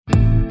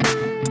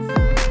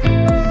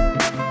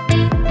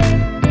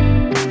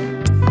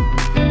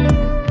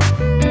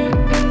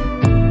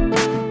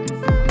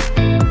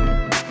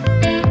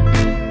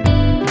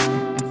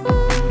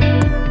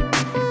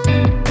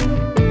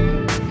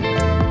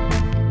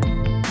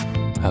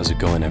How's it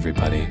going,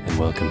 everybody? And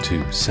welcome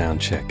to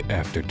Soundcheck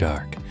After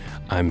Dark.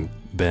 I'm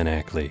Ben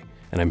Ackley,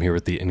 and I'm here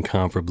with the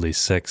incomparably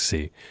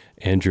sexy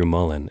Andrew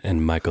Mullen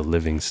and Michael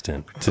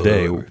Livingston.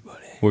 Today,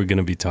 we're going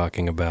to be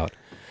talking about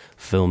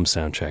film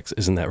soundtracks.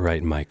 Isn't that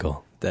right,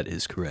 Michael? That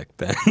is correct,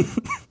 Ben.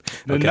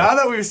 Okay. Now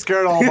that we've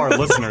scared all of our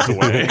listeners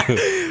away.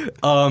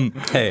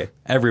 Hey,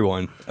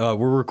 everyone.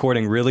 We're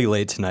recording really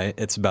late tonight.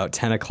 It's about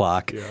 10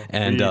 o'clock. Yeah,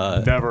 and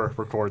we never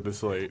record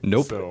this late.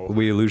 Nope. So.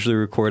 We usually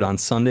record on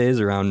Sundays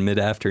around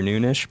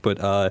mid-afternoonish,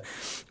 but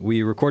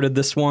we recorded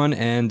this one,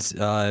 and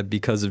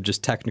because of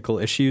just technical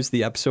issues,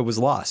 the episode was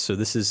lost. So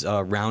this is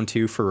round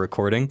 2 for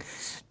recording.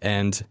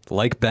 And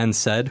like Ben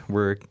said,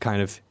 we're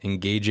kind of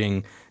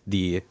engaging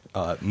the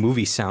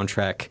movie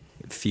soundtrack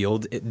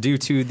field due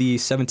to the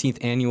 17th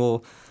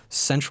annual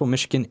Central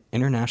Michigan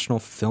International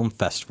Film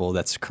Festival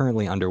that's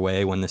currently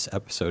underway when this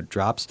episode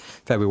drops,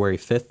 February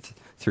 5th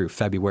through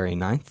February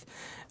 9th.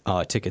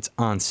 Tickets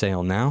on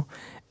sale now.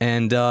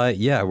 And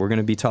we're going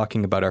to be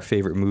talking about our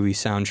favorite movie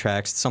soundtracks.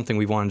 It's something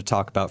we've wanted to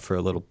talk about for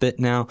a little bit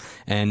now.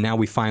 And now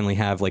we finally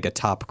have like a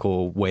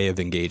topical way of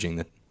engaging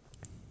the.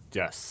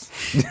 Yes.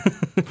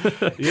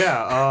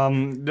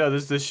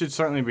 This should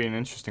certainly be an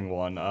interesting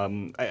one.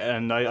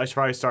 And I should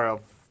probably start off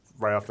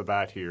right off the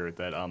bat here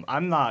that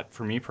I'm not,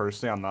 for me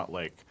personally, I'm not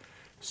like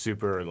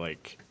super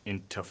like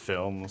into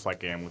films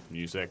like I am with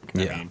music.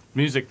 Yeah. I mean,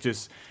 music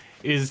just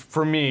is,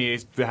 for me,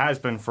 it has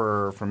been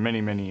for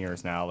many, many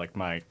years now, like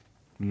my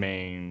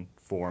main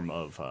form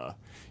of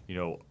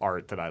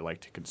art that I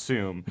like to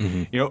consume.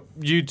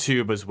 Mm-hmm.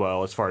 YouTube as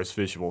well, as far as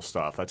visual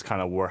stuff. That's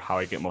kind of how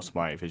I get most of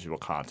my visual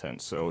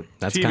content. So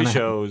that's TV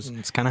shows.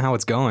 It's kind of how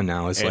it's going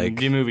now. It's like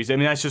the movies. I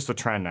mean, that's just the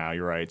trend now.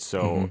 You're right.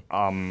 So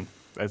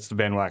that's the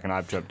bandwagon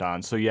I've jumped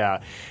on. So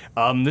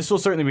this will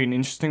certainly be an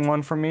interesting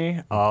one for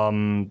me.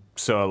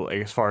 So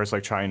as far as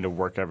like trying to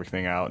work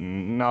everything out,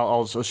 and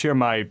I'll share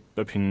my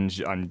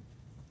opinions on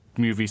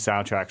movie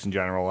soundtracks in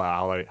general,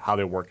 how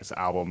they work as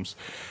albums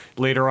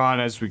later on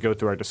as we go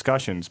through our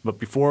discussions. But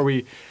before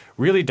we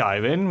really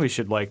dive in, we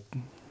should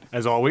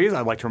as always,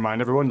 I'd like to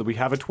remind everyone that we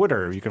have a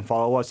Twitter. You can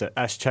follow us at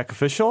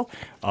SCheckOfficial.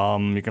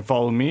 You can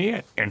follow me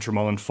at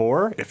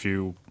AndrewMullen4 if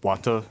you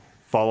want to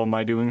follow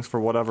my doings for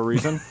whatever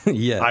reason.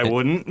 I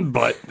wouldn't,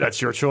 but that's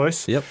your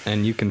choice. Yep,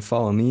 and you can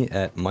follow me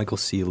at Michael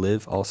C.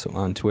 Liv, also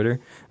on Twitter.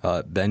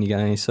 Ben, you got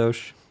any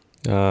soch?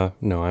 No,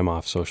 I'm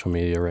off social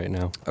media right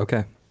now.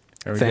 Okay.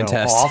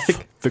 Fantastic.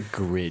 Off the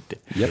grid.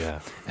 Yep. Yeah.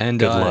 And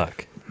good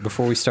luck.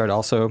 Before we start,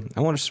 also,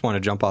 I just want to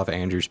jump off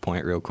Andrew's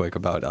point real quick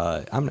about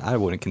I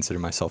wouldn't consider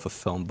myself a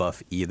film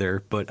buff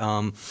either, but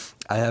I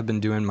have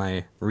been doing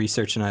my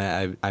research, and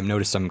I've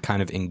noticed I'm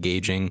kind of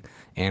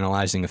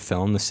analyzing a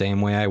film the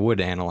same way I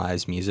would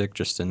analyze music,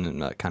 just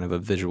in kind of a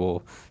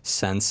visual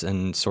sense,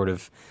 and sort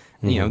of,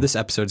 this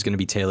episode's going to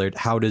be tailored.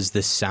 How does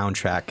this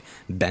soundtrack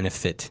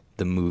benefit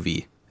the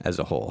movie as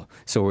a whole?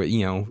 So,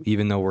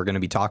 even though we're going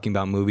to be talking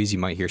about movies, you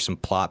might hear some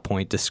plot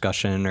point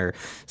discussion or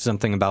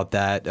something about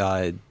that.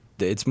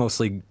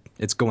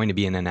 It's going to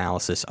be an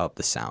analysis of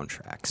the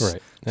soundtracks.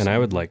 Right. And I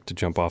would like to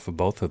jump off of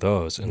both of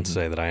those and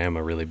say that I am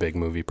a really big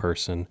movie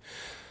person.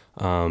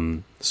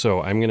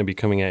 So I'm going to be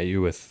coming at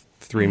you with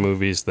 3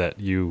 movies that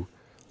you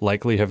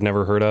likely have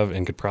never heard of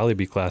and could probably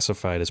be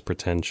classified as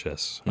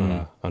pretentious,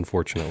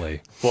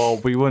 unfortunately. Well,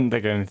 we wouldn't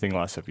think anything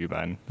less of you,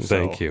 Ben.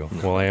 Thank you.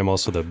 Well, I am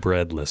also the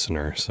bread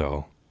listener,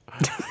 so.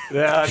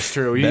 Yeah, that's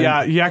true. You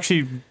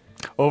actually,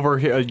 over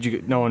here,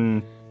 no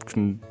one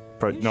can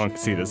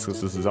see this because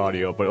this is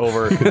audio, but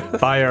over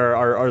by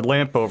our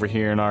lamp over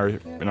here in our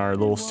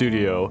little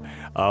studio,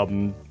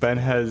 Ben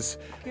has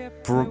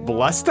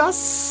blessed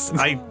us?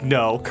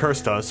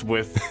 Cursed us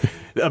with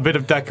a bit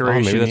of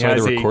decoration. Maybe that's he why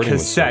has the a recording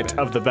was so cassette bad.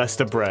 of the Best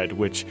of Bread,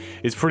 which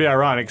is pretty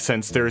ironic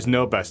since there is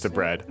no Best of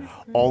Bread.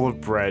 All of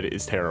bread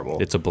is terrible.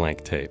 It's a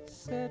blank tape.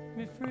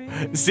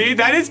 See,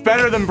 that is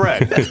better than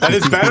bread. That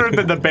is better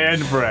than the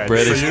band bread.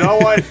 So you know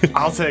what?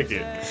 I'll take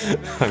it.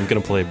 I'm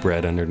going to play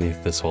bread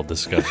underneath this whole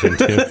discussion,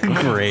 too.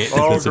 Great.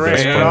 Oh, That's the great.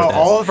 best part. Well,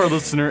 all of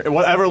our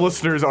whatever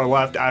listeners are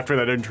left after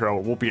that intro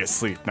will be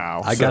asleep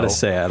now. I gotta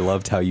say, I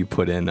loved how you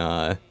put in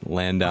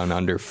Land Down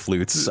Under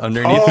flutes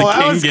underneath that the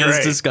was King Giz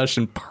great.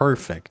 discussion.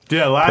 Perfect.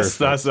 Yeah,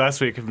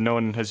 last week, if no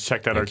one has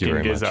checked out Thank you our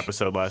very King Giz much.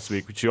 episode last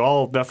week, which you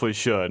all definitely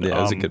should. Yeah,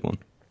 it was a good one.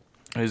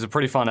 It was a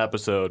pretty fun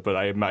episode, but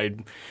I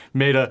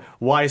made a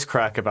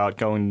wisecrack about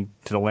going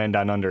to the Land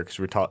Down Under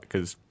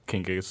because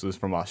King Giz was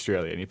from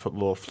Australia, and he put a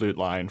little flute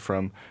line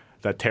from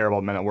that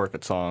terrible Men at Work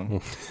It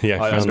song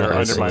Yeah, I found that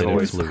under my isolated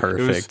voice. flute.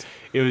 Perfect.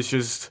 It was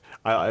just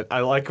I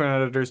like when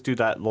editors do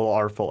that little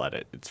artful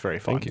edit. It's very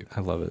fun. Thank you.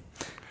 I love it.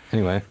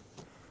 Anyway.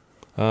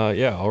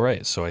 All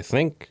right. So I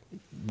think,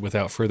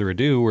 without further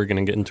ado, we're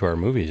going to get into our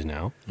movies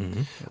now.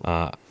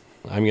 I'm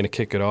going to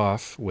kick it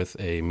off with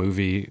a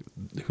movie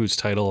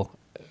whose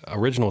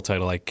original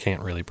title I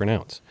can't really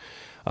pronounce.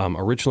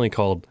 Originally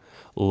called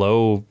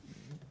Lo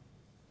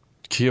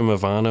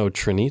Chiamavano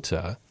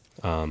Trinita,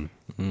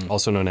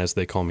 also known as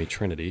They Call Me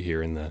Trinity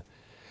here in the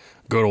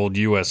good old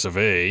US of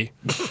A.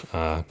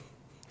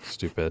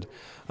 Stupid.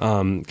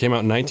 Came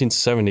out in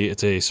 1970.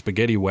 It's a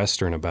spaghetti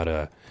western about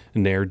a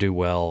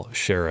ne'er-do-well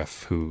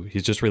sheriff who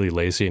he's just really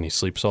lazy and he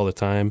sleeps all the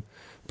time,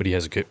 but he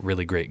has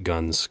really great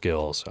gun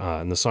skills.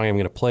 And the song I'm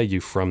going to play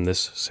you from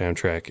this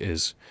soundtrack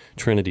is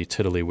Trinity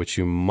Tiddly, which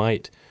you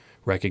might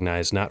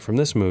recognize not from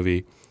this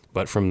movie,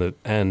 but from the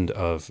end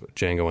of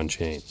Django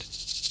Unchained.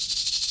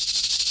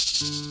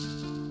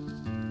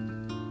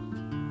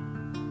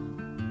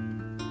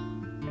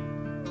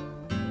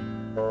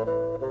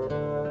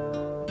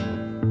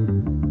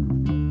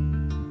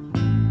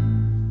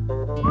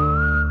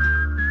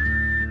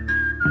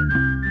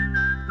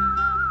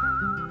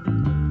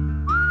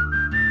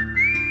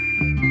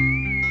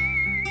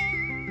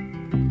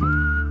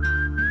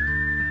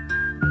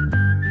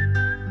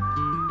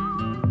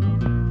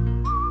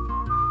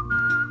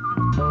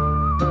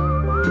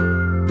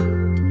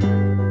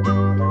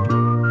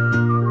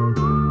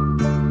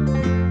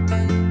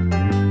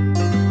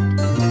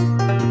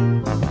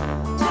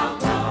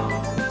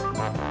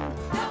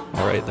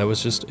 That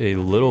was just a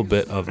little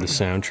bit of the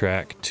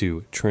soundtrack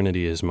to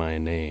Trinity Is My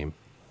Name.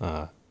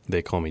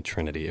 They Call Me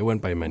Trinity. It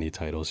went by many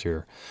titles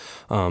here.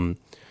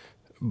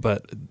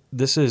 But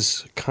this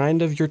is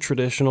kind of your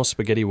traditional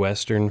spaghetti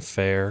western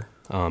fare.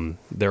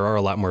 There are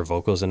a lot more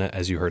vocals in it,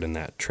 as you heard in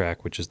that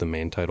track, which is the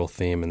main title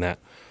theme, and that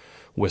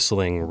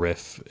whistling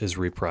riff is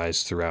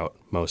reprised throughout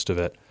most of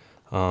it.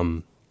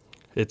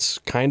 It's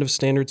kind of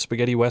standard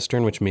spaghetti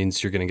western, which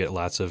means you're going to get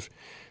lots of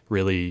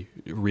really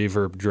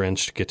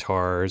reverb-drenched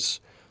guitars,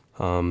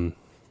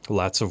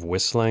 lots of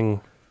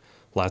whistling,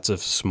 lots of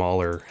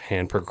smaller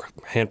hand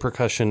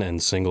percussion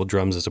and single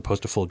drums as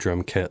opposed to full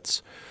drum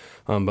kits.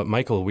 But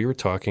Michael, we were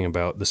talking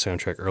about the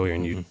soundtrack earlier,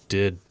 and you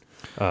did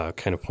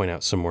kind of point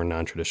out some more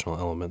non-traditional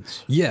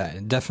elements. Yeah,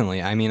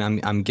 definitely. I mean,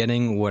 I'm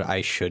getting what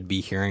I should be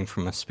hearing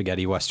from a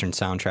spaghetti western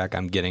soundtrack.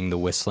 I'm getting the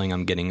whistling.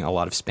 I'm getting a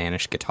lot of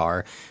Spanish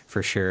guitar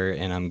for sure,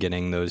 and I'm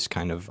getting those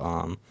kind of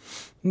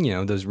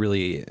those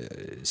really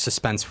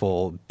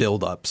suspenseful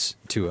build-ups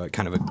to a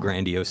kind of a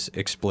grandiose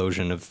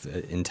explosion of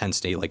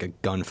intensity, like a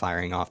gun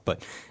firing off.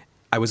 But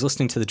I was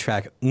listening to the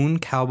track Un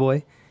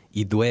Cowboy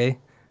y Due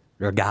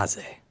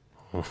Ragazze.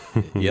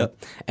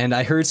 Yep. And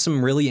I heard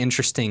some really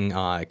interesting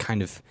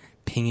kind of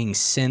pinging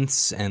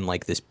synths and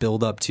like this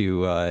build-up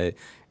to...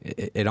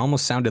 It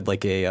almost sounded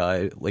like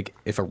like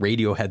if a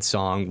Radiohead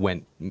song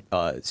went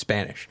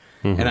Spanish.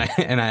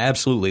 Mm-hmm. And I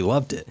absolutely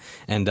loved it.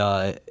 And,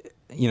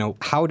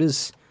 how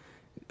does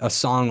a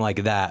song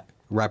like that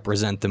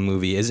represent the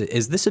movie?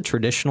 Is this a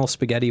traditional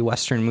spaghetti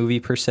western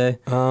movie per se?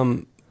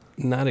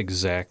 Not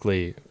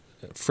exactly.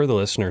 For the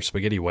listener,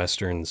 spaghetti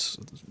westerns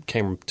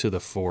came to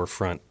the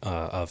forefront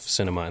of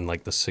cinema in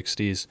like the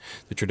 60s.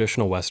 The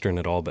traditional western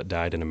had all but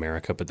died in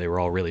America, but they were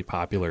all really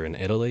popular in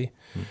Italy.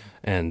 Mm-hmm.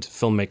 And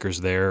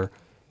filmmakers there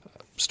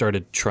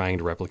started trying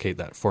to replicate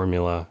that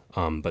formula,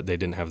 but they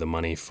didn't have the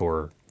money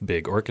for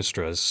big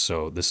orchestras,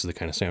 so this is the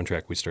kind of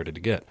soundtrack we started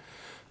to get.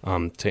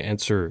 To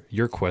answer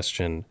your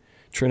question,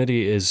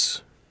 Trinity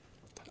is,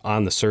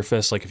 on the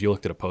surface, like if you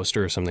looked at a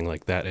poster or something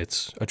like that,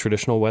 it's a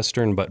traditional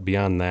Western, but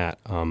beyond that,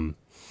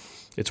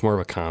 it's more of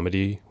a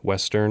comedy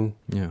Western.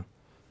 Yeah.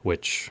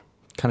 Which...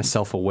 kind of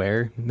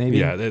self-aware, maybe?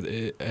 Yeah,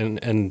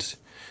 and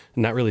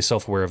not really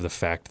self-aware of the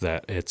fact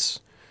that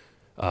it's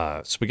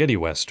spaghetti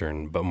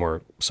Western, but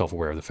more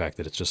self-aware of the fact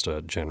that it's just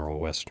a general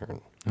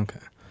Western. Okay.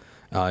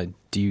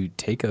 Do you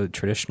take a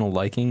traditional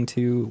liking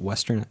to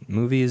Western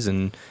movies,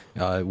 and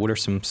what are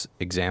some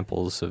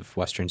examples of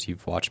Westerns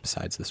you've watched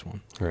besides this one?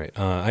 Right.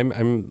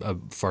 I'm a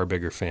far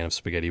bigger fan of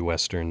spaghetti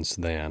Westerns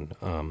than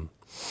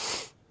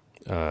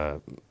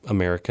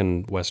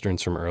American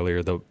Westerns from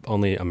earlier. The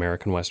only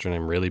American Western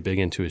I'm really big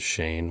into is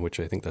Shane, which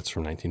I think that's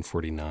from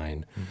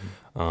 1949.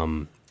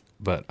 Mm-hmm.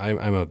 But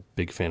I'm a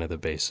big fan of the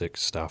basic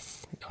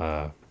stuff,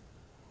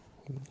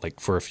 like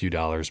For a Few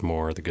Dollars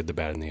More, The Good, the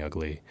Bad, and the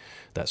Ugly,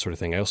 that sort of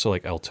thing. I also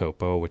like El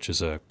Topo, which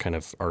is a kind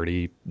of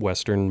arty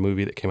Western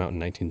movie that came out in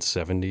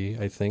 1970,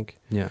 I think.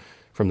 Yeah.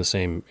 From the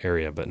same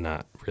area, but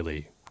not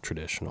really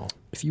traditional.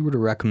 If you were to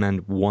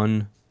recommend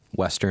one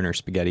Western or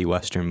spaghetti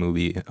Western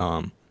movie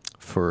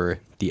for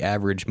the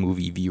average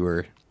movie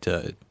viewer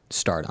to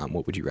start on,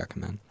 what would you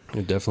recommend?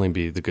 It'd definitely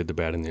be The Good, the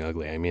Bad, and the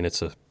Ugly. I mean,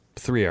 it's a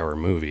 3-hour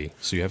movie,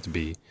 so you have to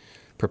be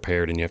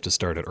prepared and you have to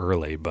start it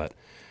early, but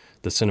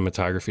the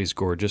cinematography is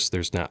gorgeous.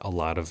 There's not a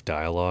lot of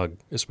dialogue,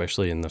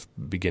 especially in the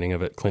beginning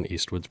of it. Clint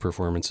Eastwood's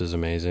performance is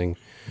amazing.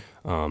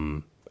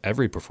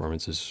 Every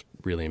performance is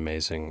really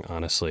amazing,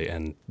 honestly,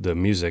 and the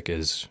music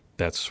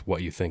that's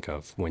what you think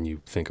of when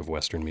you think of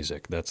Western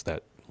music. That's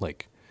that,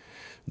 like,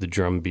 the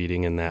drum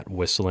beating and that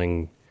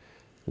whistling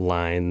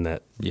line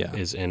that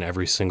is in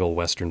every single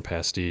Western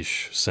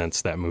pastiche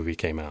since that movie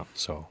came out.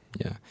 So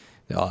yeah.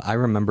 I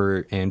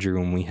remember, Andrew,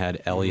 when we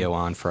had Elio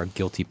on for our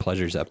Guilty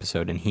Pleasures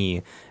episode, and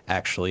he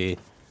actually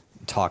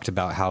talked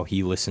about how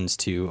he listens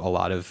to a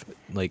lot of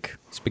like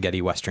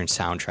spaghetti Western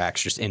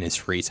soundtracks just in his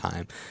free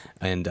time.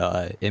 And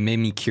it made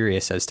me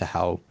curious as to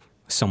how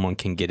someone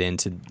can get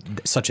into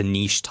such a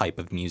niche type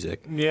of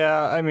music.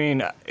 Yeah, I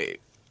mean,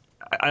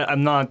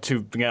 I'm not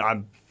too... Again,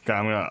 I'm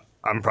going to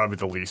I'm probably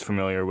the least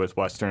familiar with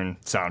Western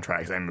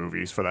soundtracks and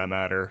movies, for that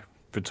matter,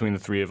 between the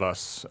three of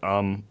us.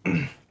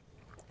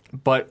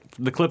 But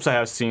the clips I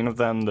have seen of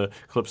them, the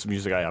clips of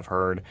music I have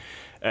heard,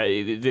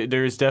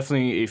 there's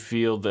definitely a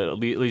feel that at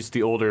least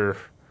the older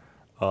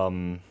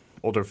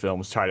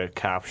films try to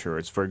capture.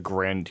 It's very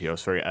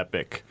grandiose, very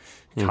epic,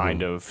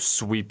 kind of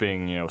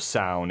sweeping,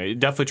 sound. It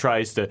definitely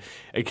tries to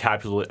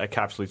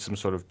encapsulate some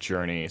sort of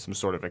journey, some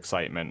sort of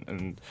excitement,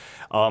 and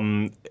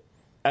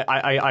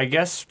I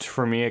guess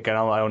for me, again,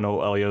 I don't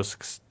know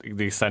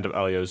the extent of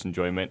Elio's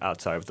enjoyment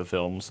outside of the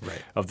films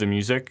of the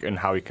music and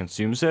how he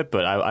consumes it,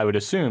 but I would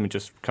assume it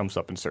just comes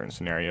up in certain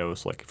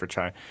scenarios, like if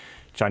you're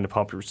trying to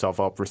pump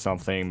yourself up for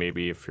something.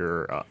 Maybe if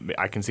you're,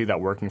 I can see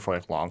that working for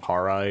like long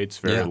car rides,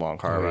 very long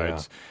car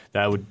rides.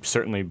 That would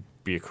certainly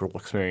be a cool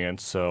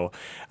experience. So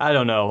I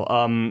don't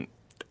know.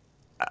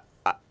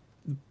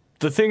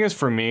 The thing is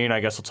for me, and I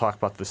guess I'll talk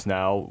about this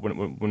now,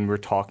 when we're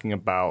talking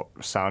about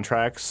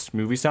soundtracks,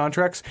 movie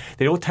soundtracks,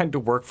 they don't tend to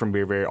work for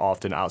me very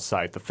often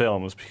outside the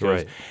films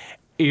because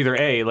either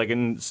A, like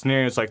in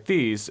scenarios like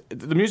these,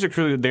 the music's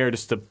really there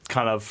just to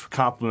kind of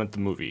complement the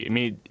movie. I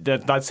mean,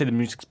 not to say the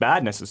music's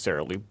bad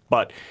necessarily,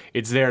 but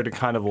it's there to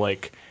kind of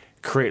like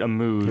create a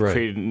mood,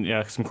 create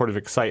some sort of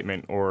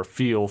excitement or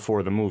feel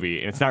for the movie,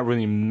 and it's not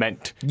really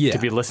meant to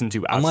be listened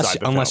to outside the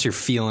film. Unless you're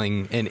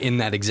feeling in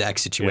that exact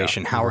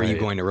situation. How are you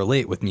going to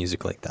relate with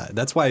music like that?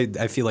 That's why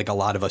I feel like a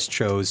lot of us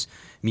chose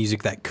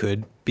music that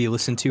could be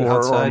listened to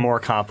outside. Or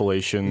more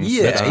compilations.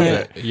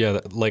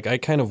 Like I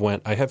kind of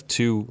went. I have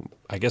two,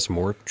 I guess,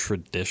 more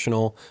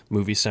traditional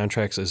movie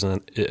soundtracks,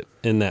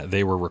 in that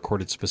they were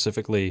recorded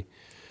specifically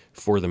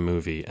for the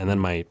movie. And then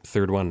my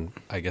third one,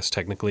 I guess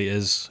technically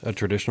is a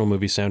traditional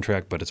movie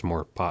soundtrack, but it's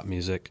more pop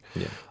music.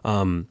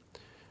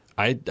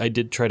 I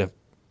did try to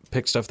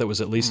pick stuff that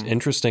was at least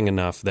interesting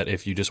enough that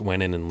if you just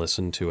went in and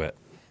listened to it,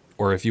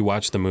 or if you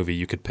watched the movie,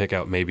 you could pick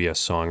out maybe a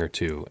song or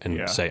two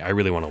and say, I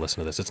really want to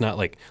listen to this. It's not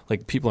like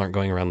people aren't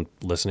going around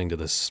listening to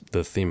the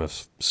theme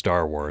of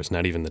Star Wars,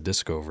 not even the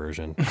disco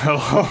version.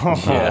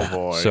 Oh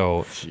boy.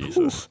 So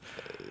Jesus.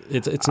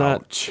 It's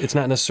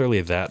not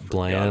necessarily that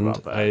bland,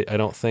 I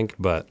don't think,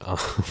 but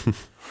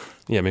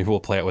maybe we'll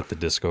play it with the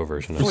disco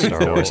version of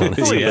Star Wars on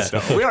this.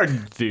 We are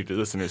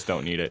listeners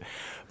don't need it.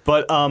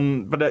 But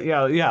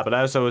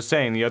as I was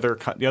saying, the other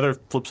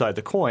flip side of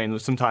the coin,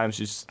 sometimes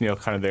just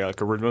kind of there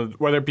like original,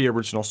 whether it be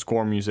original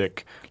score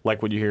music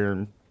like what you hear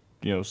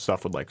in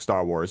stuff with like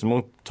Star Wars, and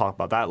we'll talk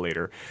about that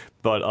later.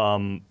 But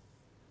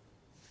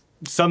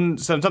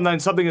sometimes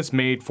something that's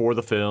made for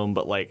the film,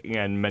 but like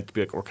meant to be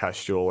like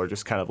orchestral or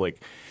just kind of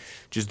like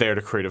just there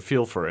to create a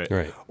feel for it.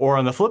 Right. Or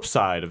on the flip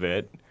side of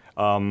it,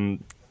 a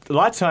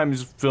lot of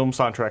times film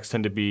soundtracks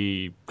tend to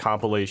be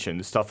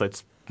compilations, stuff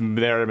that's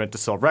there meant to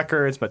sell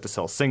records, meant to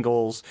sell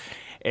singles.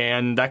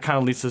 And that kind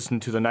of leads us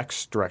into the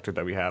next director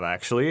that we have,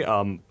 actually.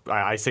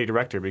 I say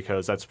director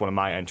because that's one of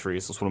my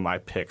entries. That's one of my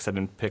picks. I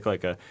didn't pick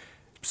like a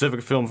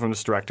specific film from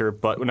this director,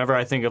 but whenever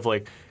I think of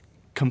like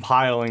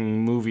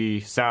compiling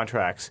movie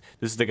soundtracks,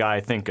 this is the guy I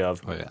think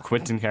of,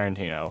 Quentin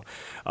Tarantino.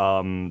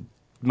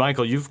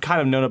 Michael, you've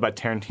kind of known about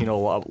Tarantino a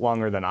lot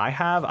longer than I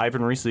have. I've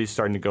been recently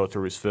starting to go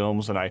through his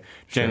films, and I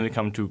generally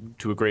come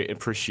to a great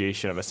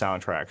appreciation of his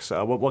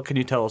soundtracks. What can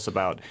you tell us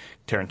about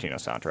Tarantino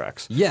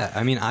soundtracks? Yeah,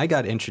 I mean, I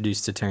got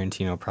introduced to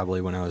Tarantino probably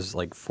when I was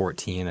like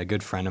 14. A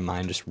good friend of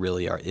mine just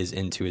really is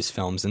into his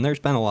films, and there's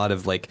been a lot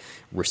of like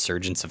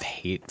resurgence of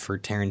hate for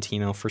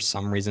Tarantino for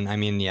some reason. I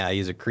mean,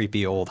 he's a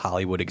creepy old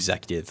Hollywood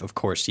executive. Of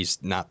course,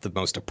 he's not the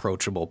most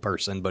approachable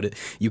person, but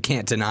you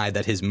can't deny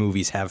that his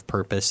movies have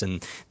purpose,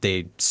 and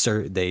they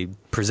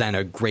present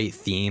a great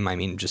theme. I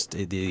mean, just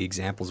the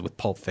examples with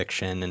Pulp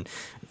Fiction and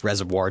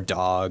Reservoir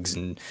Dogs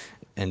and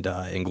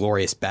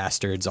Inglourious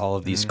Bastards, all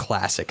of these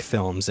classic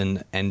films.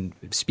 And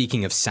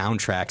speaking of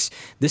soundtracks,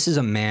 this is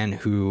a man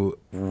who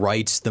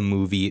writes the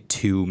movie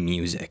to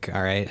music.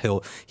 All right,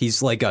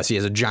 he's like us. He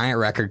has a giant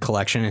record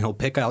collection, and he'll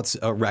pick out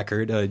a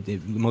record,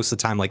 most of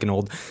the time like an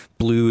old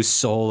blues,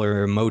 soul,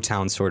 or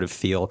Motown sort of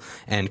feel,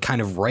 and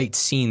kind of write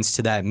scenes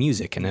to that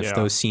music. And if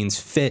those scenes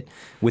fit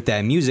with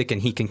that music,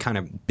 and he can kind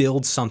of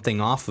build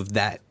something off of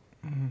that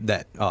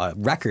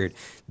record,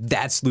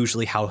 that's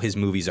usually how his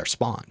movies are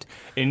spawned.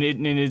 And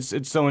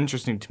it's so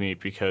interesting to me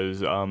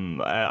because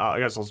I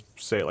guess I'll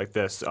say it like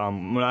this.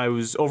 When I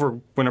was over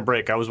winter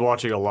break, I was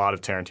watching a lot of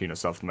Tarantino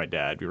stuff with my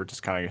dad. We were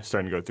just kind of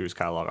starting to go through his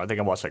catalog. I think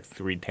I watched like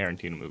 3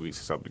 Tarantino movies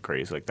or something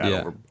crazy like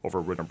that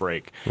over winter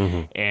break.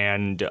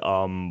 And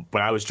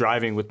when I was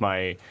driving with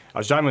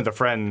a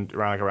friend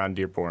around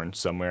Dearborn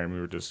somewhere, and we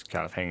were just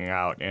kind of hanging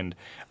out. And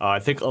I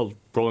think a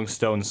Rolling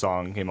Stones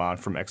song came on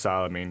from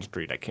Exile on Main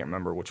Street. I can't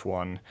remember which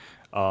one.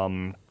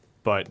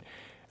 But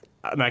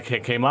that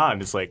came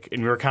on. It's like,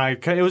 and we were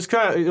it was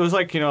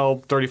like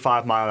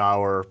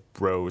 35-mile-an-hour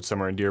road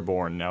somewhere in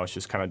Dearborn. Now it's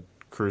just kind of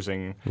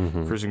cruising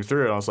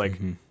through. And I was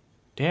like,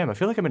 damn, I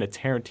feel like I'm in a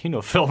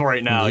Tarantino film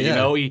right now.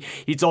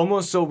 It's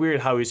almost so weird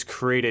how he's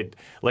created,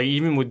 like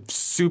even with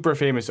super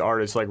famous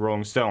artists like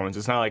Rolling Stones.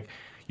 It's not like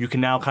you can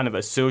now kind of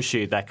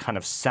associate that kind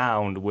of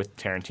sound with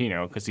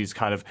Tarantino because he's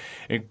kind of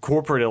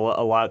incorporated a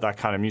lot of that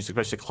kind of music,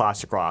 especially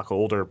classic rock,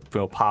 older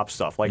pop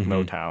stuff like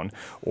Motown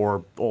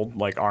or old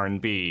like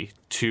R&B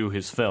to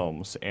his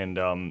films. And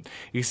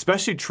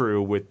especially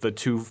true with the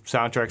two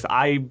soundtracks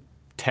I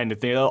tend to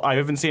think. I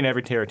haven't seen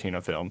every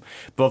Tarantino film,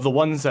 but of the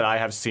ones that I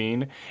have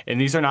seen,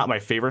 and these are not my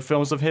favorite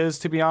films of his,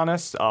 to be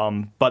honest,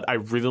 but I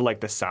really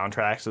like the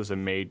soundtracks as it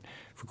made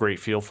a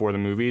great feel for the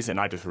movies, and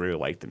I just really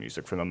like the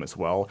music for them as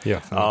well. Yeah.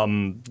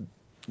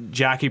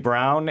 Jackie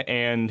Brown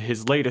and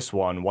his latest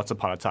one, Once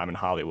Upon a Time in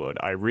Hollywood.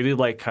 I really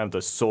like kind of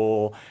the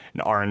soul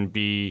and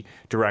R&B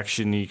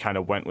direction he kind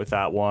of went with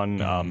that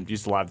one.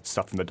 Used a lot of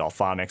stuff from the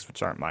Delphonics,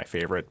 which aren't my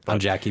favorite. But On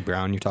Jackie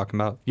Brown, you're talking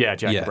about? yeah,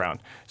 Jackie Brown.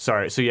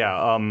 Sorry. So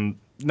yeah,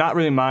 not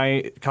really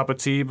my cup of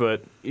tea,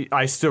 but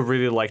I still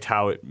really liked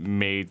how it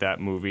made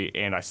that movie,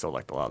 and I still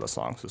liked a lot of the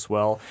songs as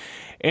well.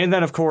 And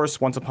then, of course,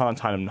 Once Upon a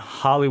Time in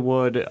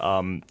Hollywood.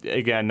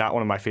 Again, not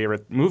one of my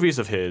favorite movies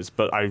of his,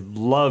 but I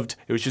loved.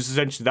 It was just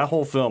essentially that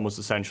whole film was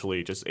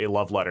essentially just a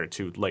love letter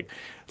to like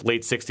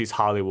late '60s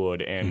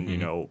Hollywood and you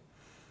know,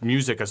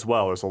 music as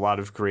well. There's a lot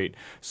of great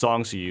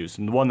songs he used.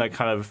 And the one that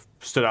kind of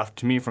stood out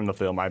to me from the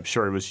film, I'm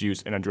sure it was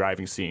used in a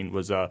driving scene,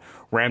 was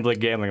Rambling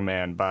Gambling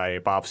Man by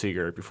Bob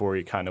Seger before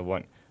he kind of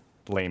went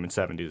lame in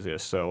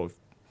 70s-ish. So,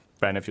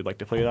 Ben, if you'd like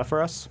to play that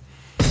for us.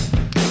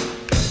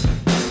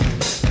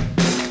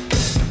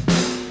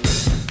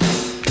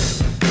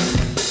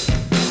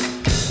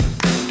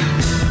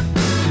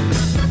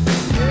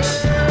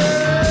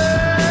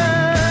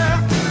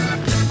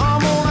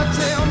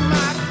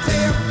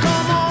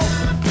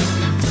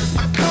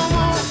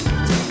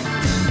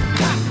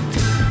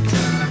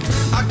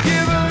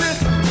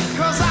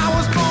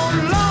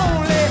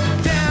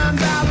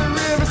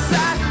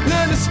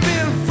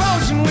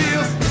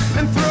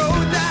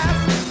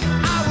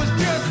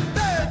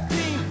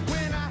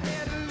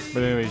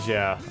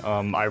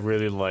 I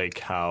really like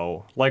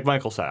how, like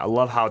Michael said, I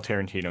love how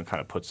Tarantino kind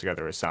of puts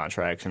together his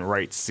soundtracks and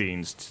writes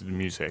scenes to the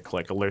music.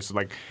 Like, there's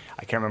like,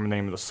 I can't remember the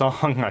name of the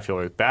song. I feel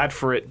really bad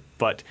for it,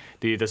 but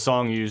the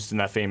song used in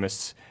that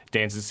famous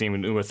dancing scene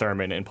with Uma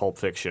Thurman in Pulp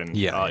Fiction,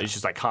 is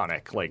just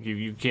iconic. Like,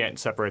 you can't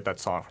separate that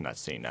song from that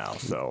scene now.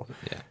 So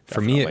yeah,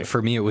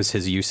 for me, it was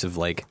his use of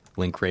like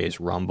Link Wray's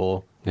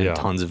Rumble. And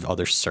tons of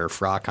other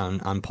surf rock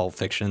on Pulp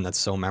Fiction that's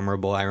so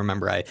memorable. I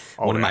remember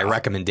one of my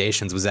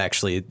recommendations was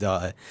actually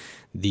the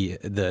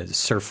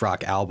surf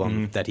rock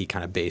album that he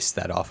kind of based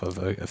that off of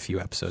a few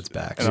episodes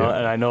back. And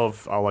I know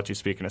I'll let you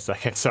speak in a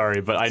second. Sorry,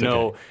 but I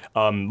know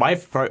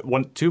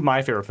two of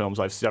my favorite films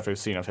I've definitely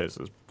seen of his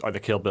are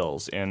the Kill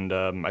Bills, and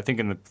I think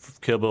in the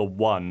Kill Bill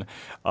 1,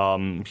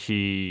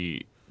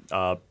 he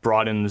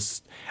brought in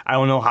this. I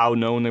don't know how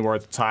known they were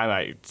at the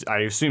time. I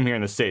assume here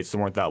in the States they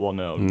weren't that well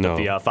known. No.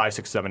 But the 5,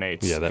 6, 7,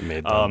 8s. Yeah, that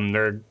made them.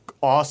 They're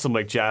awesome,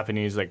 like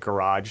Japanese, like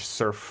garage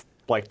surf,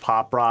 like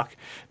pop rock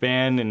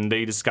band, and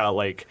they just got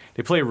like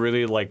they play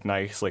really like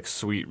nice, like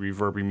sweet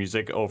reverby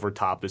music over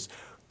top this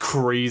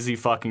crazy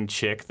fucking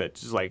chick that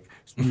just like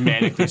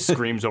manically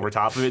screams over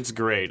top of it. It's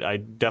great. I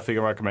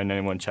definitely recommend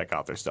anyone check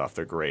out their stuff.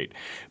 They're great.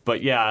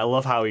 But yeah, I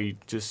love how he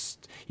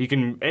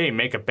can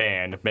make a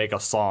band, make a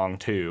song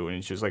too, and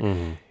it's just like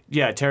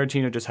yeah,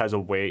 Tarantino just has a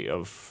way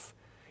of,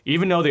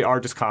 even though they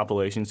are just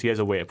compilations, he has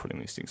a way of putting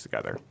these things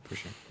together. For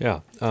sure. Yeah.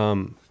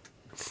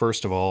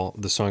 First of all,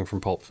 the song from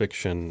Pulp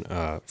Fiction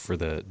for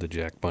the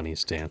Jack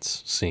Bunny's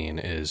dance scene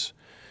is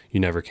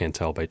 "You Never Can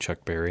Tell" by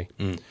Chuck Berry.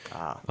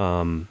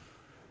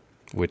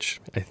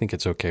 Which I think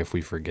it's okay if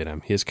we forget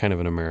him. He is kind of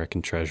an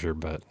American treasure,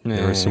 but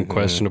there were some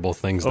questionable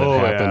things that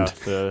happened.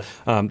 Yeah.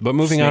 But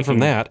moving on from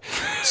that,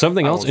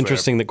 something else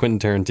interesting that Quentin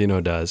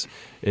Tarantino does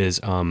is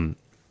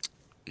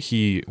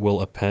he will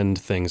append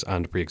things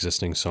onto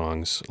pre-existing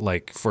songs.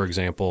 Like, for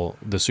example,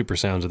 the super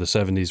sounds of the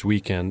 70s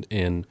Weekend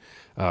in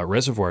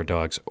Reservoir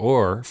Dogs,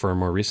 or, for a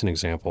more recent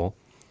example,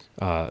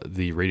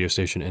 the radio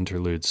station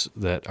interludes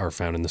that are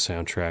found in the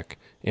soundtrack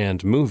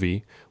and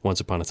movie Once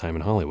Upon a Time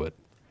in Hollywood.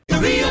 The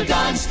Real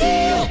Don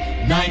Steele,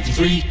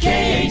 93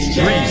 KHJ.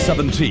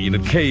 317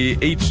 at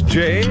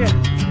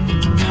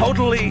KHJ.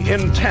 Totally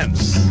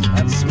intense.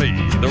 That's me.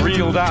 The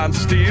Real Don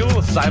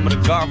Steele, Simon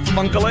and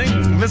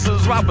Garfunkeling,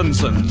 Mrs.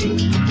 Robinson.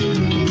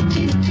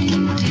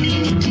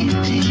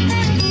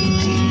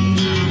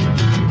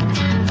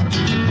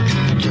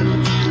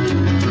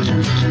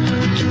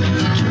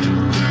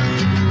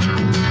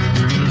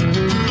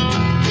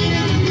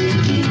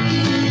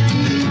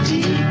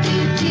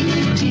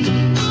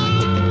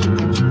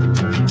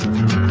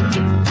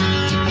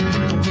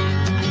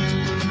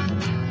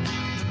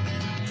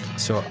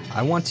 So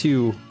I want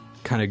to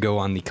kind of go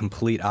on the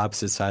complete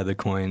opposite side of the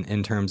coin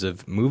in terms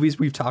of movies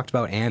we've talked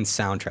about and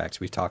soundtracks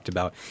we've talked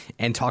about,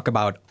 and talk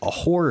about a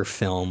horror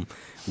film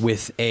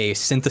with a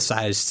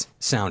synthesized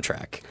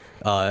soundtrack,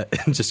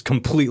 just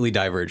completely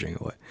diverging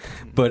away.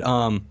 But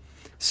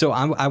so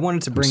I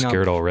wanted to bring I'm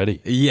scared up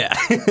already. Yeah.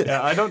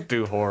 Yeah, I don't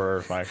do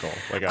horror, Michael.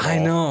 Like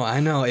at all. I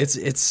know.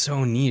 It's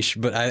so niche,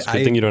 but It's a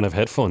good thing you don't have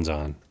headphones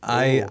on.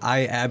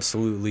 I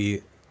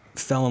absolutely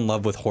fell in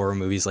love with horror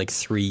movies like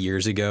 3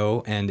 years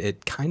ago, and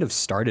it kind of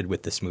started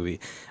with this movie.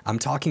 I'm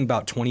talking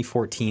about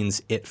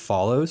 2014's It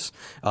Follows,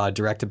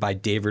 directed by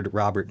David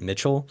Robert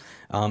Mitchell,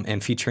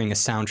 and featuring a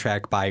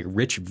soundtrack by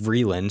Rich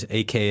Vreeland,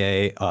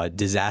 aka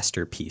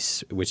Disaster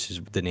Piece, which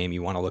is the name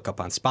you want to look up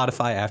on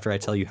Spotify after I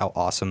tell you how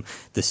awesome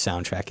this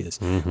soundtrack is.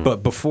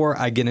 But before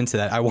I get into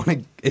that, I want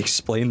to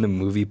explain the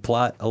movie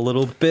plot a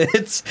little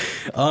bit.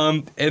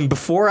 And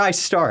before I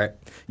start,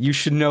 you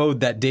should know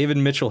that David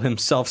Mitchell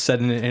himself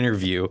said in an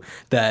interview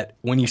that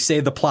when you say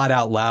the plot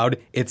out loud,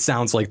 it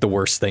sounds like the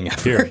worst thing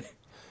ever. Here,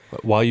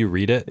 while you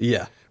read it,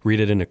 Yeah. read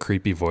it in a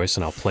creepy voice,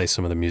 and I'll play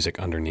some of the music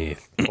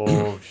underneath.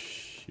 Oh,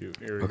 shoot.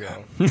 Here we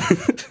go.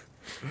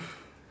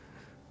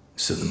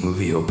 So the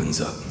movie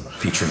opens up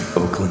featuring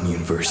Oakland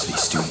University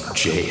student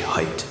Jay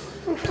Height,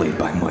 played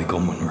by Michael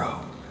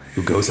Monroe,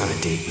 who goes on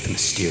a date with a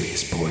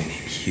mysterious boy named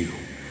Hugh.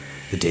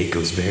 The date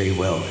goes very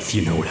well, if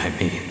you know what I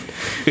mean.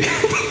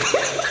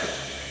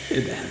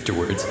 And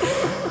afterwards,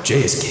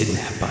 Jay is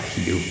kidnapped by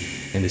Hugh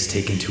and is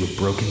taken to a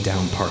broken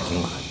down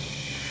parking lot.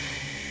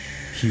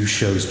 Hugh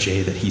shows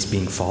Jay that he's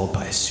being followed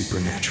by a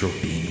supernatural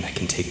being that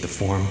can take the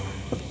form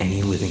of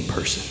any living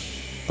person,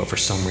 but for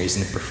some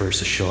reason it prefers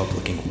to show up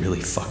looking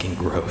really fucking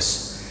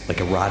gross,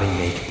 like a rotting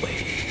naked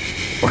lady,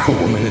 or a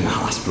woman in a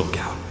hospital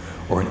gown,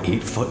 or an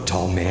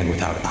 8-foot-tall man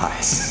without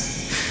eyes.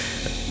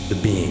 The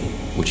being,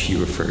 which he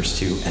refers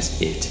to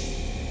as It,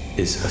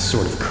 is a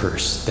sort of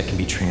curse that can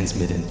be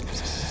transmitted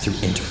through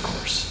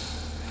intercourse.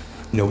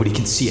 Nobody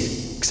can see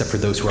it except for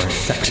those who are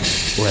infected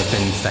or have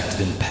been infected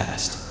in the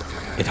past.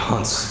 It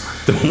hunts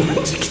the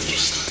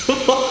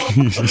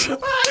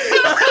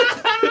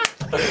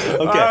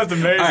Oh, that's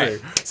amazing.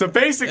 right. So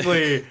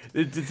basically,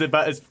 it's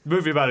a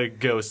movie about a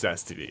ghost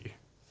STD.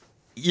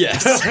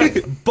 Yes.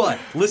 But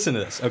listen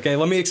to this, okay?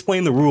 Let me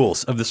explain the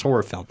rules of this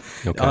horror film.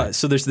 Okay.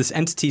 So there's this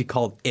entity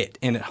called It,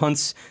 and it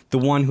hunts the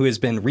one who has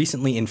been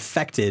recently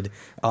infected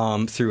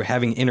through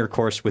having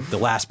intercourse with the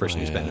last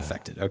person who's been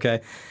infected, okay?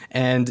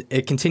 And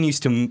it continues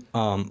to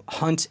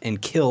hunt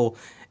and kill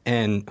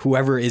and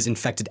whoever is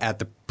infected at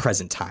the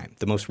present time,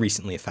 the most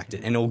recently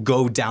affected. And it'll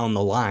go down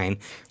the line,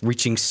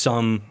 reaching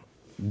some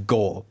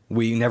goal.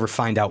 We never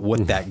find out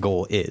what that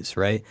goal is,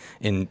 right?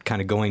 And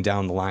kind of going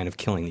down the line of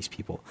killing these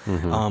people.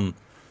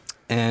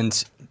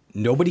 And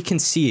nobody can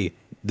see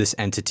this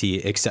entity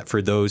except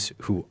for those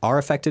who are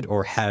affected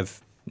or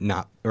have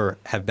not or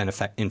have been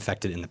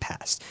infected in the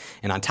past.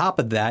 And on top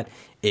of that,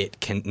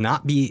 it can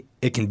be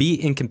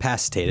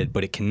incapacitated,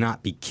 but it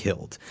cannot be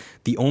killed.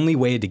 The only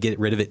way to get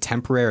rid of it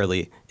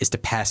temporarily is to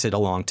pass it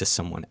along to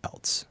someone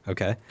else,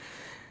 okay?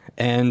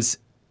 And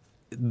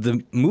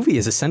the movie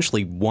is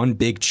essentially one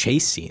big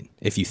chase scene,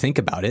 if you think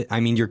about it. I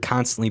mean, you're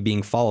constantly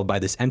being followed by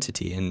this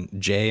entity, and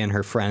Jay and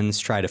her friends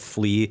try to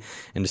flee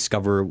and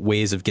discover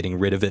ways of getting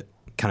rid of it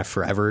kind of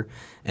forever.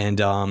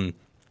 And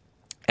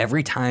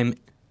every time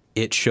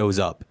it shows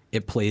up,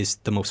 it plays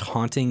the most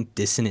haunting,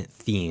 dissonant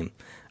theme.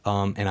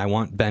 And I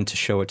want Ben to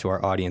show it to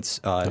our audience.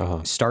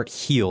 Start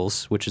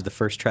Heals, which is the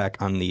first track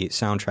on the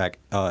soundtrack,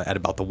 at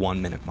about the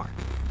 1 minute mark.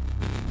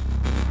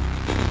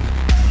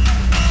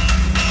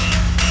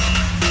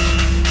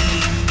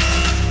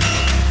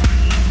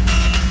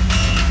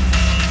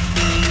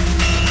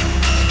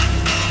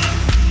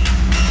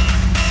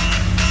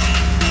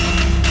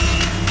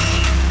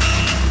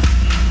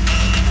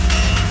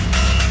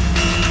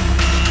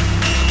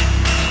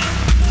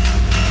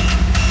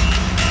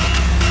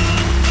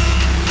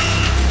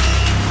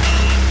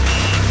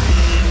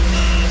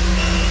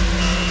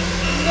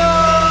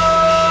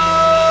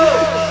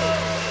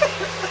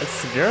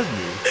 Scared me.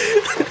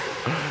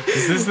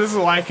 This is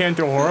why I can't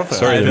do a horror film.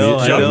 Sorry, I know,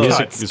 the I know. music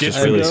cuts is gets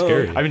just really me.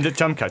 scary. I mean, the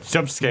jump cuts,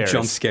 jump scares.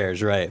 Jump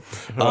scares, right.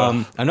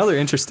 Another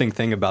interesting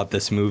thing about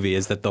this movie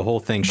is that the whole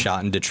thing's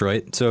shot in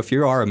Detroit. So if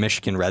you are a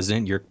Michigan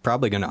resident, you're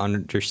probably going to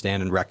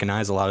understand and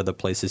recognize a lot of the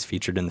places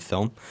featured in the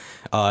film.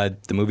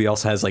 The movie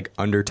also has like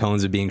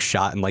undertones of being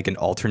shot in like an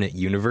alternate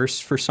universe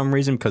for some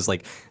reason, because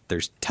like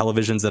there's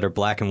televisions that are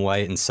black and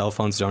white and cell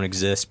phones don't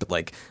exist, but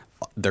like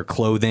their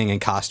clothing and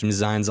costume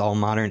designs all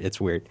modern. It's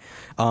weird.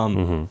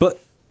 But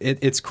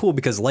it's cool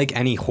because like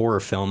any horror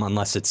film,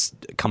 unless it's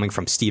coming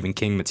from Stephen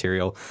King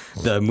material,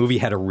 the movie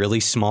had a really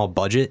small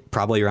budget,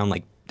 probably around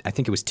like, I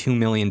think it was $2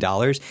 million,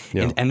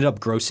 and ended up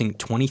grossing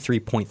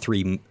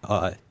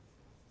 $23.3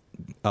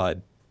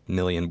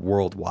 million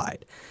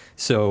worldwide.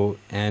 So,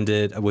 and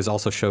it was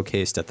also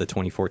showcased at the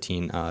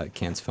 2014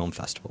 Cannes Film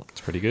Festival.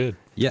 It's pretty good.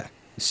 Yeah.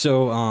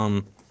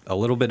 So, a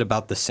little bit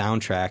about the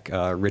soundtrack.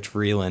 Rich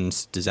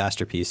Vreeland's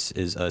Disaster Piece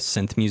is a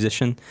synth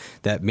musician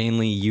that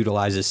mainly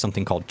utilizes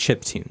something called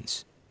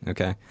chiptunes.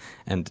 Okay.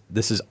 And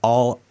this is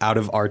all out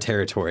of our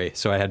territory,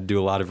 so I had to do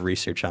a lot of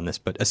research on this.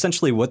 But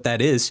essentially what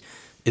that is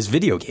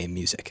video game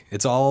music.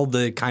 It's all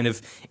the kind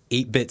of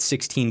 8-bit,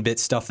 16-bit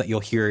stuff that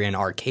you'll hear in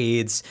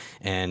arcades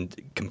and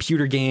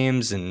computer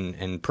games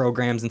and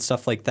programs and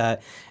stuff like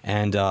that.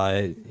 And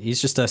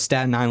he's just a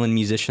Staten Island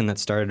musician that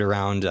started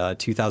around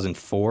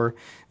 2004,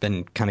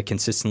 been kind of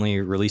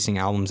consistently releasing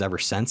albums ever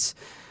since.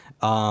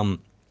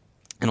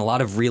 And a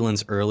lot of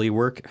Vreeland's early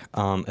work,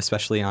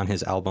 especially on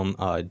his album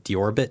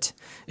Deorbit,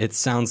 it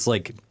sounds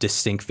like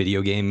distinct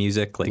video game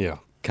music, like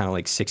kind of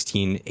like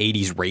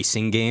 1680s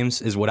racing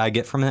games is what I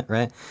get from it,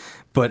 right?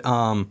 But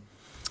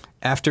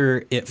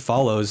after It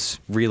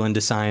Follows, Vreeland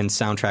designed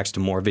soundtracks to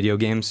more video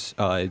games.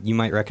 You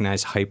might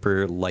recognize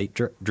Hyper Light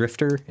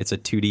Drifter. It's a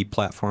 2D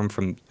platform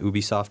from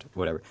Ubisoft,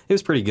 whatever. It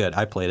was pretty good.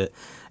 I played it.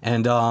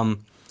 And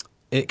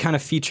it kind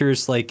of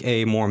features like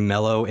a more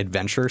mellow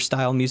adventure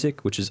style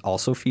music, which is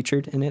also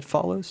featured in It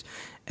Follows.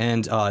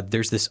 And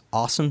there's this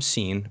awesome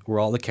scene where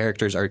all the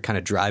characters are kind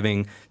of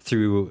driving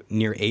through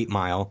near 8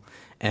 Mile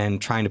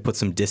and trying to put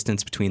some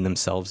distance between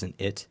themselves and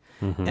it.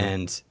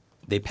 And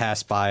they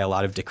pass by a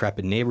lot of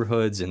decrepit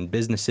neighborhoods and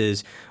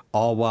businesses,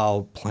 all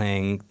while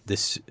playing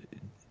this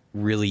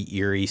really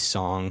eerie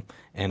song.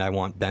 And I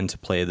want Ben to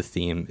play the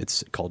theme.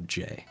 It's called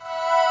Jay.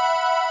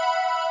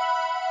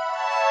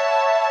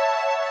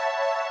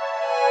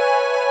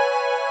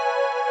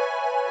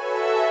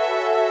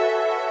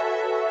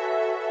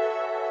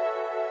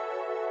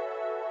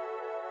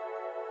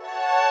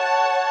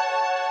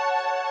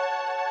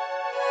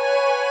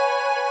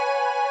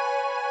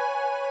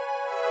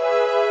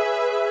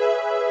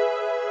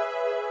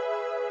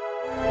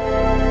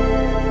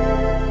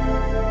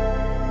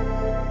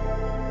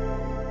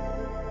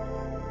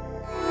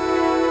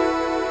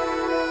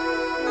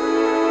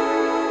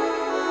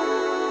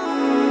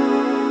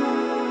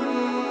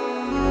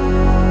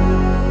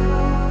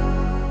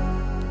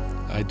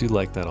 I do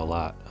like that a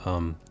lot.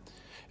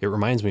 It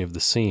reminds me of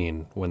the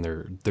scene when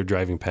they're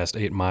driving past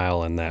 8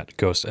 Mile and that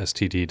Ghost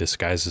STD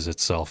disguises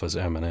itself as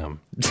Eminem.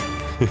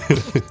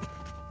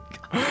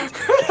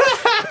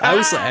 I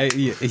was like,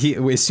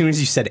 as soon as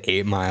you said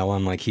 8 Mile,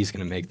 I'm like, he's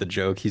gonna make the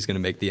joke. He's gonna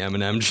make the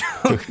Eminem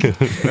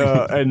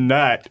joke. And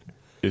that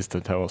is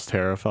the most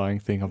terrifying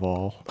thing of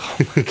all.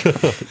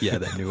 Yeah,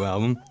 that new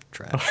album,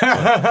 trash.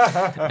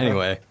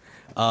 Anyway,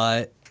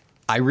 I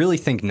really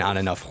think not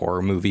enough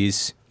horror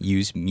movies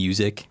use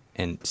music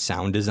and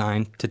sound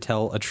design to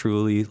tell a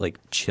truly like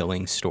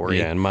chilling story.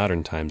 Yeah, in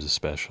modern times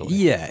especially.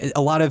 Yeah,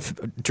 a lot of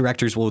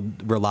directors will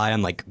rely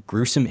on like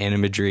gruesome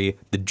imagery,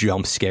 the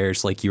jump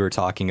scares like you were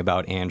talking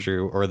about,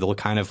 Andrew, or they'll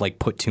kind of like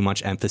put too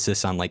much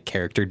emphasis on like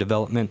character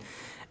development.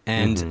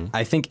 And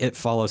I think It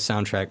Follows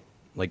soundtrack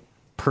like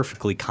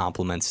perfectly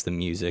complements the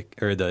music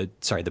or the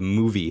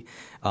movie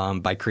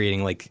by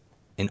creating like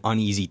an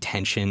uneasy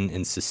tension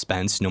and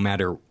suspense no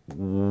matter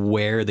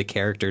where the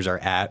characters are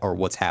at or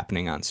what's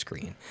happening on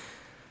screen.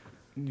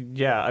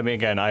 Yeah, I mean,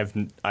 again, I've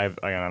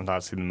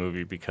not seen the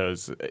movie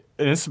because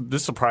this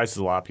surprises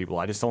a lot of people.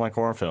 I just don't like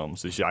horror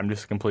films. I'm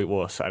just a complete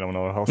wuss. I don't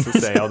know what else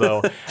to say.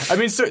 Although, I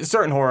mean,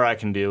 certain horror I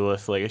can deal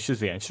with. Like it's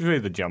just really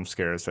the jump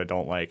scares I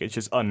don't like. It's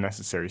just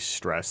unnecessary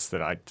stress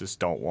that I just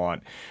don't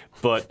want.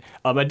 But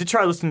I did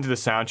try listening to the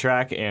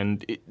soundtrack,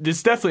 and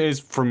this definitely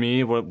is for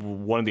me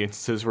one of the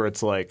instances where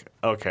it's like,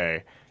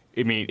 okay.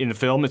 I mean, in the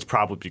film, it's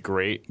probably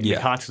great. In the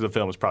context of the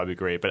film, it's probably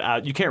great.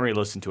 But you can't really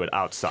listen to it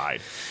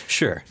outside.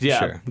 Sure.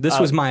 This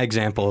was my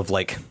example of,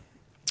 like,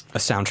 a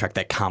soundtrack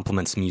that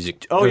complements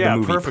music the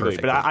movie perfectly.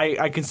 But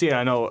I can see it.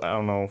 I don't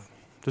know.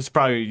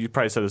 You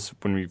probably said this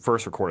when we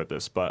first recorded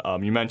this. But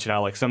you mentioned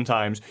how, like,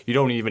 sometimes you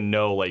don't even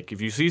know, like, if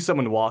you see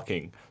someone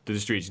walking through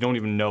the streets, you don't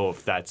even know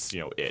if that's,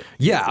 it.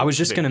 Yeah, I was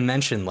just going to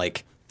mention,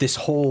 like, this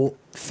whole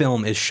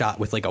film is shot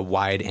with like a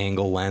wide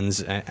angle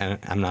lens, and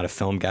I'm not a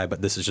film guy,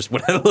 but this is just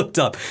what I looked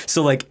up.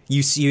 So like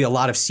you see a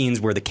lot of scenes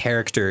where the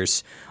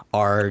characters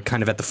are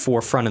kind of at the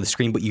forefront of the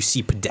screen, but you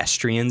see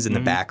pedestrians in the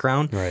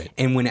background. Right.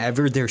 And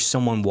whenever there's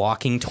someone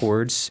walking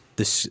towards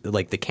this,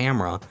 like the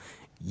camera,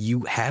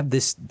 you have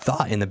this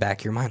thought in the back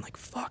of your mind, like,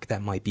 fuck,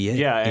 that might be it.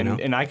 Yeah,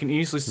 and I can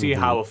easily see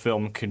how a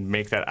film can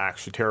make that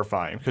actually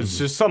terrifying. Because it's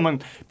just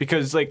someone,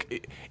 because,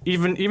 like,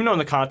 even though in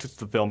the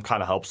context of the film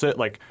kind of helps it,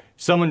 like,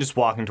 someone just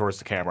walking towards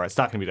the camera, it's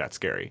not going to be that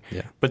scary.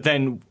 Yeah. But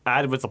then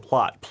added with the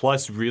plot,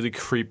 plus really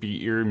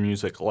creepy ear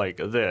music like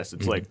this,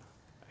 it's like,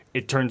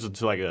 it turns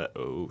into like a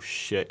oh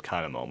shit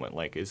kind of moment.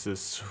 Like, is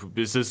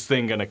this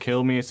thing gonna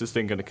kill me? Is this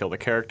thing gonna kill the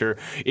character?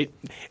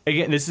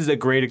 This is a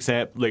great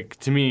example. Like,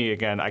 to me,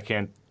 again, I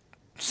can't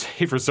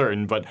say for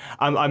certain, but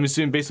I'm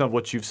assuming based on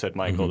what you've said,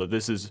 Michael, that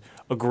this is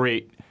a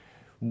great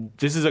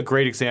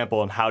example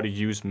on how to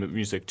use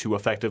music to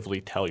effectively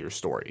tell your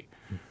story.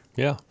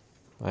 Yeah.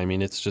 I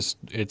mean, it's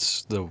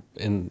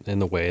in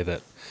the way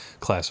that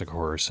classic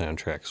horror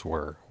soundtracks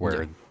were,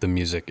 where the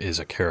music is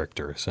a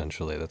character,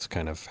 essentially. That's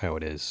kind of how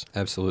it is.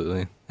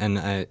 Absolutely. And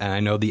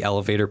I know the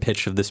elevator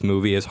pitch of this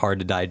movie is hard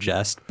to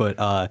digest,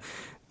 but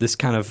this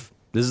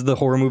is the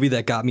horror movie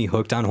that got me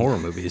hooked on horror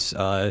movies.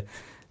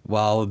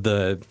 While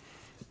the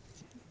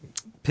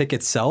pick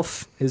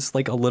itself is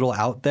like a little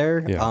out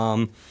there,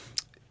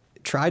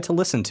 try to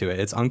listen to it.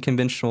 It's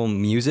unconventional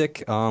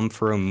music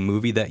for a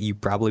movie that you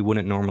probably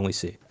wouldn't normally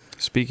see.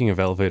 Speaking of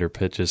elevator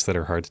pitches that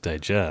are hard to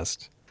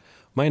digest,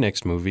 my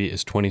next movie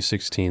is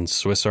 2016's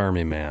Swiss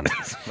Army Man,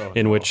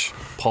 in which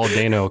Paul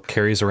Dano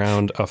carries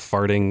around a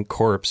farting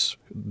corpse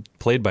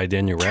played by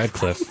Daniel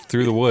Radcliffe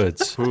through the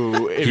woods.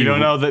 Who, if you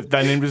don't know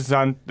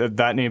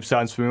that name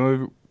sounds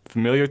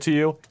familiar to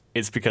you,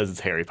 it's because it's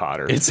Harry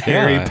Potter. It's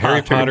Harry Potter.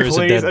 Harry Potter is a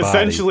plays dead body.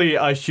 essentially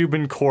a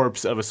human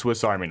corpse of a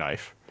Swiss Army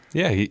knife.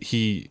 Yeah,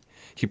 he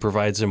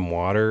provides him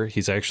water.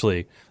 He's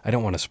actually, I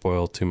don't want to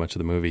spoil too much of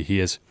the movie. He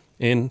is,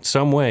 in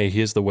some way,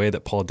 he is the way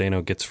that Paul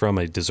Dano gets from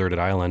a deserted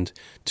island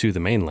to the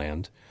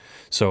mainland.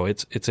 So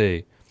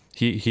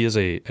he is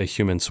a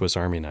human Swiss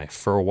Army knife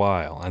for a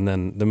while, and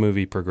then the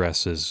movie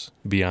progresses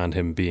beyond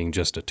him being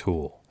just a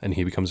tool, and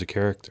he becomes a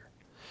character.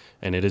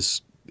 And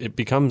it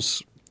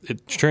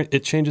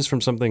changes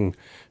from something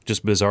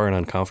just bizarre and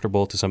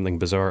uncomfortable to something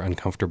bizarre,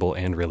 uncomfortable,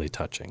 and really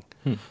touching.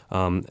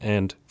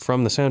 And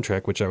from the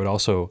soundtrack, which I would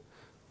also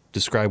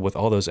describe with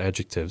all those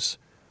adjectives,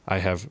 I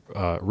have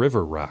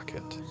River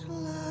Rocket.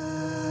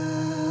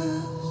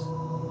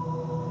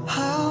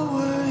 How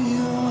were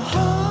you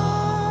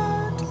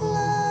heartless?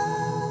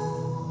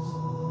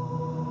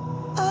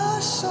 I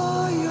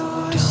saw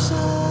your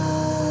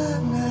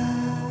sadness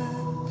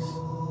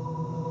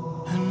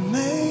and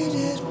made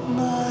it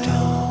my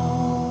own.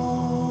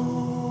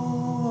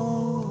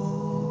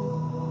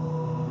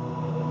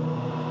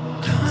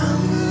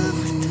 Come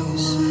with the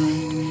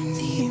wind,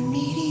 the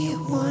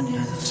immediate wonder,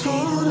 the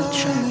fatal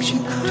attraction.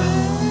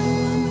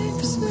 Come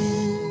with the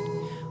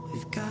wind,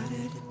 we've got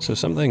it. So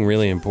something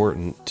really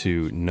important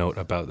to note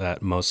about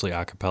that mostly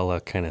a cappella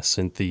kind of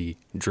synthy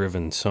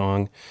driven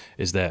song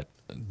is that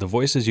the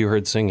voices you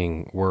heard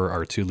singing were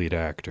our two lead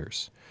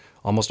actors.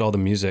 Almost all the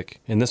music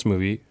in this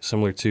movie,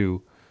 similar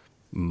to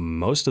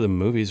most of the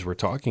movies we're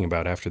talking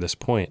about after this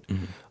point,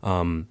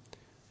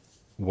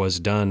 was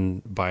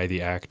done by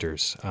the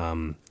actors.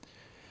 And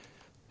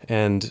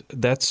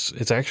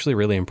it's actually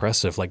really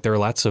impressive. Like, there are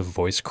lots of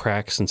voice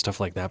cracks and stuff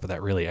like that, but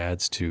that really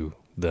adds to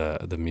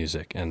the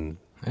music. And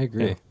I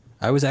agree. Yeah.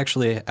 I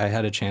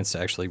had a chance to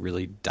actually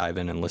really dive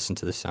in and listen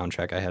to the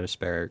soundtrack. I had a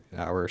spare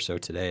hour or so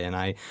today, and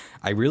I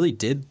really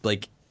did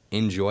like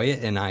enjoy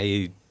it. And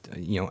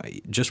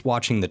just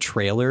watching the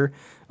trailer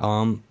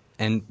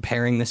and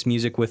pairing this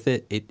music with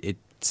it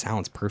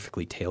sounds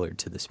perfectly tailored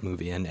to this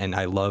movie. And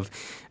I love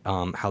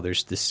how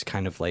there's this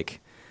kind of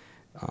like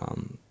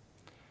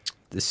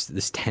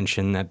this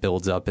tension that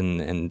builds up,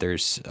 and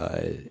there's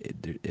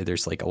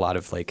like a lot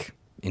of like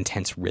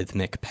intense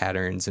rhythmic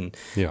patterns, and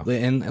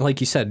like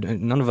you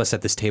said, none of us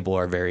at this table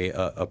are very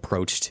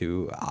approached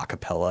to a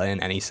cappella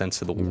in any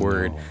sense of the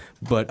word,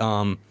 but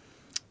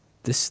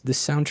this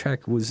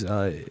soundtrack was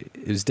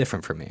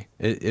different for me.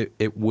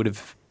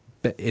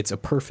 It's a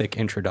perfect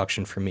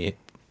introduction for me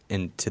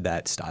into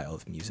that style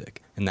of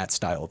music and that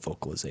style of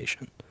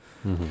vocalization.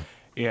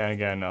 Yeah,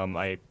 again,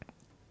 I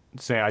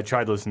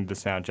tried listening to the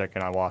soundtrack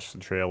and I watched the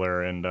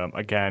trailer, and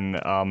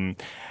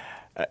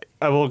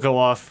I will go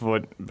off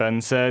what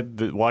Ben said.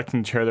 That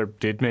watching the trailer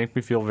did make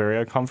me feel very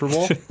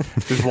uncomfortable.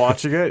 Just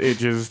watching it,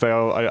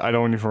 I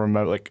don't even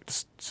remember, like,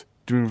 just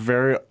doing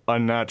very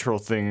unnatural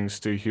things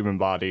to a human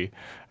body.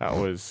 That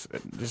was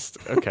just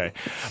okay.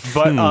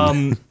 But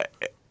I'm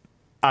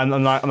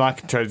not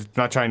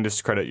trying to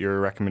discredit your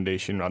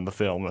recommendation on the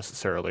film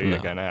necessarily. No.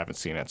 Again, I haven't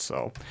seen it,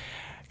 so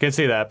I can't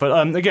say that.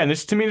 But again,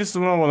 this is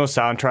one of those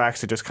soundtracks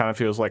that just kind of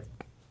feels like,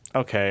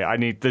 okay,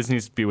 this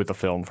needs to be with the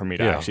film for me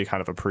to actually kind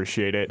of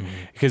appreciate it.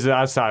 Because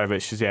outside of it,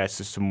 it's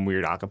just some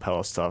weird a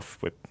cappella stuff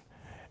with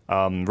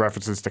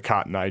references to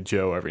Cotton Eye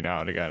Joe every now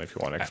and again, if you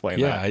want to explain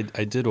that. Yeah,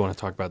 I did want to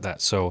talk about that.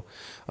 So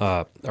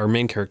our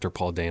main character,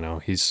 Paul Dano,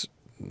 he's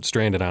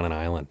stranded on an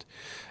island.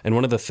 And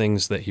one of the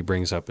things that he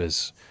brings up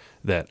is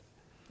that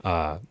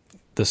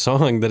the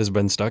song that has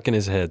been stuck in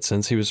his head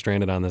since he was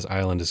stranded on this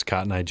island is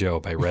Cotton Eye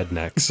Joe by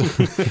Rednecks.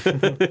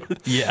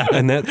 Yeah.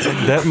 And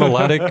that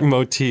melodic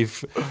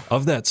motif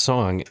of that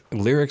song,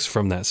 lyrics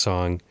from that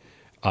song,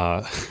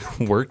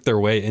 worked their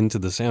way into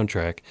the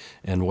soundtrack.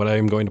 And what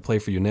I'm going to play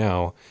for you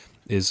now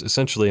is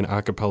essentially an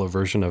a cappella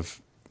version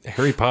of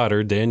Harry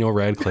Potter, Daniel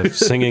Radcliffe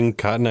singing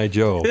Cotton Eye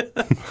Joe.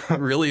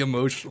 Really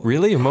emotional.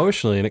 Really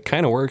emotionally, and it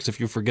kind of works if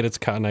you forget it's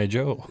Cotton Eye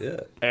Joe. Yeah.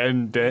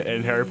 And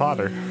Harry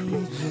Potter.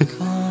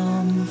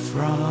 Come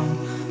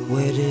from?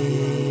 Where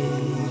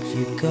did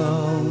you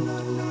go?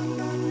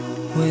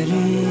 Where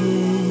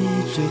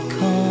did you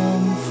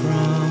come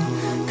from?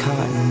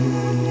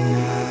 Cotton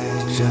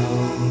Eye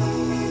Joe.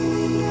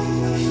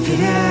 If it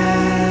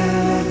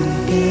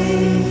hadn't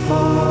been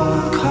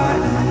for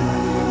Cotton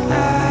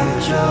Eye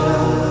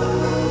Joe,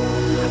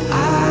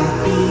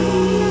 I'd be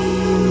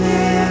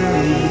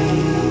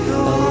married a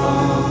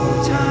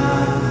long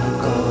time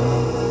ago.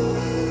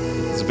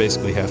 It's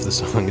basically half the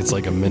song. It's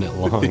like a minute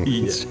long.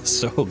 It's just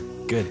so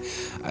good.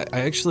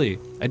 I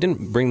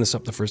didn't bring this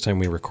up the first time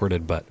we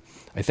recorded, but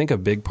I think a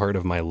big part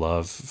of my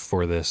love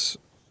for this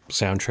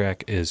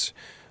soundtrack is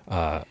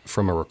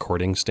from a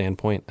recording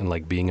standpoint and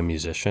like being a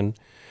musician,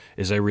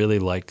 is I really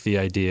like the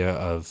idea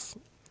of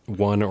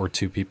one or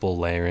two people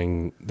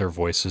layering their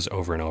voices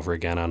over and over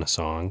again on a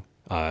song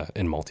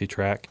in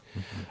multi-track.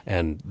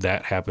 And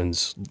that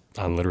happens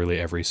on literally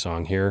every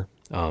song here.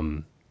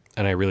 And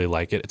I really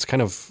like it. It's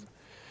kind of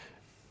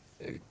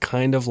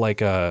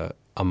like a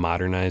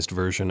modernized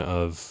version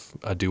of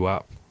a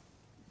doo-wop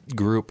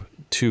group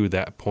to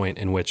that point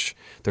in which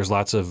there's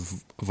lots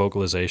of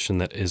vocalization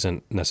that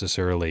isn't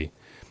necessarily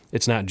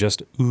it's not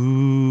just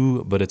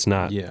ooh, but it's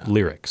not Yeah.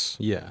 lyrics.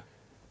 Yeah.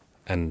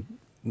 And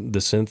the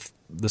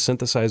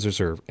synthesizers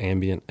are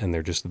ambient and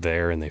they're just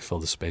there and they fill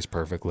the space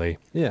perfectly.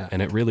 Yeah.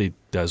 And it really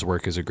does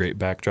work as a great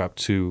backdrop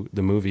to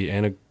the movie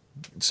and a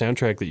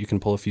soundtrack that you can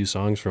pull a few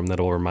songs from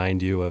that'll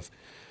remind you of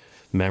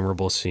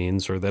memorable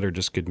scenes or that are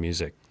just good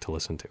music to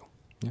listen to.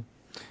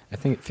 I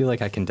feel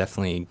like I can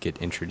definitely get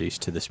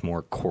introduced to this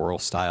more choral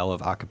style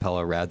of a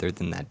cappella rather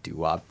than that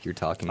doo-wop you're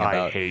talking about.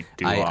 I hate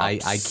doo-wop I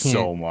can't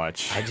so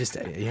much. I just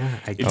yeah.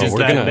 I It's can't. just we're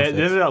that, gonna-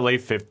 this is that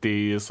late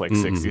 50s, like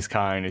 60s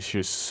kind. It's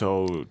just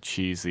so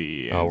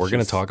cheesy. and Oh, we're it's going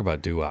to just- talk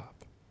about doo-wop.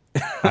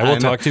 I will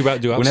talk to you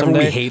about doo-wop Whenever we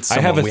someday. hate I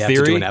have someone, a we have to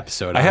theory. do an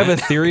episode I on have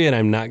it. a theory, and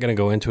I'm not going to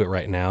go into it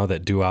right now,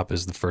 that doo-wop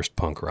is the first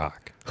punk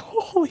rock.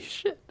 Holy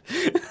shit.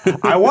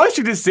 I want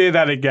you to say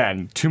that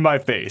again to my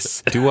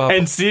face. Doo-wop.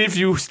 And see if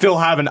you still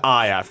have an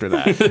eye after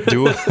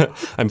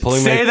that. I'm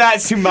pulling Say my that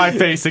to my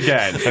face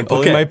again. I'm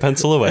pulling Okay. my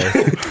pencil away.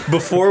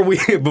 Before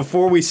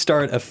we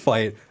start a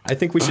fight, I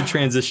think we should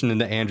transition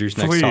into Andrew's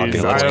next Please,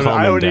 topic. let's I calm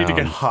him don't need to down.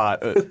 get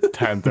hot at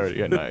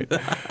 10:30 at night.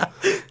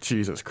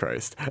 Jesus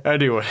Christ.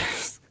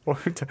 Anyways,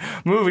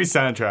 movie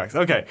soundtracks.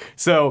 Okay,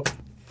 so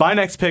my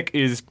next pick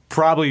is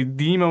probably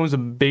the most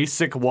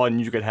basic one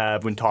you could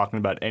have when talking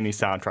about any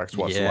soundtracks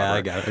whatsoever. Yeah,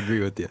 I gotta agree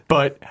with you.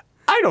 But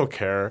I don't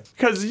care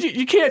because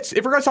you can't.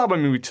 If we're gonna talk about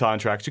movie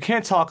soundtracks, you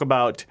can't talk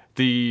about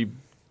the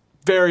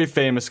very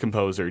famous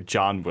composer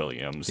John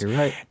Williams. You're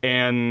right.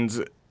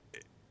 And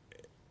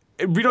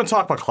we don't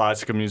talk about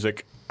classical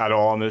music at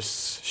all on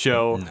this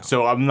show. No.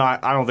 So I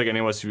don't think any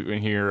of us in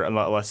here,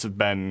 unless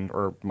Ben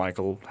or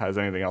Michael has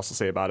anything else to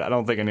say about it, I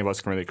don't think any of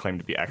us can really claim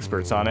to be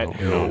experts on it.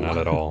 No, not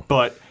at all.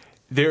 But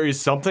there is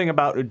something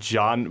about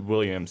John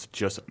Williams that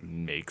just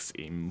makes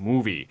a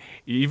movie.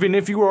 Even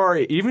if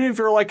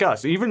you're like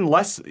us, if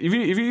you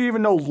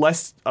even know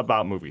less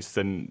about movies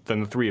than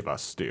the three of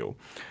us do.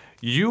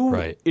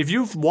 Right. If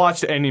you've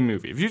watched any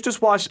movie, if you've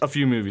just watched a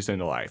few movies in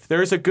your life,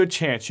 there's a good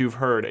chance you've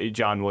heard a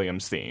John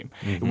Williams theme,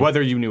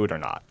 whether you knew it or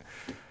not.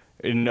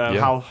 And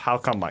how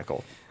come,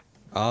 Michael?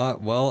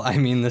 Well, I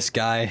mean, this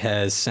guy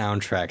has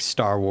soundtracks: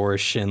 Star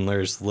Wars,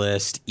 Schindler's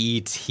List,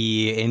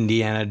 E.T.,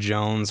 Indiana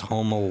Jones,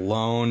 Home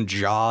Alone,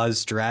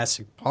 Jaws,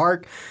 Jurassic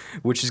Park,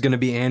 which is going to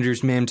be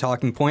Andrew's main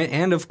talking point,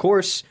 and of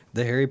course,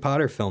 the Harry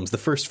Potter films, the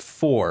first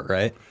 4,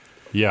 right?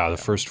 Yeah, the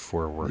first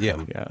 4 were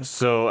him. Yeah.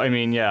 So I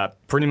mean,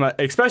 pretty much.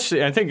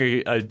 Especially, I think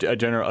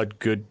a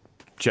good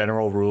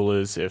general rule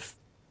is if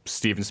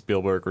Steven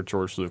Spielberg or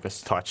George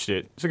Lucas touched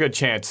it, there's a good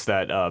chance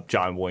that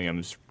John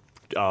Williams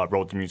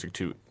wrote the music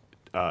to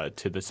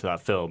that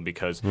film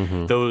because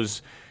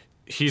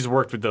he's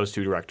worked with those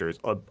two directors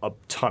a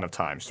ton of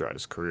times throughout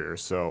his career.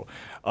 So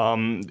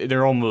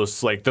they're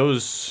almost like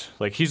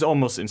he's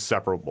almost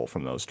inseparable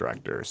from those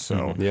directors.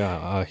 So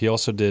Yeah, he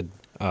also did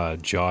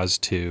Jaws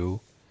 2.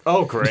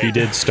 oh great, He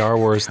did Star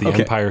Wars: The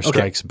Empire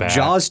Strikes Back.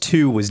 Jaws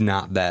 2 was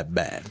not that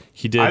bad.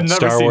 He I've did never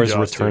Star seen Wars: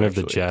 Jaws Return 2, of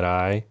the actually.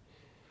 Jedi.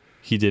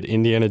 He did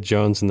Indiana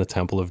Jones and the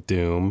Temple of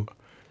Doom.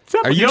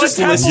 Are you just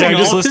Temple listing Yeah, I'm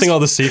just all listing all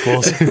the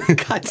sequels.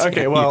 God damn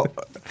Okay, you. well,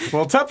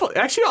 Temple.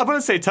 Actually, I'm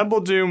gonna say Temple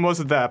Doom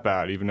wasn't that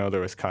bad, even though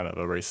there was kind of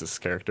a racist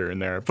character in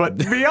there. But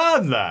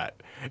beyond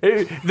that,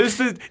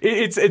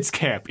 it's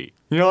campy.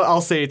 You know,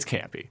 I'll say it's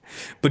campy.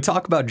 But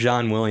talk about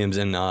John Williams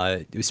and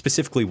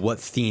specifically what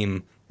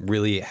theme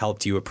really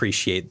helped you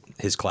appreciate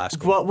his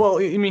classical. Well,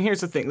 I mean,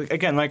 here's the thing.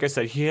 Like I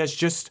said, he has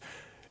just.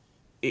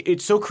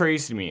 It's so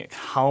crazy to me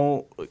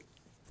how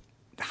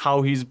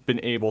he's been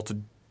able to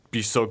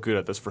be so good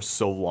at this for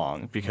so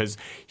long because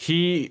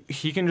he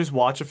can just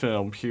watch a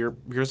film, hear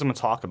someone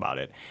talk about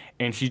it,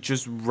 and he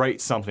just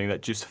writes something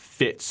that just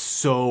fits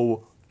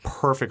so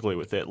perfectly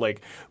with it.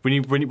 Like when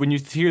you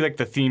hear like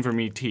the theme from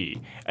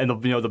E.T. and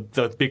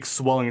the big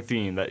swelling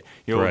theme that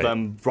Right.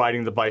 them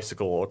riding the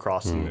bicycle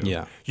across the moon.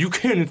 Yeah. You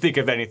couldn't think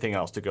of anything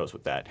else that goes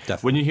with that.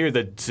 Definitely. When you hear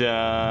the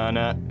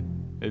da-na,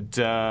 I'm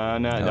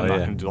not yeah.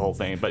 going to do the whole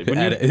thing, but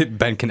when you,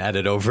 Ben can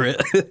edit over it.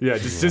 yeah,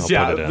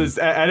 I'll put it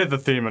in. edit the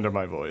theme under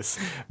my voice.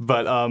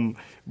 But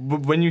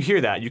when you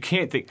hear that, you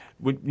can't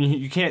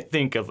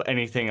think of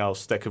anything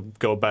else that could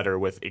go better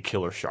with a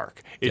killer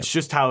shark. It's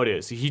just how it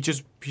is. He's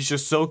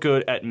just so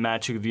good at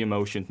matching the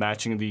emotions,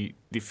 matching the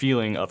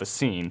feeling of a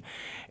scene.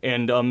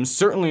 And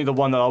certainly the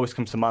one that always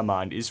comes to my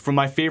mind is from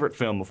my favorite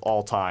film of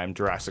all time,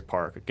 Jurassic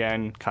Park.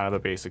 Again, kind of a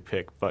basic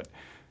pick, but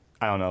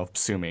I don't know,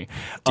 sue me.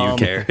 Do you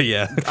care?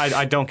 Yeah.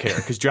 I don't care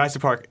because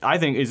Jurassic Park, I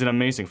think, is an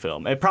amazing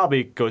film. It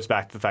probably goes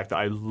back to the fact that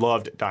I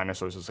loved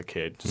dinosaurs as a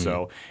kid,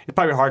 so it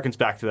probably harkens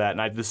back to that.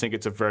 And I just think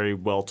it's a very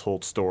well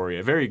told story,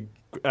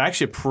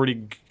 actually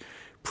a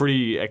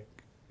pretty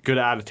good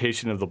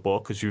adaptation of the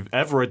book. Because if you've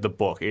ever read the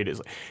book, it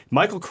is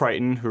Michael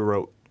Crichton,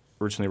 who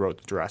originally wrote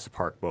the Jurassic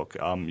Park book.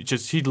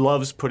 He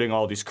loves putting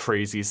all these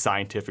crazy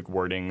scientific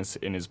wordings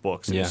in his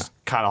books. And It's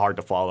kind of hard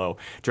to follow.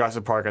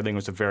 Jurassic Park, I think,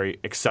 was a very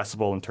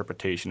accessible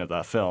interpretation of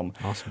that film.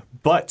 Awesome.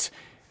 But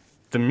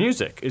the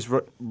music is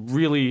what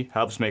really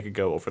helps make it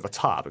go over the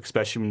top,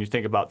 especially when you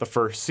think about the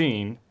first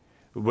scene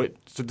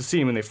so the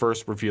scene when they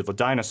first revealed the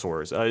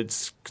dinosaurs. I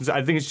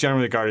think it's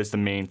generally regarded as the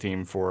main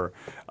theme for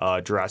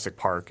Jurassic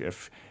Park.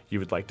 If you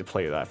would like to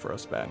play that for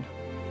us, Ben.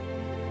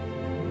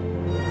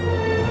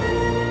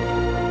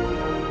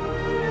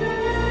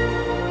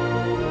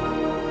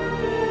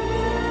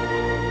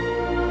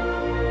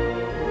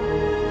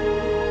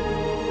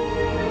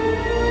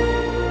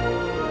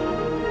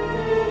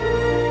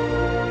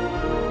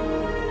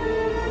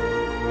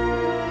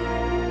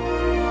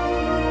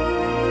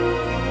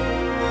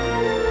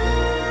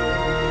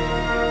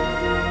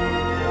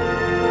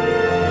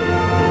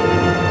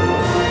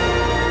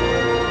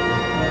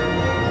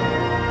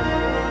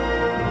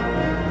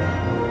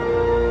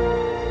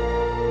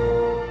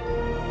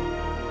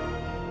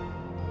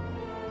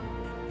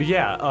 But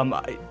yeah,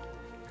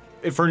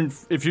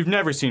 if you've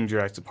never seen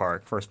Jurassic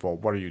Park, first of all,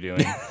 what are you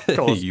doing?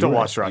 Go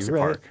watch Jurassic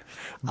Park.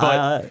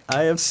 But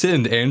I have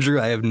sinned, Andrew.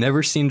 I have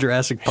never seen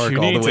Jurassic Park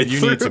all the way through.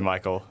 You need to,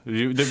 Michael.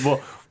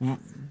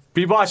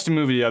 We watched a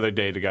movie the other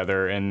day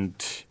together, and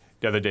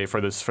the other day for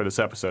this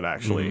episode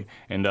actually,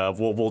 and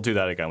we'll do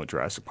that again with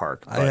Jurassic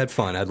Park. I had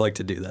fun. I'd like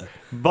to do that.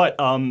 But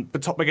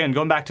again,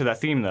 going back to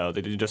that theme though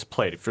that you just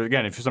played. If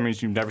for some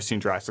reason you've never seen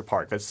Jurassic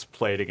Park, let's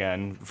play it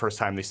again. The first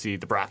time they see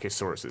the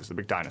Brachiosauruses, the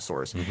big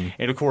dinosaurs,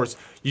 and of course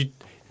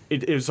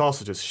it was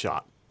also just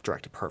shot.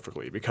 Directed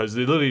perfectly because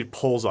it literally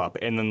pulls up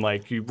and then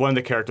one of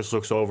the characters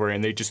looks over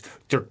and they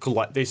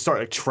start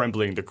like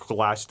trembling.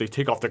 They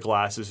take off their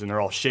glasses and they're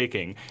all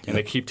shaking and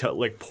they keep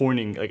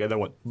pointing and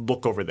then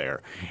look over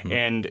there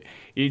and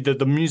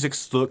the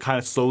music's kind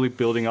of slowly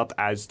building up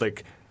as they're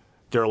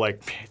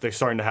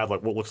starting to have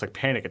what looks like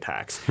panic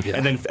attacks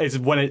and then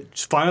when it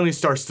finally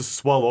starts to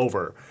swell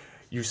over.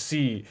 You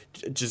see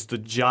just the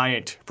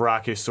giant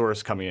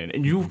Brachiosaurus coming in,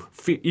 and you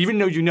feel, even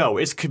though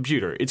it's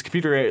computer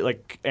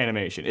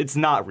animation, it's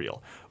not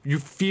real. You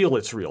feel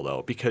it's real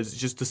though, because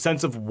just the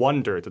sense of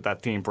wonder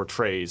that theme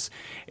portrays,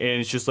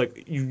 and it's just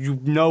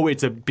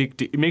it's a big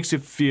deal. It makes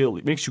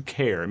you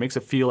care. It makes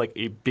it feel like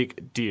a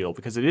big deal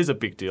because it is a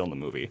big deal in the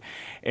movie,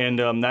 and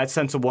that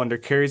sense of wonder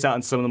carries out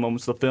in some of the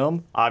moments of the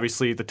film.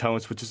 Obviously, the tone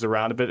switches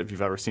around a bit if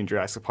you've ever seen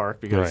Jurassic Park,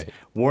 because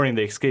warning,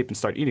 they escape and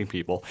start eating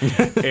people,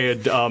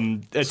 and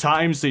at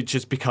times the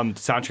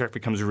soundtrack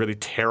becomes really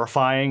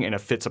terrifying, and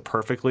it fits it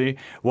perfectly.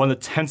 One of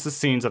the tensest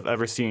scenes I've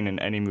ever seen in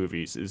any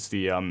movies is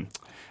the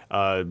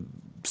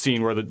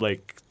scene where the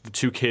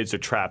two kids are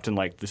trapped in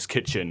this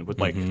kitchen with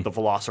the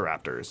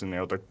velociraptors, and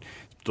the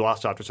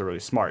velociraptors are really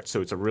smart,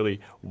 so it's a really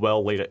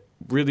well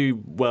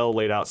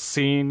laid out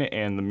scene,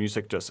 and the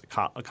music just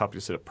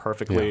accompanies it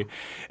perfectly.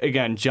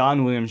 Again,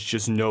 John Williams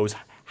just knows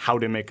how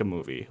to make a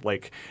movie.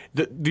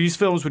 These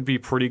films would be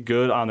pretty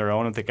good on their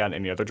own if they got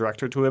any other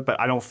director to it,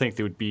 but I don't think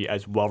they would be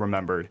as well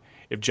remembered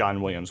if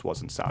John Williams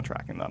wasn't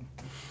soundtracking them.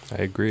 I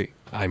agree.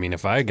 I mean,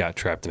 if I got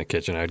trapped in a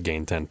kitchen, I'd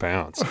gain 10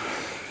 pounds.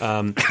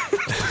 God,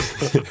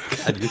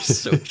 you're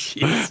so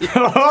cheesy.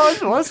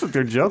 What's with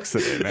your jokes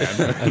today,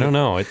 man? I don't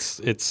know.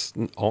 It's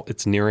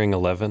nearing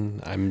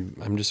 11.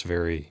 I'm just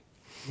very.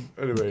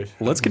 Anyway,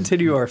 let's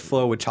continue our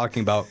flow with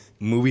talking about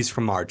movies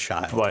from our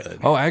childhood.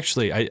 Oh,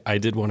 actually, I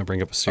did want to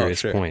bring up a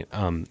serious point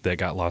that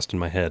got lost in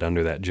my head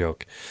under that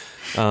joke.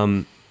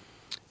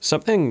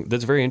 Something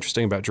that's very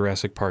interesting about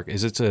Jurassic Park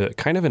is it's a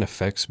kind of an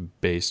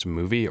effects-based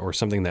movie, or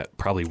something that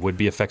probably would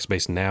be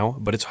effects-based now,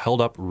 but it's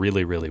held up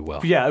really, really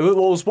well. Yeah, it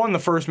was one of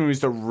the first movies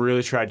that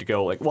really tried to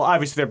go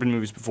obviously there have been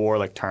movies before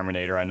like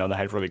Terminator. I know that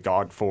had really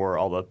gone for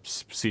all the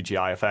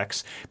CGI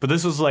effects, but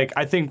this was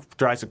I think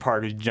Jurassic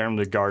Park is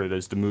generally regarded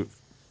as the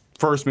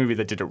first movie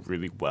that did it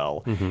really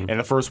well, and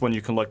the first one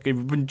you can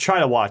try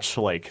to watch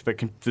the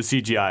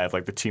CGI of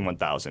the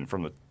T-1000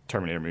 from the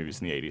Terminator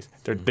movies in the 80s.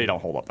 They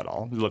don't hold up at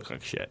all. They look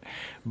like shit.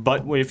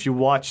 But if you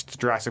watched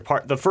Jurassic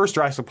Park, the first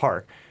Jurassic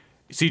Park,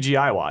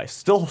 CGI-wise,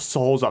 still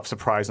holds up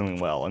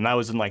surprisingly well. And that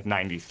was in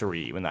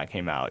 93 when that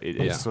came out.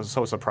 It's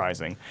so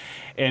surprising.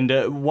 And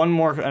one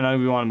more, I know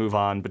we want to move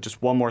on, but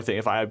just one more thing.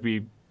 It'd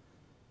be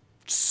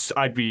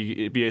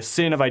a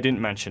sin if I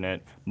didn't mention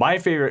it. My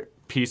favorite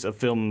piece of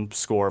film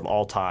score of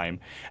all time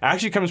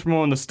actually comes from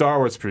one of the Star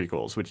Wars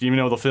prequels, which even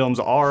though the films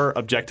are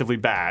objectively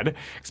bad,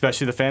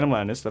 especially The Phantom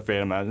Menace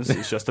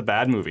is just a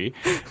bad movie.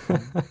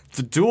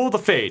 The Duel of the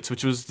Fates,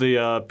 which was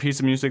the piece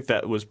of music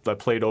that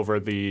played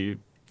over the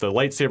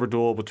lightsaber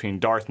duel between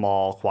Darth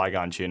Maul,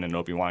 Qui-Gon Jinn, and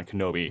Obi-Wan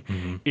Kenobi.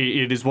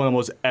 It is one of the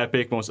most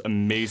epic, most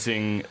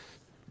amazing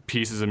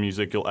pieces of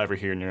music you'll ever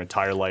hear in your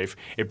entire life.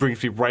 It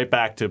brings me right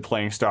back to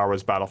playing Star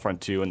Wars Battlefront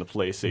 2 in the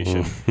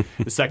PlayStation,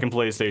 the second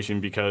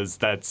PlayStation, because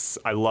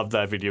I love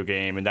that video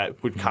game, and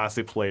that would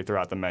constantly play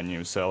throughout the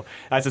menu. So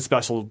that's a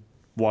special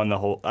one.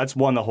 That's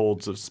one that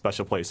holds a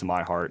special place in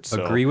my heart.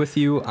 So. Agree with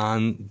you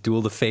on Duel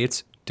of the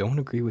Fates. Don't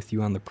agree with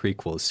you on the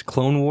prequels.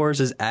 Clone Wars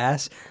is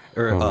ass.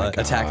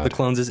 Attack of the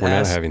Clones is We're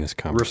ass. not having this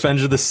conversation.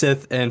 Revenge of the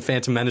Sith and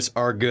Phantom Menace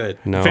are good.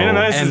 No. Phantom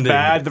Menace is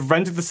bad. The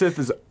Revenge of the Sith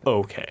is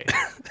okay.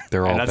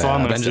 They're all and that's bad. all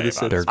I'm going Revenge to of the say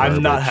Sith. about it.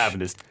 I'm not having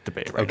this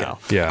debate right now.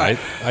 Yeah,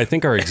 I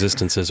think our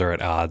existences are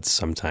at odds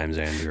sometimes,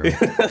 Andrew.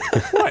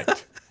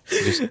 What?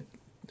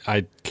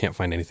 I can't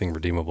find anything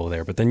redeemable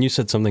there. But then you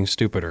said something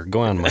stupider. Go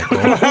on, Michael.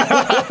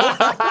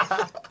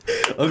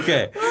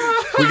 Okay,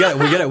 we got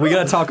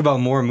to talk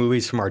about more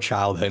movies from our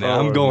childhood. And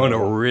I'm going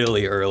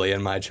really early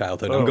in my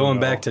childhood. I'm going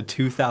back to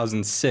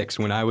 2006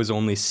 when I was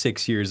only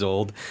 6 years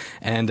old,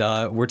 and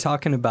we're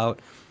talking about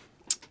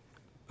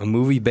a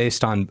movie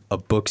based on a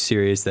book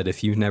series that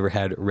if you've never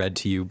had read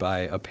to you by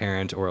a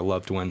parent or a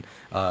loved one,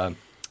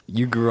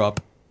 you grew up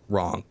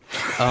wrong.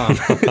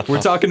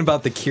 We're talking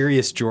about the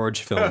Curious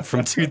George film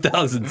from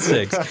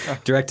 2006,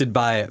 directed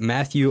by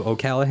Matthew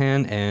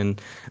O'Callaghan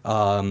and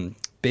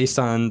based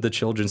on the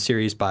children's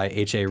series by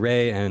H.A.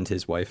 Ray and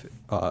his wife,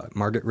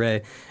 Margaret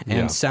Ray,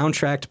 and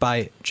soundtracked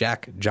by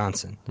Jack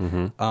Johnson.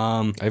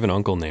 I have an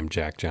uncle named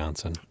Jack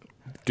Johnson.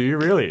 Do you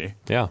really?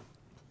 Yeah.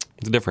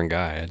 He's a different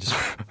guy. I just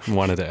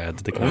wanted to add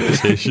to the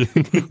conversation.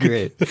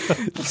 Great.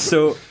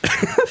 So,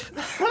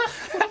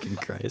 fucking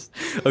Christ.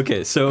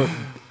 Okay, so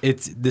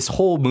this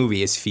whole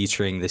movie is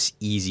featuring this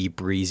easy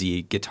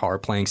breezy guitar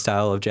playing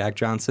style of Jack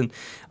Johnson.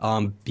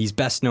 He's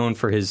best known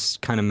for his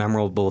kind of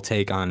memorable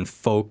take on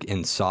folk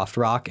and soft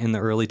rock in the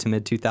early to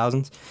mid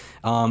 2000s.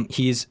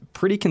 He's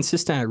pretty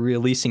consistent at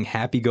releasing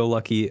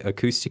happy-go-lucky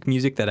acoustic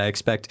music that I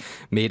expect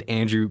made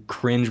Andrew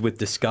cringe with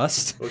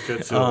disgust. We'll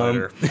get to it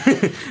later.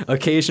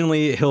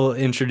 Occasionally, he'll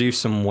introduce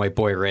some white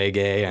boy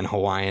reggae and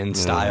Hawaiian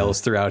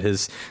styles throughout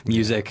his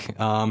music.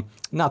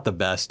 Not the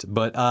best,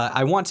 but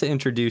I want to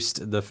introduce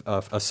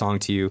a song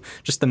to you,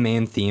 just the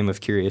main theme of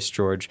Curious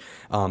George,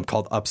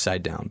 called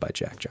Upside Down by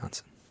Jack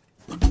Johnson.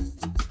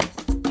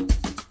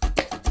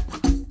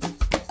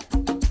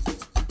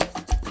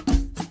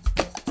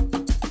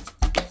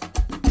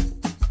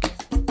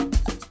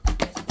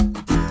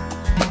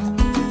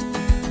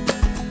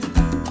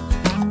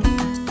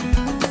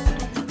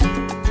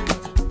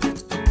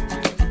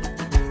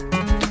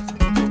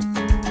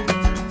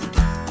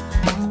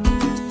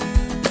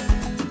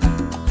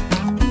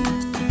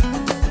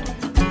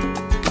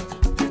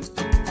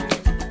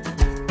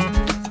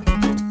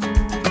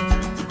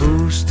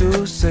 Who's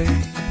to say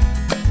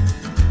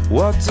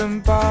what's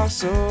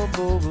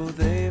impossible will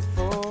they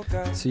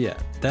forget? So yeah,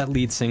 that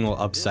lead single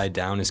Upside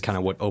Down is kind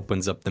of what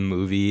opens up the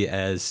movie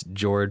as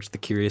George, the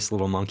curious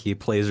little monkey,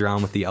 plays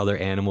around with the other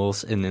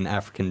animals in an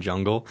African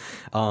jungle.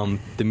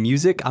 The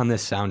music on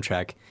this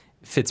soundtrack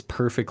fits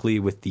perfectly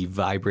with the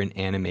vibrant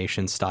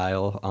animation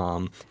style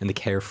and the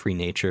carefree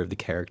nature of the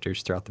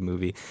characters throughout the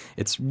movie.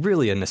 It's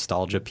really a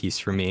nostalgia piece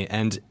for me.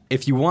 And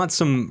if you want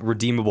some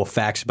redeemable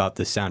facts about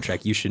this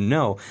soundtrack, you should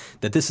know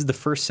that this is the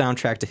first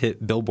soundtrack to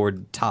hit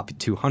Billboard Top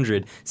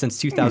 200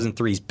 since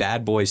 2003's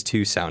Bad Boys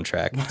 2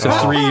 soundtrack. So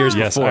 3 years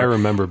Yes, before. I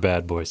remember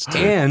Bad Boys too.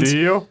 And Do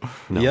you?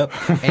 Yep.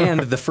 And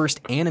the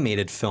first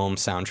animated film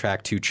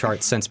soundtrack to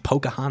chart since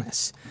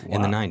Pocahontas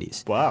in the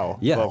 90s. Wow.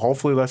 Yeah. Well,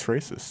 hopefully less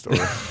racist.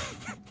 Or...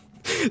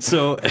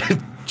 So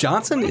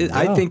Johnson,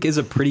 I think, is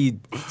a pretty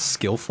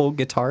skillful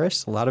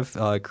guitarist. A lot of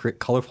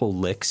colorful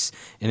licks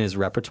in his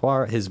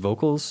repertoire. His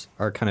vocals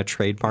are kind of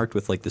trademarked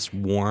with like this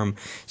warm,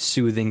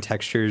 soothing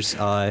textures.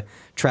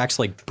 Tracks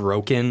like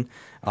Broken,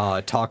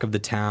 Talk of the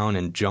Town,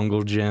 and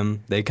Jungle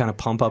Gym, they kind of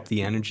pump up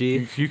the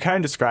energy. You kind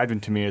of described him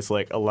to me as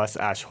like a less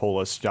Ash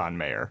Hollis John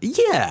Mayer.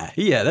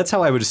 Yeah, that's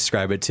how I would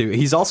describe it too.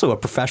 He's also a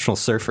professional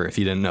surfer, if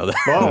you didn't know that.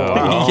 Oh,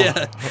 wow.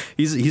 Yeah,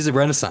 he's a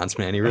Renaissance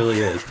man. He really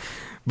is.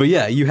 But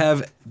yeah, you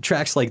have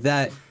tracks like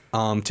that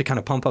to kind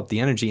of pump up the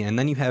energy, and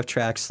then you have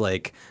tracks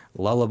like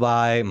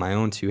Lullaby, My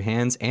Own Two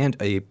Hands, and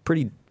a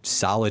pretty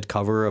solid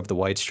cover of the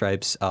White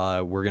Stripes'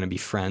 We're Gonna Be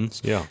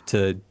Friends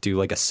to do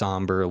like a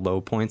somber low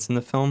points in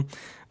the film.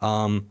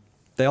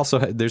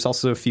 There's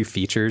also a few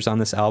features on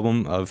this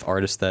album of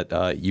artists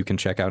that you can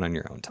check out on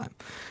your own time.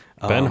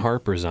 Ben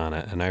Harper's on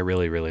it, and I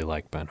really, really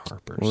like Ben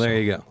Harper. Well, there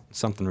you go.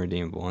 Something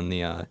redeemable in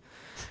the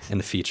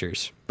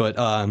features. But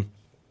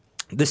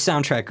this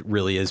soundtrack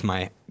really is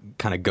my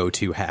kind of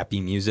go-to happy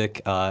music.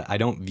 I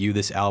don't view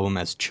this album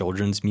as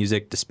children's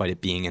music, despite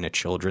it being in a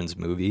children's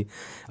movie.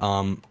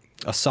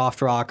 A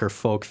soft rock or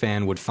folk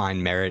fan would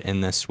find merit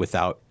in this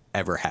without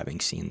ever having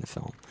seen the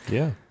film.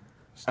 Yeah.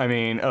 I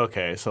mean,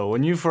 okay, so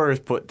when you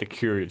first put the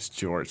Curious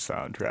George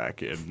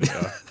soundtrack in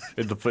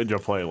your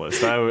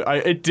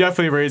playlist, it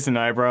definitely raised an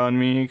eyebrow on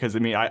me because, I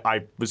mean,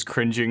 I was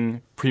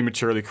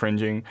prematurely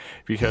cringing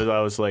because I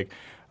was like,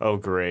 oh,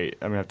 great,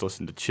 I'm going to have to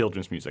listen to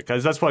children's music.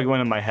 Because that's what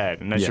went in my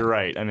head, and you're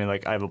right. I mean,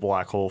 like, I have a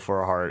black hole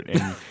for a heart.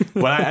 And,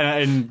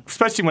 and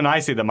especially when I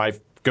say that my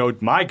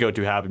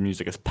go-to happy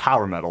music is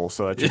power metal,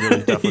 so that should really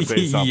definitely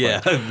say something.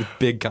 Yeah,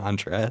 big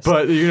contrast.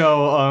 But, you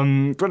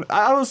know, but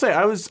I will say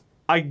I was,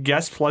 I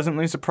guess,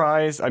 pleasantly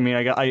surprised. I mean,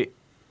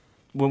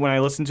 when I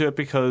listened to it,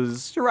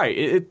 because you're right,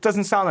 it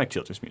doesn't sound like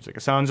children's music.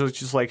 It sounds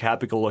just like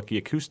happy-go-lucky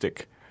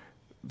acoustic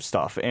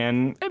stuff,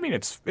 and I mean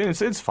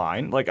it's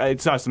fine. Like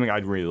it's not something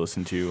I'd really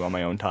listen to on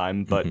my own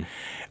time. But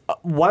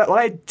what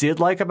I did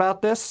like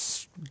about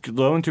this,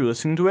 going through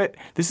listening to it,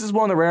 this is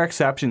one of the rare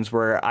exceptions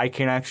where I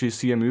can actually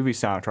see a movie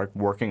soundtrack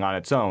working on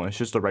its own. It's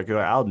just a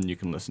regular album you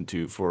can listen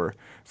to for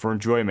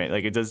enjoyment.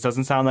 Like it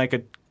doesn't sound like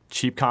a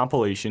cheap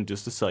compilation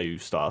just to sell you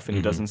stuff, and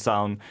it doesn't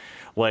sound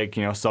like,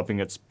 you know, something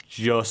that's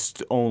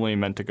just only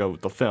meant to go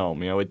with the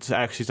film. You know, it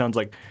actually sounds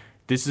like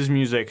this is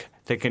music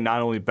that can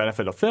not only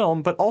benefit a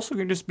film, but also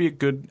can just be a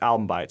good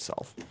album by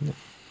itself.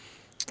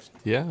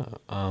 Yeah.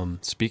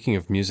 Speaking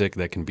of music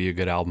that can be a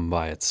good album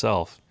by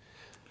itself,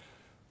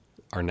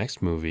 our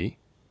next movie,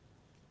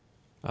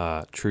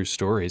 True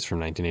Stories from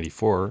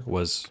 1984,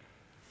 was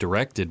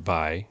directed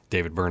by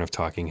David Byrne of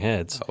Talking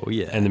Heads. Oh,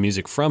 yeah. And the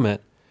music from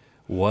it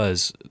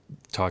was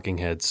Talking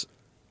Heads'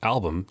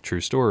 album,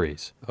 True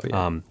Stories. Oh,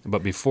 yeah.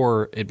 But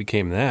before it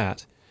became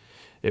that,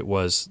 it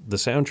was the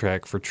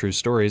soundtrack for True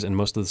Stories, and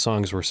most of the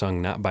songs were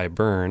sung not by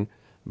Byrne,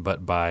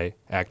 but by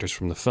actors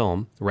from the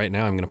film. Right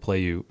now, I'm going to play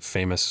you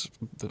famous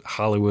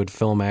Hollywood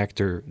film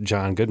actor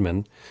John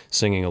Goodman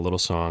singing a little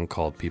song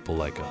called People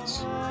Like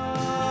Us.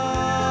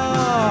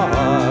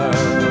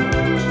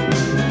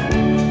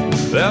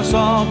 There's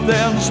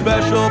something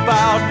special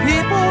about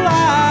people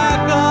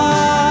like us.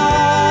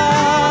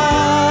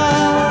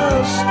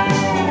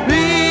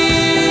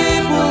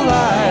 People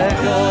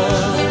like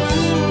us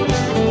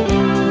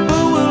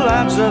who will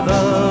answer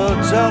the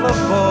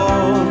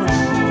telephone.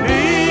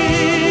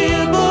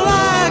 People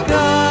like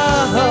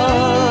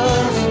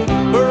us,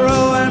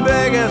 growing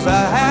big as a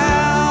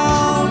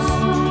house.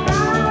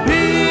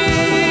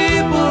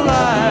 People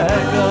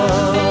like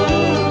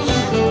us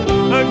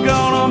are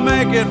gonna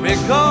make it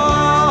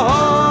because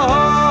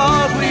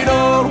we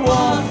don't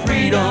want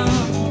freedom.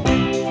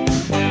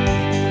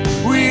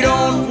 We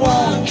don't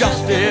want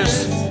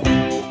justice.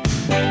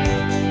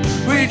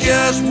 We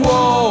just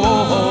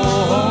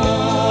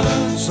want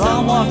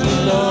someone to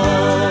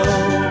love.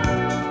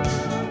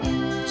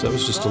 So that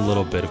was just a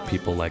little bit of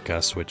People Like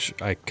Us, which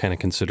I kind of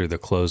consider the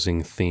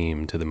closing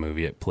theme to the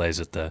movie. It plays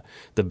at the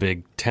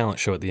big talent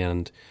show at the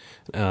end.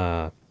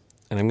 And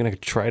I'm going to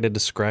try to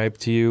describe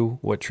to you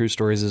what True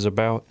Stories is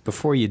about.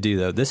 Before you do,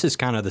 though, this is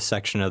kind of the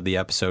section of the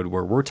episode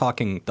where we're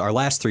talking, our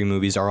last three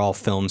movies are all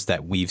films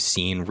that we've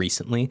seen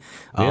recently,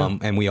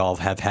 and we all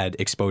have had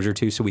exposure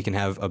to, so we can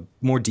have a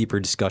more deeper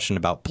discussion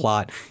about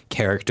plot,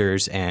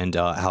 characters, and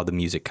how the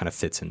music kind of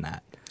fits in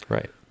that.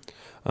 Right.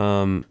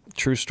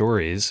 True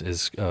Stories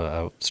is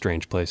a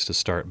strange place to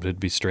start, but it'd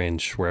be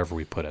strange wherever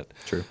we put it.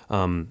 True.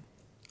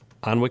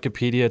 On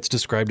Wikipedia, it's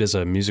described as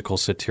a musical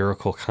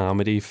satirical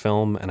comedy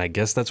film, and I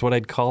guess that's what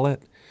I'd call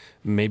it.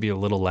 Maybe a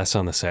little less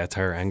on the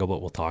satire angle,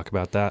 but we'll talk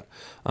about that.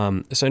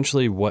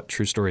 Essentially, what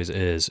True Stories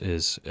is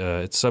it's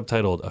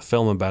subtitled A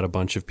Film About a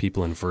Bunch of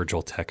People in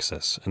Virgil,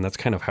 Texas. And that's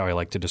kind of how I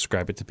like to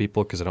describe it to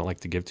people because I don't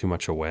like to give too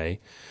much away.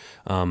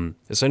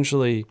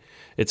 Essentially,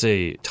 it's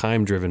a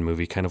time-driven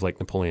movie, kind of like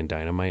Napoleon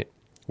Dynamite,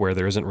 where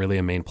there isn't really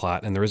a main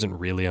plot and there isn't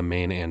really a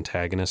main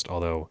antagonist,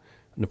 although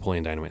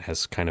Napoleon Dynamite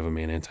has kind of a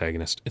main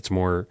antagonist. It's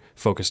more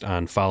focused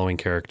on following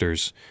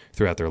characters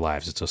throughout their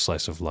lives. It's a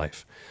slice of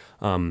life.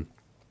 And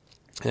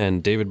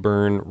David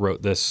Byrne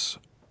wrote this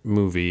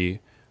movie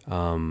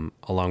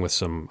along with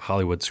some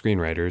Hollywood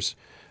screenwriters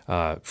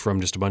from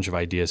just a bunch of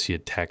ideas he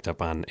had tacked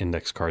up on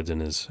index cards in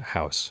his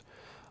house.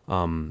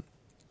 And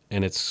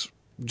it's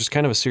just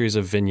kind of a series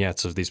of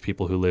vignettes of these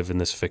people who live in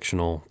this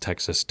fictional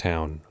Texas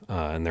town,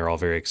 and they're all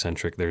very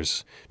eccentric.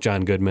 There's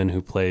John Goodman,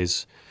 who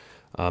plays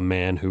a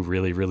man who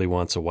really, really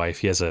wants a wife.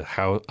 He has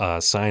a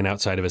sign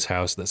outside of his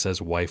house that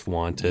says "Wife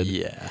Wanted."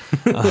 Yeah.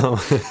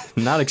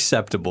 Not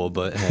acceptable,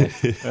 but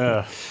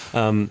hey.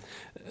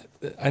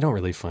 I don't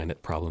really find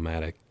it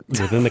problematic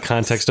within the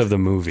context of the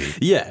movie.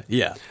 Yeah.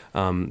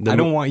 I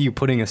don't want you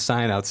putting a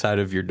sign outside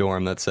of your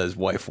dorm that says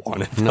 "Wife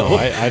Wanted." No,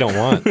 I don't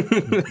want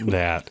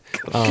that.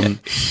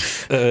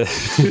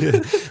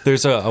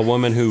 There's a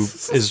woman who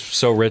is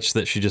so rich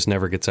that she just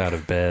never gets out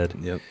of bed.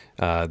 Yep.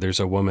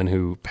 There's a woman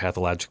who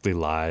pathologically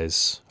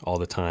lies all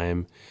the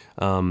time.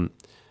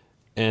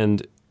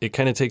 And it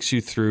kind of takes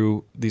you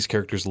through these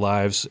characters'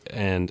 lives,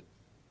 and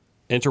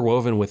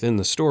interwoven within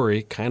the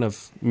story, kind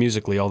of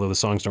musically, although the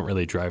songs don't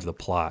really drive the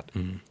plot,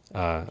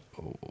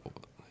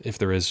 if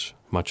there is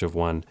much of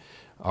one,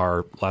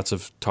 are lots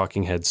of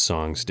Talking Heads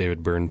songs,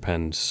 David Byrne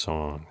penned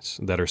songs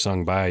that are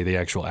sung by the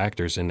actual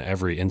actors in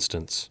every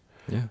instance.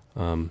 Yeah.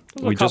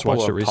 We just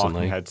watched it recently.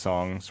 Talking Head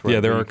songs. Where Yeah,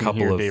 there are you a can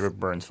couple hear of David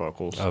Byrne's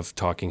vocals. Of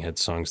Talking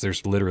Heads songs.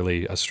 There's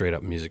literally a straight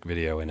up music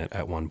video in it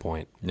at one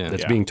point. Yeah.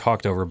 That's Yeah. being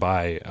talked over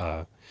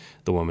by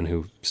the woman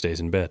who stays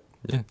in bed.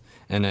 Yeah.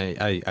 And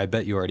I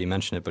bet you already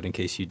mentioned it, but in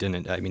case you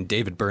didn't, I mean,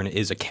 David Byrne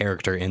is a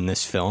character in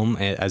this film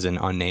as an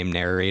unnamed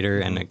narrator,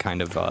 and a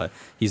kind of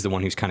he's the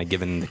one who's kind of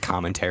given the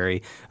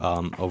commentary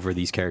over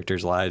these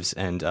characters' lives.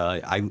 And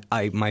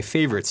my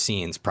favorite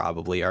scenes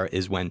probably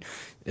is when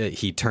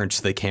he turns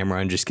to the camera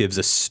and just gives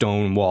a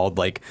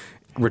stonewalled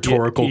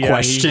rhetorical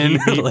question.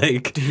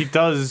 He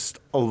does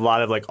a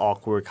lot of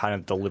awkward kind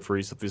of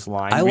deliveries of these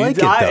lines. I like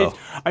it, though.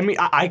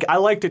 I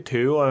liked it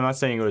too. I'm not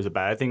saying it was a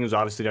bad thing. It was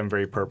obviously done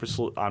very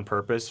on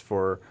purpose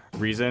for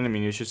reason. I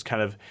mean, it's just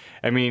kind of.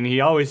 I mean, he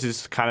always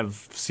just kind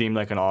of seemed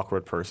like an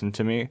awkward person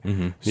to me.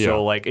 Mm-hmm.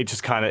 So it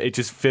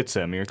just fits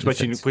him.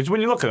 Especially when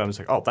you look at him, it's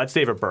like, oh, that's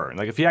David Byrne.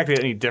 Like if he acted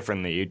any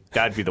differently,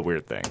 that'd be the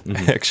weird thing.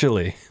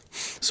 Actually,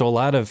 So a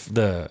lot of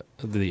it's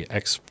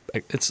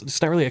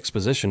not really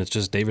exposition. It's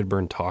just David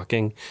Byrne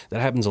talking.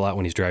 That happens a lot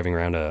when he's driving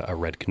around a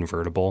red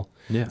convertible.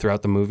 Yeah.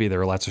 Throughout the movie,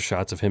 there are lots of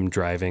shots of him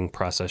driving,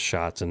 process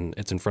shots, and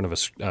it's in front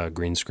of a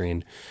green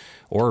screen,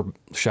 or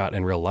shot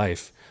in real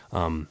life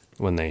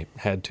when they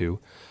had to.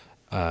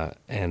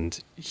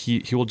 And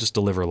he will just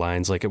deliver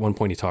lines. Like at one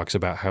point, he talks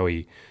about how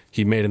he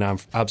made an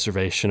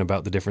observation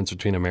about the difference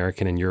between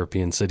American and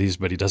European cities,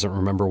 but he doesn't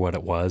remember what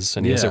it was,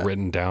 and he has it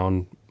written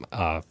down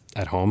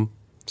at home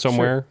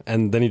somewhere,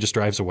 and then he just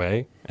drives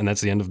away, and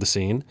that's the end of the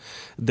scene.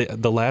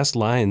 The last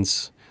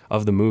lines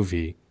of the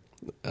movie,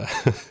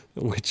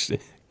 which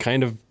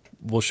kind of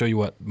will show you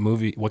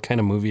what kind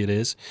of movie it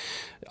is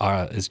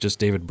just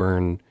David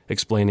Byrne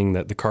explaining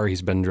that the car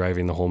he's been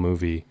driving the whole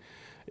movie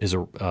is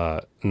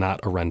not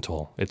a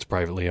rental; it's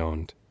privately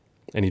owned,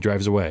 and he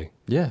drives away.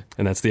 Yeah.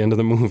 And that's the end of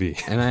the movie.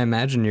 And I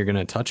imagine you're going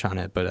to touch on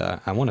it,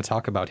 but I want to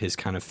talk about his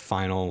kind of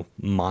final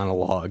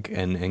monologue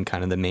and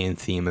kind of the main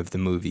theme of the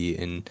movie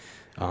in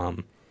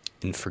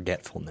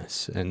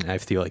forgetfulness. And I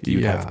feel like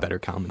you have better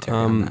commentary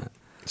on that.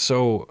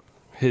 So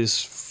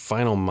his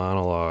final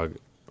monologue,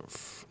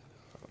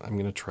 I'm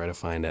going to try to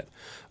find it,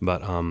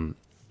 but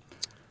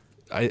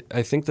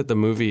I think that the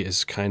movie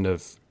is kind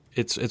of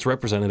it's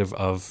representative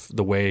of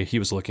the way he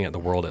was looking at the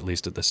world, at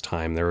least at this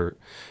time. There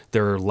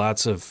are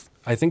lots of,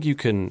 I think you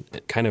can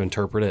kind of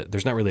interpret it.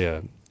 There's not really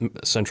a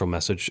central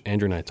message.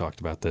 Andrew and I talked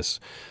about this.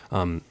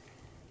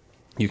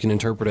 You can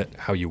interpret it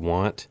how you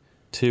want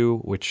to,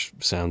 which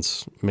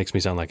makes me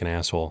sound like an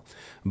asshole,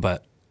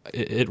 but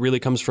it really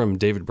comes from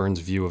David Byrne's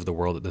view of the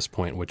world at this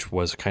point, which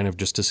was kind of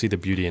just to see the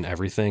beauty in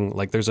everything.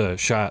 Like there's a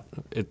shot,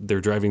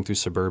 they're driving through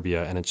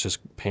suburbia, and it's just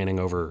panning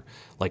over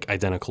like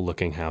identical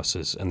looking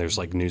houses, and there's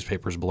like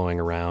newspapers blowing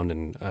around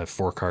and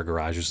 4-car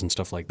garages and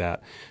stuff like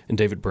that. And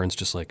David Byrne's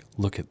just like,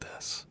 look at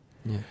this.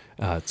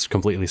 Yeah. It's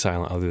completely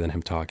silent other than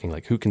him talking.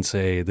 Like, who can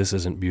say this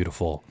isn't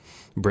beautiful?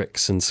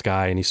 Bricks and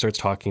sky. And he starts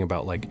talking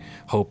about like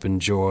hope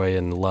and joy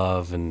and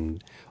love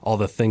and all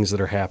the things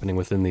that are happening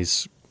within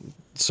these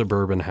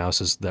suburban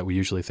houses that we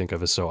usually think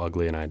of as so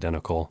ugly and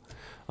identical.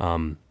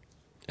 And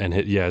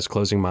his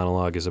closing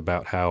monologue is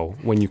about how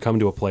when you come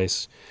to a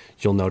place,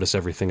 you'll notice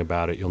everything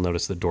about it. You'll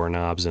notice the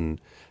doorknobs and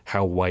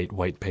how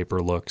white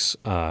paper looks,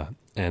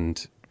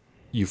 and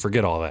you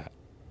forget all that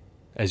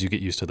as you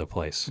get used to the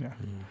place,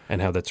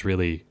 and how that's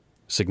really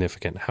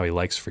significant, how he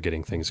likes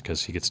forgetting things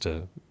because he gets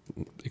to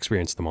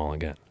experience them all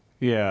again.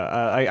 Yeah,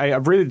 I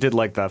really did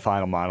like that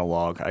final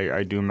monologue.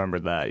 I do remember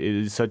that. It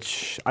is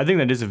I think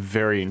that is a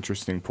very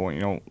interesting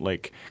point,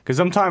 like, because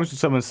sometimes when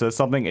someone says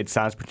something, it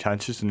sounds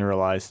pretentious, and you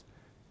realize,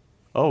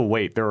 oh,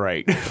 wait, they're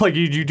right. Like,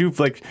 you do,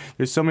 like,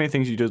 there's so many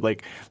things you do,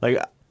 like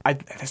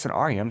there's an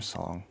R.E.M.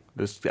 song.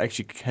 This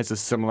actually has a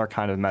similar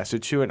kind of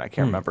message to it, and I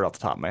can't remember off the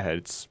top of my head.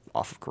 It's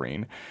off of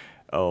Green.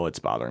 Oh, it's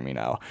bothering me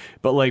now.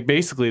 But like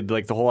basically,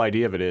 like the whole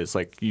idea of it is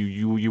like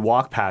you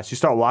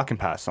start walking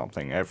past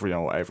something every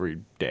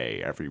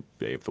day of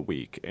the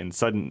week, and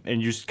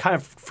you just kind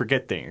of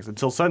forget things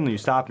until suddenly you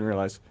stop and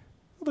realize,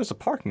 oh, there's a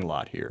parking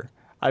lot here.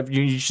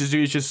 It's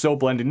just so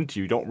blended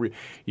into you.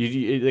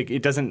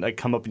 It doesn't like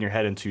come up in your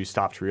head until you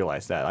stop to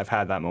realize that. I've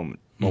had that moment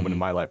in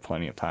my life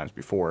plenty of times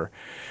before,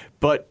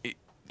 but.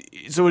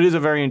 So that is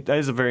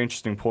a very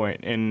interesting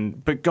point.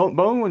 But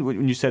Bowen,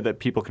 when you said that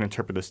people can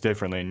interpret this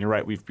differently, and you're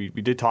right, we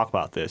did talk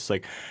about this,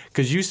 like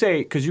because you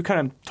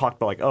kind of talked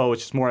about like, oh,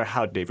 it's just more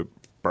how David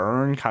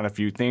Byrne kind of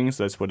viewed things.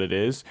 That's what it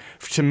is.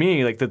 To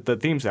me, like the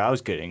themes that I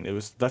was getting, there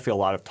was definitely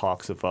a lot of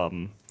talks of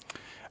kind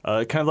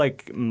of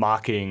like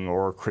mocking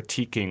or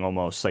critiquing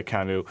almost like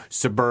kind of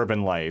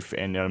suburban life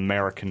and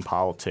American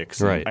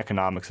politics and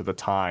economics at the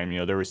time.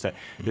 There was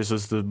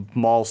the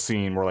mall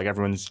scene where like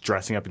everyone's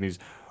dressing up in these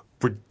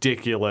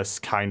ridiculous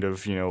kind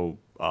of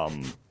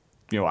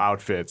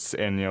outfits,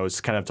 and it's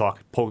kind of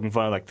poking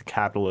fun at like the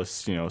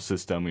capitalist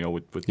system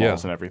with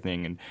malls and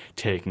everything, and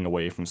taking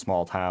away from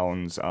small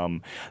towns.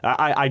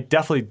 I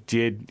definitely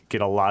did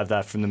get a lot of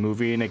that from the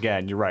movie, and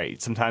again, you're right.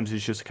 Sometimes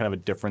it's just kind of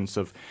a difference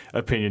of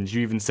opinions.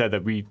 You even said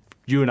that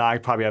you and I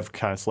probably have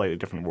kind of slightly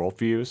different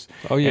worldviews.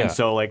 Oh yeah, and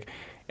so like.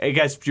 I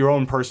guess your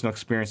own personal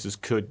experiences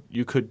could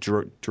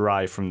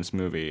derive from this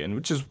movie, and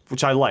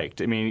which I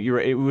liked. I mean,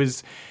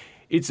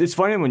 It's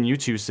funny when you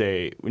two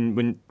say,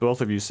 when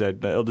both of you said,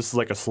 oh, this is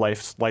like a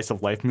slice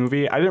of life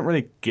movie. I didn't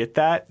really get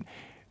that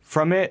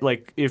from it.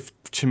 Like,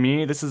 to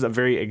me, this is a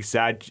very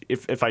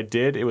if I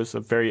did, it was a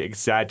very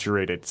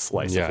exaggerated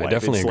slice of life. Yeah, I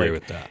definitely agree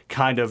with that.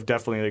 Kind of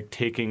definitely like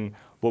taking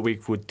what we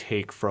would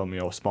take from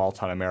small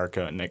town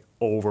America and like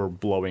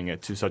overblowing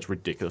it to such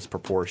ridiculous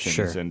proportions.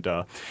 Sure. And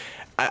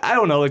I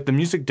don't know, like the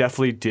music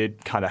definitely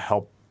did kind of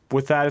help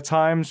with that at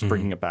times,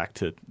 bringing it back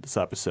to this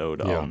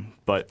episode. Yeah.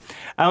 But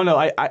I don't know,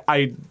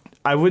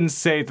 I wouldn't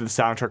say that the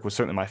soundtrack was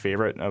certainly my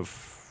favorite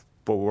of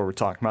what we're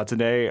talking about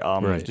today.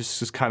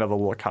 Just kind of a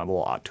little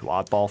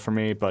oddball for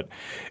me, but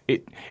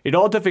it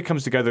all definitely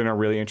comes together in a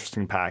really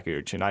interesting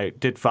package, and I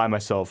did find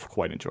myself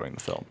quite enjoying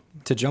the film.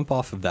 To jump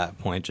off of that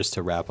point, just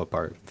to wrap up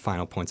our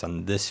final points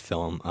on this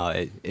film,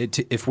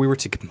 if we were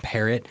to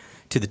compare it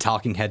to the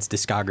Talking Heads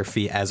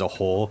discography as a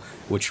whole,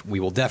 which we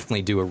will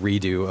definitely do a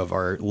redo of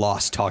our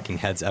Lost Talking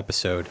Heads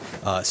episode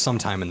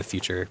sometime in the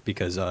future,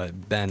 because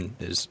Ben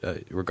is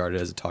regarded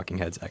as a Talking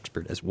Heads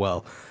expert as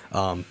well.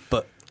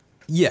 But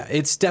yeah,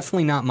 it's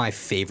definitely not my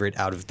favorite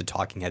out of the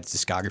Talking Heads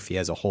discography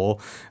as a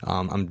whole.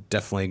 I'm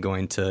definitely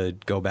going to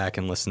go back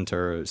and listen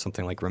to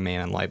something like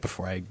Remain in Light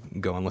before I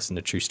go and listen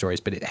to True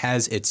Stories, but it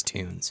has its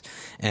tunes,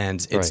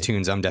 and its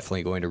tunes I'm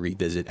definitely going to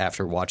revisit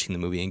after watching the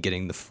movie and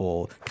getting the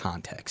full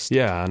context.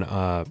 Yeah,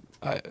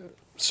 and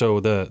so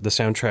the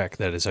soundtrack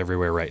that is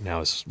everywhere right now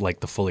is like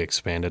the fully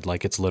expanded,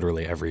 like it's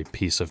literally every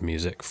piece of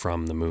music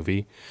from the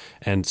movie.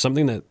 And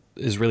something that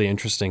is really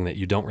interesting that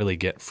you don't really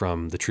get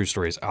from the True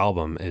Stories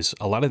album is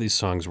a lot of these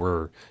songs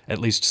were at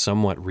least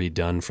somewhat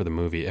redone for the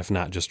movie, if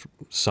not just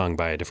sung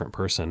by a different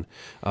person.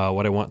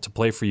 What I want to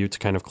play for you to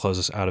kind of close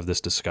us out of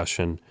this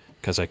discussion,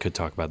 because I could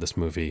talk about this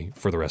movie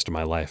for the rest of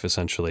my life,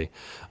 essentially,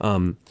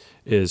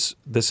 is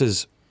this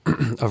is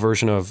a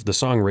version of the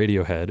song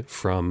Radiohead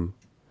from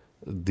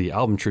the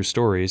album True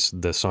Stories,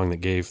 the song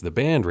that gave the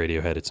band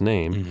Radiohead its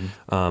name,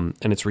 and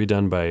it's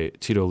redone by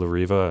Tito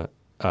Larriva,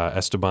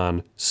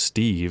 Esteban,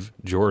 Steve,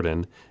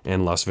 Jordan,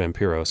 and Los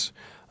Vampiros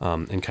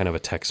in kind of a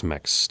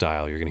Tex-Mex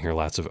style. You're going to hear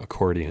lots of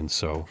accordion,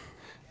 so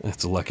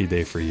it's a lucky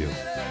day for you.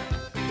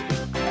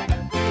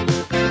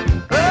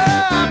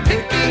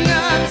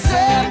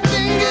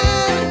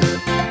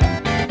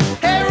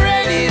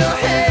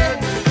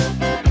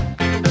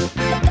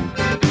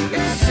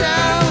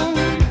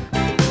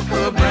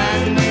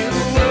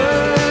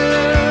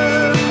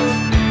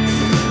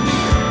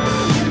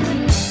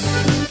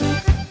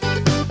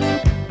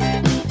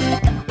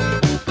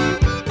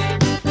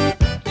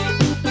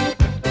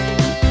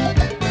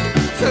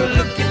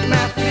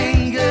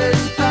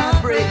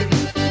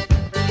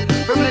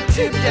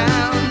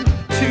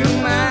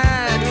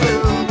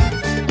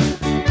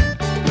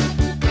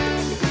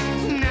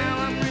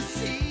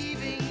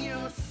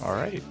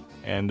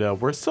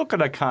 And we're still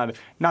gonna kind of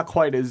not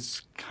quite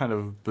as kind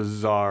of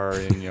bizarre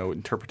and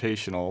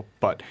interpretational,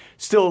 but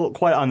still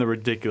quite on the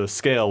ridiculous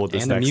scale with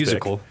this and next a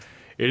musical. pick.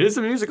 It is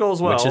a musical as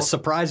well, which is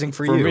surprising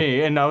for you. you.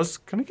 Me. And I was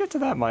gonna get to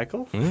that,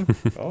 Michael.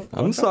 Oh,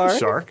 I'm sorry,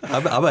 Shark.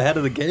 I'm ahead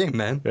of the game,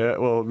 man. Yeah,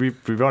 well,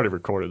 we've already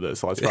recorded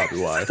this, so that's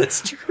probably why.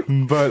 That's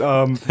true.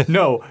 But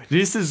no,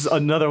 this is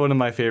another one of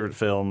my favorite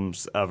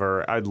films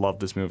ever. I love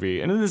this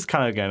movie, and this is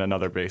kind of again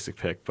another basic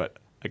pick, but.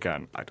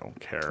 Again, I don't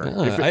care.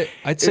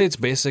 I'd say it's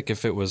basic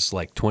if it was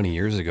like 20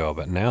 years ago,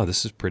 but now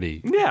this is pretty...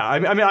 Yeah,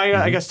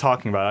 I guess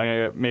talking about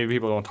it, maybe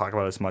people don't talk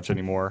about it as much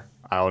anymore.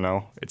 I don't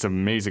know. It's an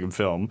amazing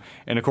film.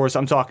 And of course,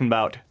 I'm talking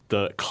about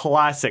the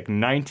classic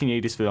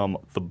 1980s film,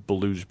 The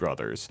Blues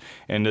Brothers.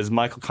 And as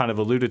Michael kind of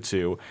alluded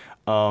to,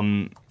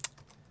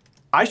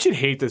 I should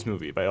hate this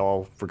movie by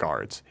all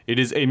regards. It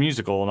is a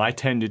musical, and I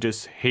tend to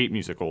just hate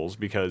musicals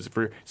because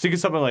for think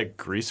of something like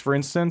Grease, for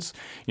instance,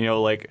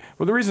 the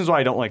reasons why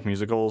I don't like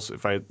musicals,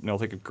 if I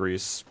think of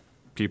Grease,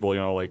 people,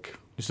 like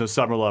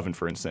Summer Lovin',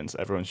 for instance,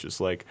 everyone's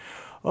just like,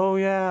 oh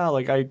yeah,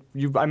 like I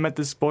met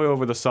this boy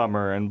over the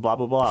summer and blah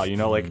blah blah.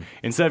 Like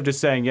instead of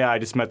just saying, yeah, I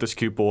just met this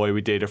cute boy,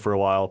 we dated for a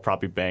while,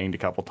 probably banged a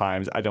couple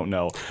times, I don't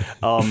know.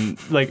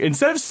 Like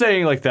instead of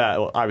saying like that,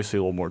 well, obviously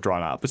a little more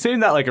drawn out, but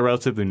saying that like a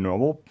relatively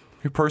normal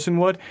person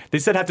would, they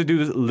said have to do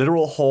this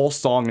literal whole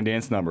song and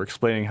dance number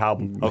explaining how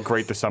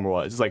great the summer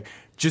was. It's like,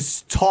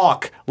 just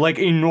talk like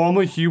a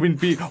normal human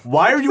being.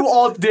 Why are you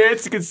all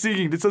dancing and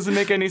singing? This doesn't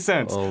make any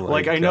sense.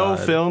 I know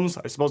films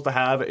are supposed to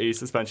have a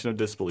suspension of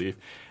disbelief.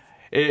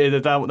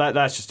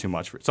 That's just too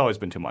much. It's always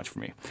been too much for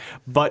me.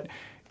 But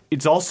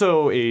it's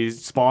also a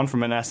spawn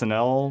from an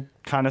SNL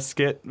kind of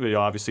skit.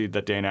 Obviously,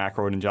 that Dan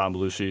Aykroyd and John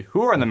Belushi,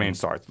 who are in the main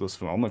stars of this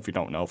film, if you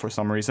don't know for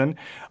some reason.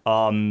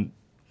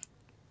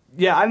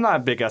 Yeah, I'm not a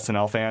big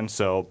SNL fan,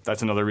 so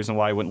that's another reason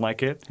why I wouldn't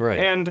like it. Right.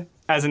 And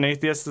as an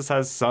atheist, this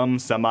has some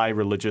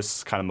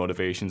semi-religious kind of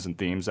motivations and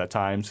themes at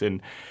times.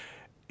 And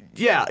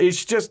yeah,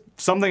 it's just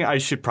something I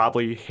should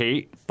probably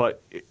hate,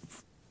 but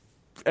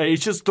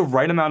it's just the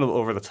right amount of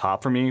over the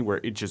top for me where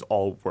it just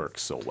all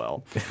works so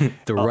well.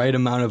 The right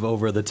amount of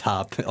over the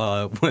top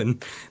when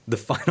the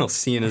final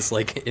scene is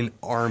like an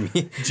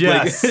army.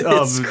 Yes.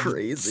 It's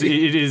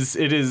crazy. It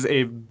is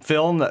a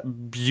film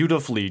that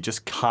beautifully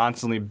just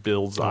constantly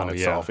builds on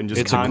itself and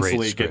just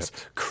constantly gets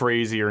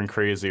crazier and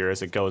crazier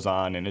as it goes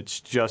on. And it's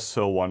just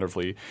so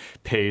wonderfully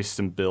paced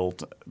and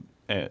built.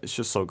 It's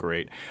just so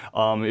great.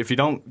 If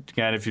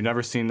you've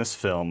never seen this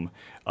film,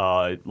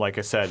 like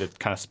I said, it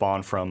kind of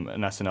spawned from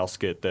an SNL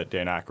skit that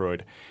Dan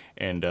Aykroyd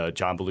and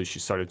John Belushi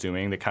started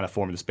doing. They kind of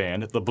formed this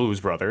band, the Blues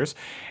Brothers.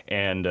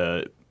 And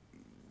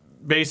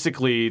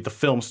basically, the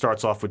film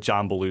starts off with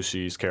John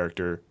Belushi's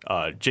character,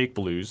 Jake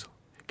Blues,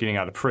 getting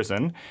out of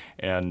prison,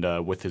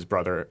 and with his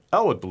brother,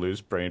 Elwood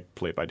Blues, played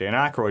by Dan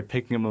Aykroyd,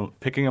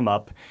 picking him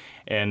up.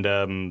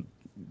 And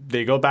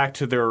they go back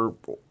to their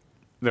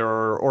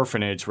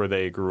orphanage where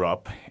they grew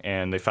up,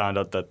 and they found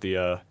out that they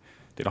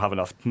don't have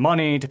enough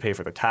money to pay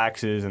for the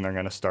taxes, and they're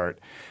going to start,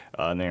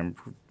 the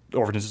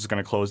orphanage is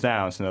going to close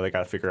down, so now they got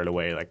to figure out a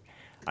way, like,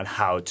 on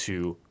how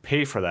to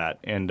pay for that.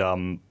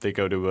 And they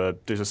go to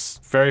there's this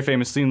very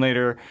famous scene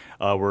later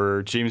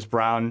where James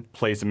Brown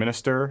plays a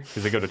minister,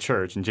 because they go to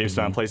church, and James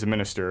Brown plays a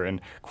minister,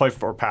 and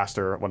or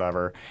pastor, or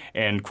whatever.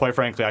 And quite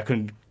frankly, I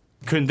couldn't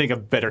think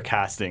of better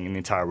casting in the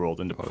entire world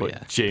than to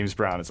put James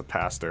Brown as a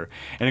pastor.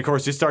 And of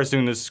course, he starts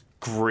doing this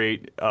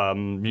great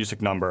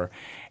music number,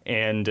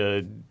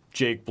 and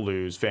Jake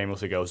Blues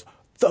famously goes,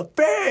 "The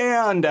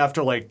band!"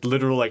 after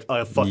literally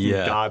a fucking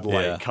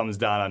godlight comes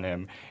down on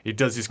him. He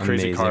does these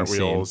crazy Amazing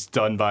cartwheels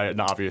done by an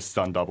obvious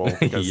stunt double,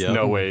 because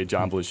no way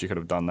John Belushi could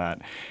have done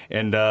that.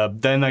 And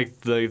then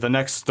the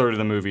next third of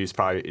the movie is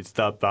it's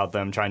about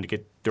them trying to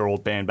get their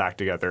old band back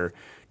together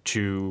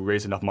to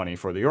raise enough money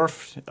for the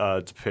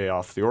to pay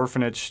off the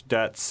orphanage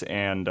debts.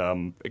 And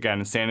again,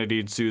 insanity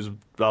ensues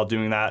while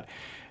doing that.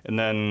 And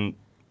then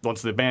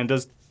once the band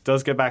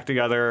does get back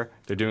together,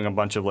 they're doing a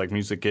bunch of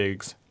music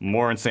gigs.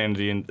 More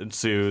insanity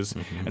ensues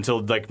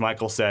until, like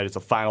Michael said, it's a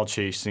final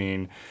chase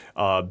scene,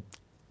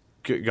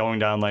 going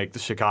down the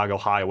Chicago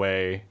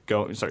highway,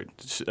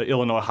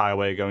 Illinois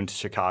highway, going to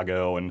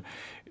Chicago, and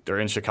they're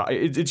in Chicago.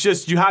 It's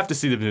just, you have to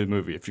see the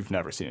movie if you've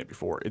never seen it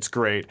before. It's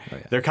great. Oh,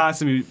 yeah. They're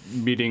constantly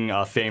meeting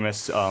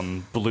famous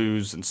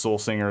blues and soul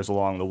singers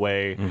along the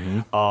way.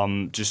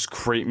 Just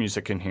great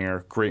music in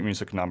here, great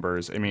music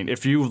numbers. I mean,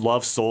 if you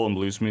love soul and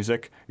blues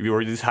music, if you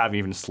already have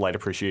even a slight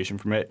appreciation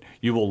from it,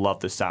 you will love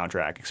this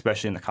soundtrack,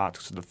 especially in the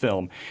context of the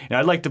film. And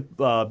I'd like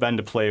to Ben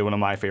to play one of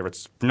my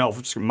favorites. No,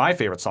 my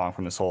favorite song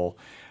from this whole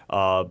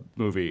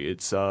movie.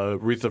 It's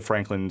Aretha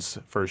Franklin's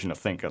version of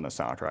Think on the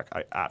soundtrack.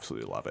 I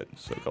absolutely love it.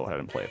 So go ahead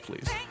and play it,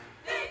 please.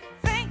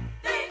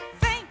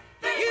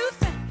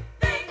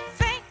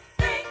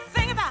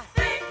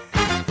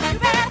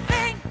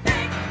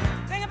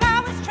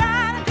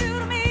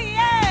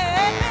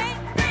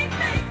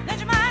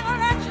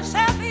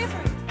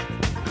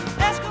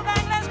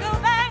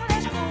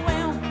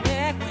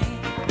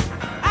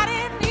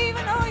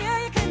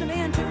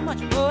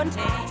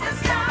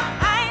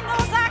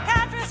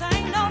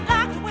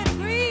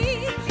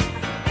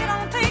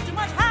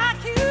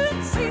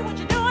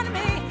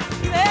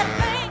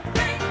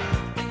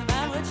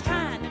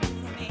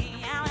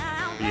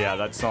 Yeah,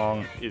 that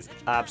song is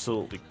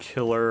absolutely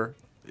killer.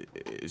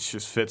 It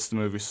just fits the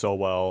movie so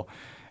well.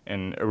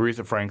 And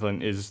Aretha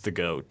Franklin is the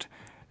GOAT.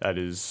 That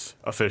is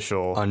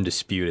official.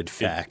 Undisputed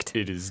fact.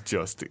 It is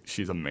just,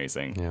 she's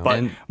amazing. Yeah.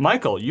 But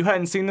Michael, you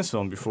hadn't seen this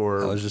film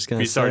before. I was just going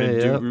we to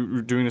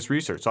started doing this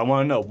research. So I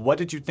want to know, what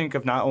did you think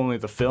of not only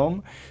the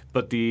film,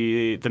 but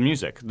the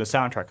music, the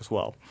soundtrack as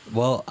well?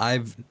 Well,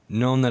 I've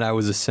known that I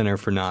was a sinner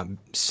for not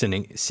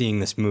seeing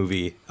this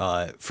movie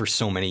for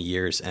so many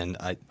years, and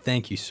I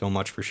thank you so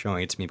much for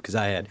showing it to me, because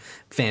I had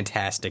a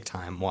fantastic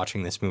time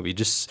watching this movie.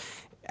 Just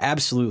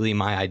absolutely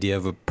my idea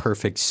of a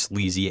perfect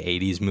sleazy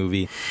 80s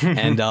movie.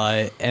 And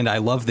I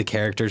love the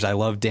characters. I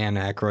love Dan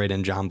Aykroyd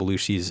and John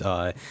Belushi's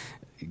kind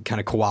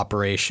of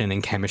cooperation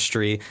and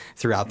chemistry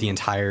throughout the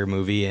entire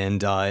movie.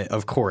 And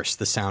of course,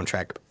 the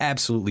soundtrack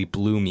absolutely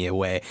blew me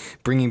away,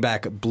 bringing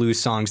back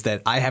blues songs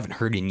that I haven't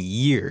heard in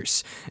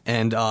years.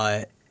 And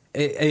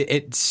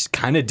it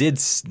kind of did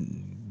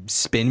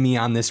spin me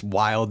on this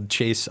wild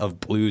chase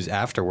of blues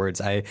afterwards.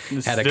 I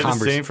had a conversation.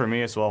 The same for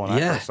me as well when I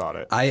first saw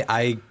it.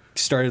 I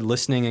started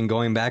listening and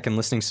going back and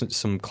listening to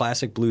some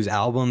classic blues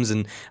albums,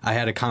 and I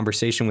had a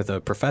conversation with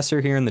a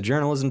professor here in the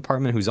journalism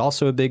department who's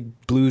also a big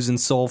blues and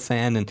soul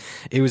fan, and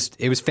it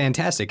was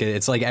fantastic.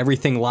 It's like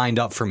everything lined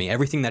up for me.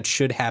 Everything that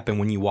should happen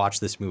when you watch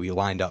this movie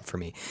lined up for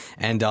me,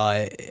 and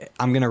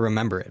I'm gonna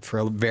remember it for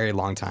a very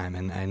long time.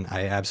 And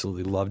I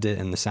absolutely loved it,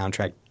 and the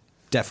soundtrack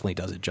definitely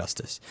does it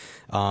justice.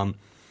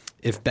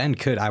 If Ben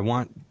could, I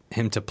want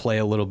him to play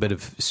a little bit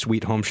of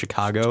Sweet Home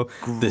Chicago,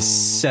 the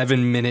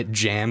 7-minute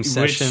jam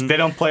session. Which they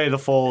don't play the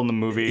full in the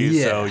movie.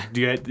 Yeah.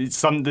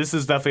 So this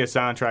is definitely a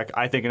soundtrack.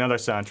 I think another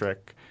soundtrack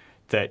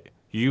that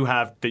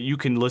you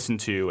can listen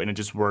to, and it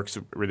just works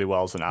really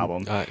well as an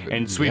album.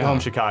 And Sweet Home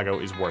Chicago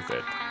is worth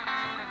it.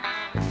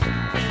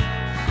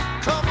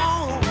 Come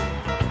on,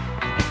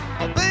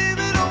 oh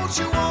baby, don't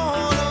you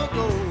wanna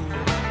go?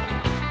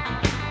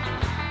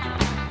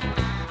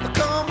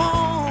 Come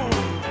on,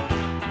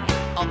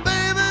 oh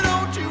baby,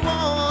 don't you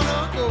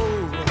wanna go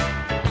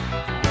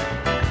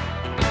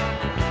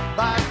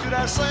back to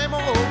that same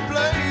old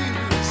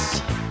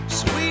place,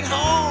 Sweet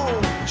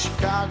Home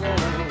Chicago?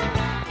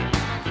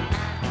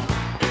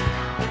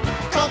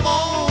 Come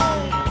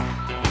on,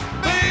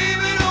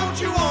 baby,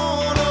 don't you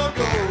wanna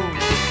go?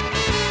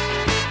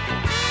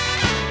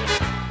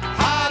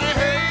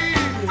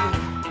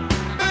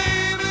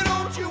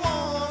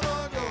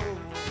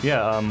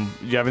 Yeah,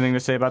 do you have anything to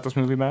say about this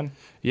movie, Ben?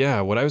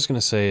 Yeah, what I was going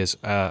to say is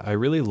I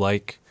really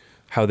like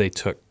how they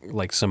took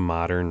like some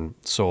modern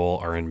soul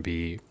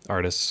R&B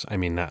artists. I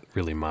mean, not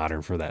really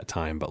modern for that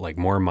time, but like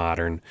more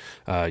modern.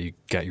 You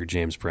got your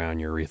James Brown,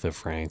 your Aretha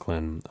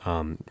Franklin,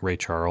 Ray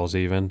Charles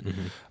even.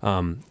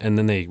 Mm-hmm. And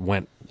then they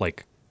went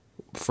like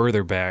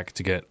further back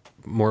to get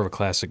more of a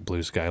classic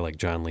blues guy like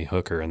John Lee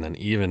Hooker, and then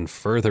even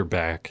further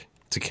back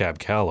to Cab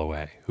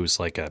Calloway, who's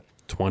like a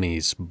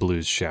 20s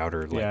blues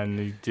shouter. Like, Yeah, and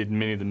he did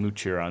Minnie the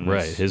Moocher on this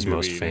Right, his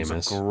most movie. It's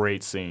famous. a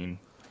great scene.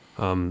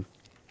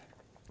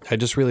 I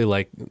just really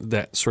like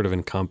that sort of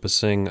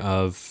encompassing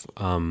of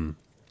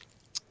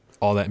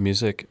all that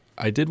music.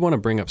 I did want to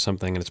bring up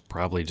something, and it's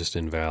probably just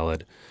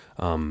invalid,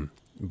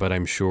 but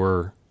I'm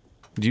sure.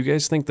 Do you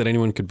guys think that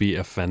anyone could be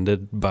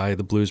offended by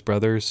the Blues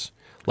Brothers?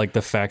 Like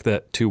the fact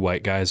that two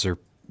white guys are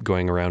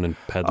going around and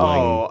peddling.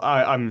 Oh,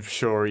 I'm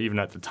sure even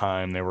at the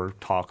time there were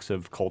talks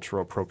of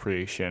cultural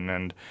appropriation,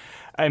 and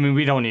I mean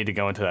we don't need to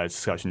go into that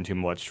discussion too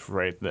much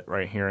right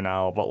here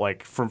now. But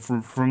like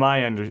from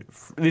my end,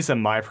 at least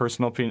in my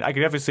personal opinion, I could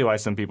definitely see why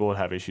some people would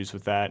have issues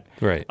with that.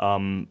 Right.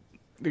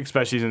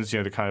 Especially since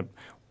they're kind of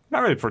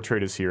not really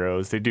portrayed as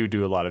heroes. They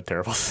do a lot of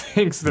terrible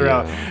things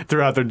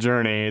throughout their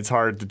journey. It's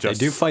hard to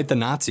just. They do fight the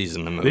Nazis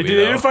in the movie. They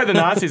do fight the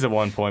Nazis at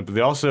one point, but they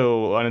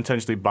also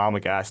unintentionally bomb a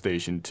gas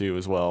station too,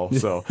 as well.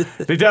 So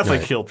they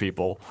definitely kill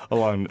people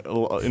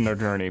in their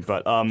journey.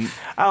 But I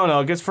don't know.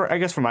 I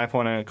guess from my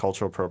point of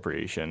cultural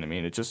appropriation, I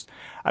mean, it just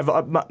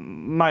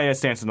my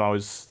stance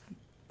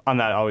on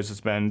that always has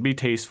been be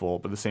tasteful,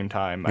 but at the same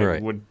time,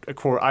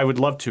 I would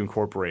love to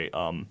incorporate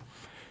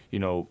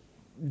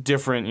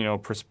different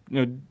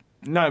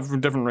not from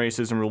different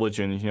races and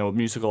religions,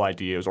 musical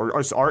ideas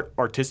or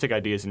artistic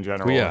ideas in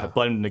general,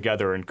 blend them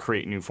together and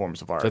create new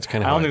forms of art. That's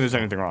kind of I don't think there's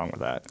anything wrong with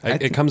that.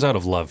 It comes out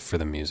of love for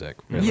the music.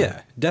 Really.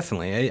 Yeah,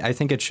 definitely. I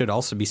think it should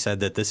also be said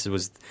that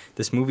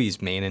this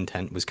movie's main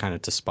intent was kind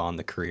of to spawn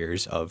the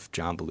careers of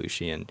John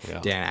Belushi and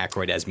Dan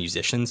Aykroyd as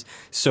musicians.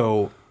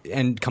 So,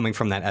 and coming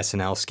from that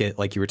SNL skit,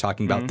 like you were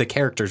talking about, the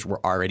characters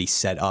were already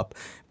set up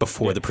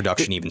before the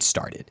production even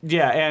started.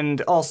 Yeah,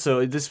 and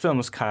also this film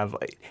was kind of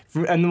like,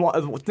 and one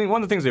of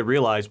the things I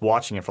realized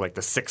watching it for like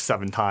the 6th,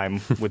 7th time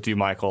with you,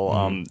 Michael,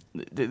 I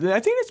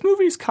think this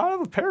movie is kind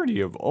of a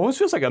parody almost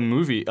feels like a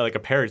movie, like a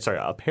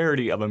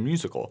parody of a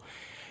musical.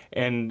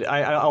 And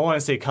I want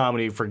to say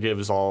comedy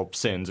forgives all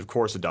sins. Of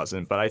course it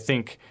doesn't, but I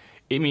think,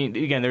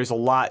 again, there's a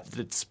lot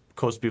that's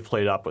supposed to be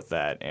played up with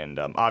that, and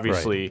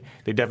obviously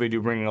they definitely do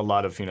bring in a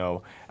lot of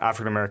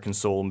African American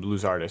soul and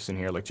blues artists in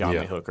here, like John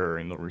Lee Hooker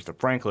and Aretha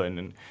Franklin,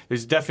 and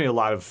there's definitely a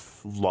lot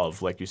of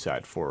love, like you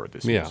said, for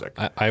this music.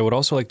 I would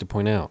also like to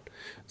point out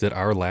that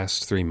our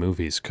last 3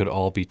 movies could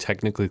all be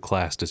technically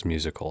classed as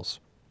musicals.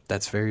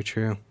 That's very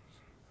true.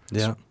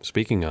 Yeah.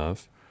 Speaking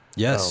of.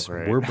 Yes,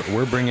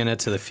 we're bringing it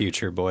to the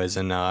future, boys,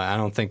 and I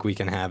don't think we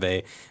can have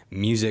a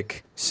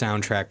music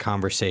soundtrack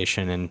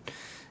conversation and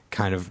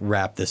kind of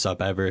wrap this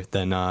up ever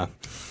than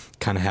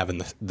kind of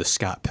having the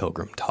Scott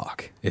Pilgrim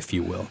talk, if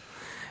you will.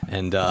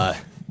 And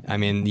I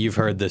mean, you've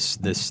heard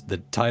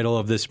the title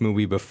of this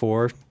movie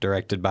before,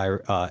 directed by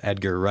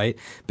Edgar Wright,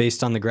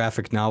 based on the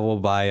graphic novel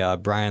by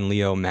Brian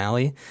Lee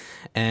O'Malley.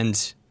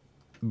 And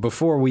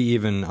before we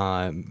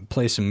even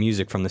play some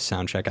music from the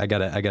soundtrack, I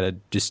gotta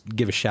just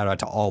give a shout out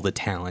to all the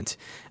talent.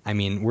 I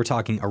mean, we're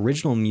talking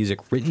original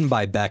music written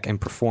by Beck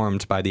and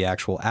performed by the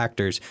actual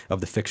actors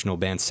of the fictional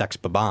band Sex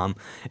Bob-omb,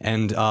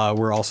 and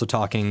we're also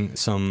talking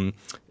some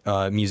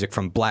music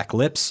from Black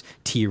Lips,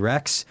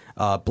 T-Rex,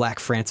 Black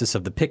Francis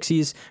of the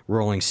Pixies,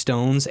 Rolling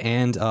Stones,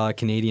 and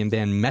Canadian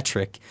band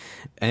Metric.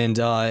 And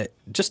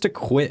just a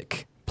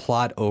quick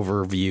plot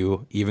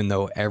overview, even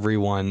though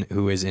everyone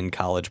who is in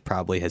college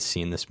probably has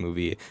seen this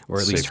movie or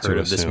at least heard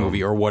of this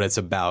movie or what it's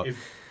about.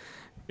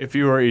 If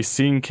you are a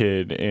scene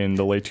kid in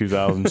the late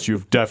 2000s,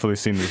 you've definitely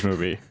seen this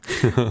movie.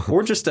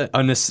 Or just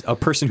a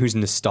person who's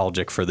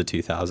nostalgic for the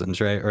 2000s,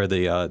 right? Or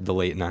the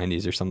late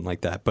 90s or something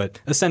like that. But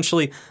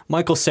essentially,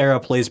 Michael Cera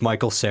plays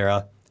Michael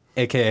Cera,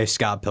 a.k.a.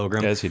 Scott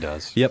Pilgrim. As he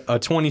does. Yep, a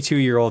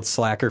 22-year-old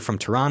slacker from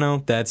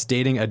Toronto that's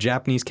dating a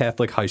Japanese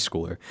Catholic high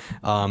schooler,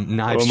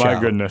 Knives Oh, my Chow.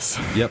 goodness.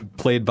 Yep,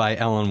 played by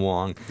Ellen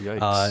Wong.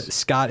 Yikes.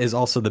 Scott is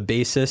also the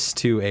bassist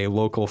to a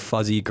local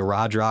fuzzy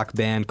garage rock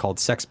band called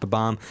Sex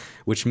Bob-omb,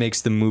 which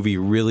makes the movie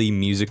really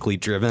musically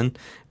driven.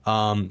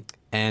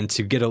 And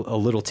to get a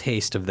little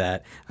taste of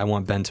that, I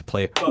want Ben to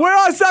play We're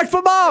on Sex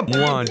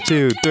Bob-omb! 1,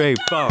 2, 3,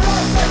 4.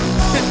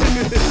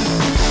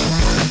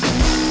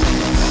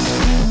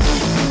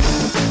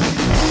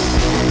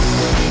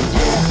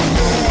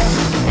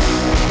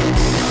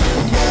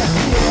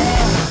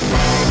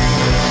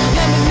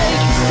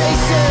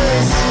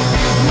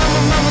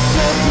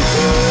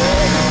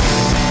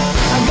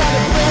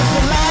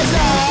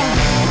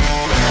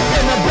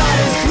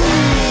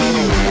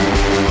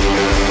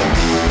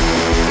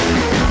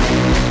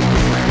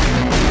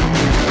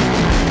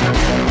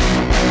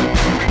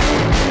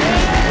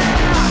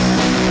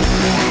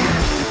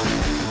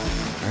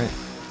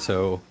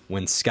 So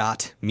when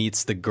Scott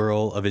meets the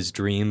girl of his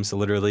dreams,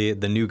 literally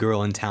the new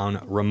girl in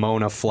town,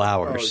 Ramona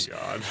Flowers, Oh,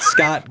 God.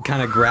 Scott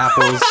kind of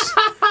grapples.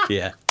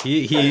 Yeah,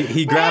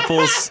 he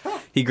grapples.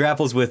 He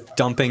grapples with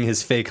dumping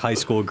his fake high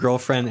school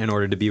girlfriend in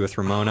order to be with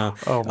Ramona.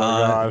 Oh my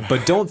God.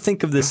 But don't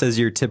think of this as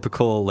your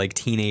typical like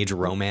teenage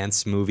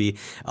romance movie.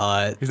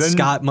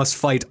 Scott must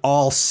fight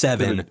all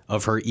 7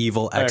 of her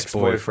evil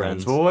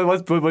ex-boyfriends. Well,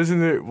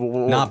 wasn't it?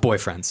 Not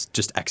boyfriends,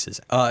 just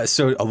exes.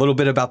 So a little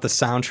bit about the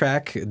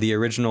soundtrack. The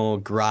original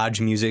garage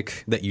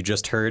music that you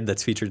just heard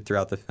that's featured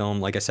throughout the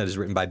film, like I said, is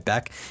written by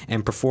Beck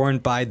and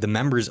performed by the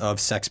members of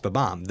Sex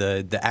Bob-omb,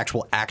 the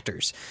actual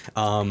actors.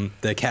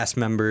 The cast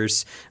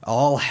members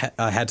all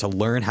had to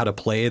learn how to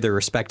play their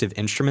respective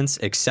instruments,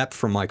 except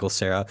for Michael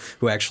Cera,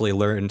 who actually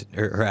learned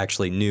or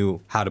actually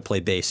knew how to play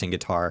bass and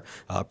guitar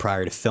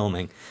prior to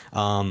filming.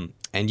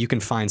 And you can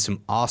find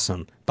some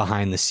awesome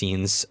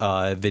behind-the-scenes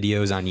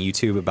videos on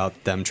YouTube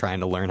about them trying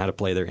to learn how to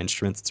play their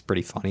instruments. It's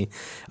pretty funny.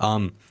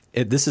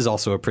 This is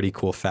also a pretty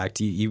cool fact.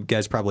 You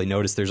guys probably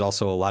noticed there's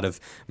also a lot of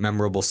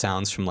memorable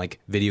sounds from like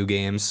video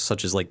games,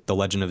 such as like The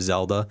Legend of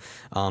Zelda,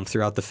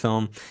 throughout the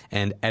film.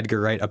 And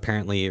Edgar Wright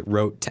apparently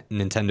wrote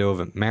Nintendo of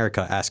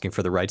America asking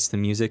for the rights to the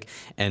music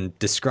and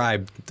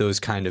described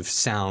those kind of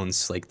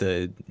sounds, like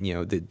the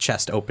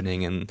chest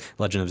opening in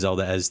Legend of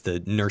Zelda, as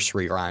the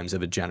nursery rhymes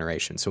of a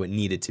generation. So it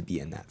needed to be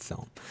in that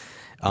film.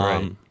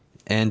 Right.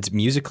 And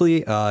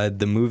musically,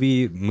 the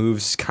movie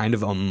moves kind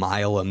of a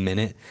mile a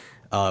minute.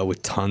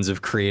 With tons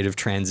of creative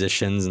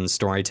transitions and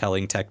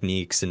storytelling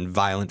techniques and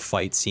violent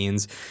fight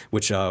scenes,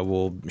 which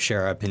we'll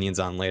share our opinions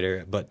on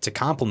later. But to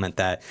complement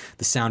that,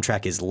 the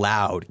soundtrack is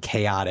loud,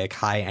 chaotic,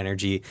 high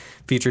energy,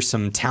 features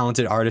some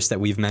talented artists that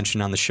we've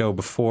mentioned on the show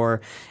before,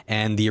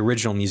 and the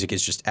original music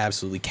is just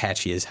absolutely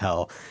catchy as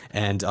hell.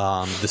 And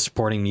the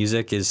supporting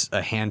music is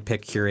a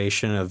hand-picked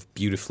curation of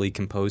beautifully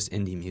composed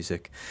indie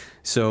music.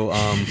 So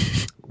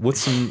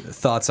what's some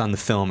thoughts on the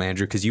film,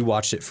 Andrew? Because you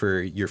watched it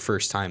for your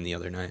first time the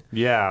other night.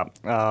 Yeah,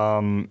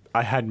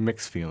 I had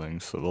mixed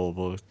feelings.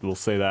 So we'll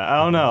say that.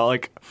 I don't know.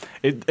 Like,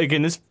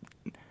 this.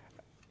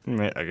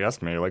 I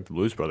guess maybe like the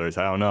Blues Brothers.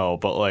 I don't know.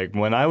 But like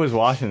when I was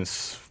watching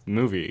this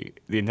movie,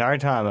 the entire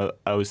time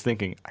I was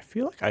thinking, I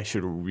feel like I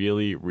should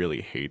really, really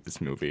hate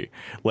this movie.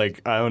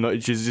 Like, I don't know. It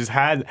just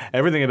had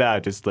everything about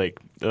it. Just like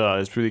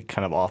it's really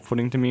kind of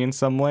off-putting to me in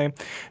some way.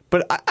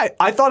 But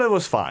I thought it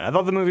was fine. I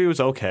thought the movie was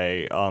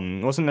okay.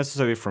 It wasn't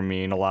necessarily for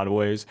me in a lot of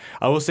ways.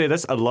 I will say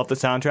this: I love the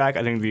soundtrack.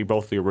 I think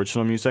both the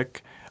original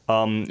music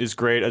is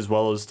great, as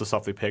well as the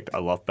stuff they picked. I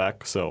love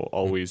Beck, so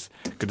always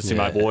good to see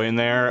my boy in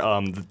there.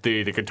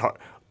 The guitar.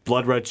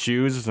 Blood Red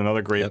Shoes is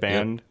another great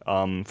band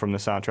from the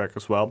soundtrack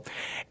as well.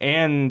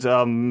 And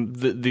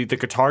the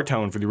guitar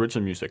tone for the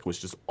original music was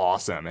just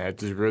awesome. It had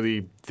this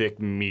really thick,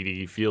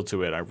 meaty feel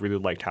to it. I really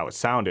liked how it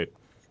sounded.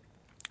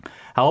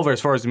 However,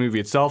 as far as the movie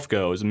itself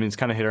goes, I mean, it's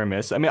kind of hit or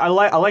miss. I mean, I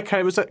like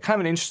it was kind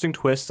of an interesting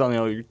twist on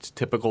your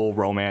typical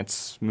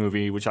romance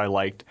movie, which I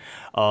liked.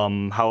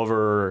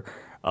 However,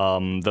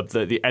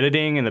 the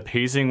editing and the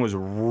pacing was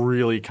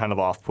really kind of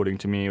off-putting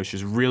to me. It was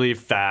just really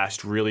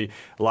fast, really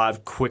a lot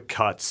of quick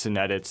cuts and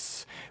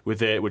edits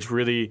with it, which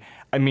really,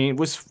 I mean,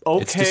 was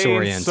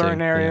okay in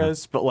certain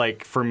areas, but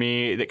like for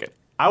me,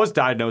 I was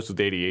diagnosed with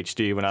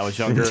ADHD when I was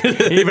younger.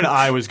 Even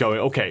I was going,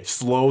 okay,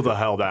 slow the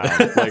hell down.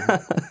 Like,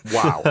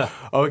 wow.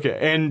 Okay.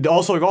 And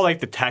also like all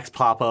like the text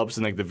pop-ups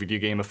and like the video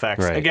game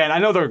effects. Right. Again, I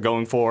know they're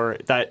going for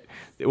that.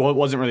 Well, it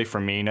wasn't really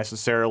for me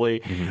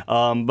necessarily.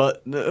 Mm-hmm.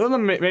 But the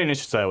main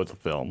issue with the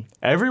film,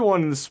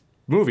 everyone in this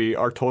movie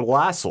are total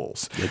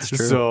assholes. It's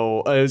true.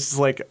 So it's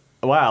like,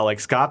 wow, like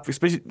Scott,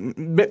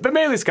 but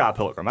mainly Scott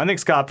Pilgrim. I think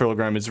Scott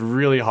Pilgrim is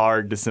really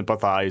hard to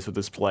sympathize with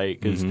this play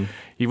because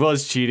he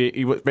was cheating.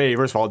 He was,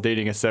 first of all,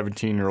 dating a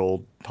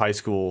 17-year-old high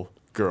school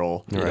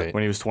girl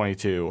when he was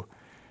 22.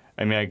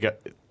 I mean,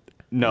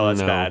 no,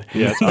 that's bad.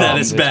 Yeah, that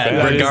is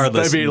bad,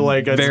 regardless.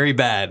 Very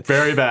bad.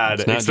 Very bad.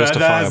 It's not that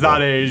justifiable. has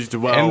not aged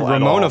well. And at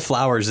Ramona all.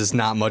 Flowers is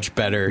not much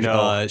better.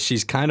 No.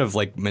 She's kind of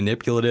like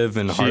manipulative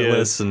and She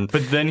heartless. is. And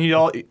But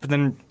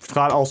then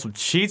Scott also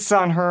cheats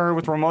on her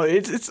with Ramona.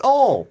 It's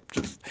all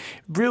just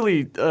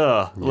really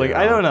like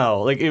I don't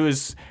know. Like it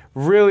was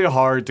really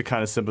hard to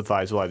kind of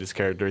sympathize with a lot of these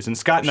characters. And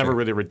Scott never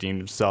really redeemed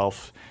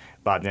himself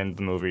by the end of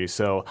the movie.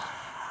 So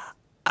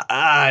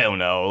I don't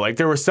know. Like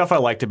there was stuff I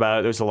liked about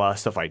it. There's a lot of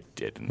stuff I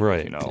didn't.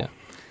 Right. You know. Yeah.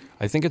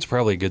 I think it's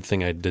probably a good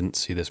thing I didn't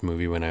see this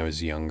movie when I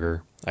was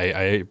younger.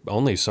 I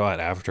only saw it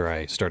after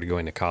I started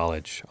going to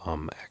college.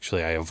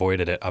 Actually, I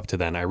avoided it up to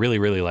then. I really,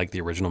 really like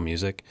the original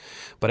music,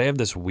 but I have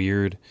this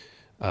weird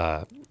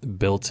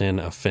built-in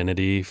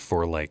affinity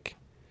for like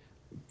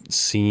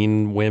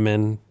scene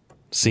women,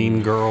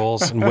 scene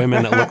girls, and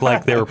women that look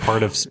like they were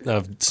part of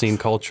scene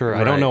culture.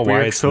 I don't know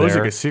why it's there. We're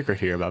exposing a secret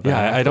here about that.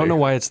 Yeah, I don't know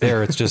why it's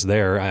there. It's just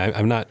there.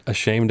 I'm not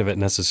ashamed of it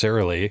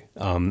necessarily.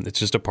 It's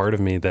just a part of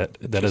me that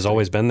has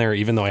always been there,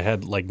 even though I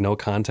had like no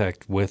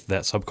contact with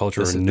that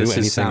subculture or knew this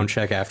anything is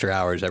Soundcheck After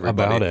Hours,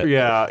 everybody. about it.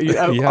 Yeah.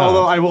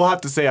 Although I will have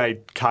to say I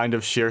kind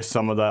of share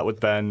some of that with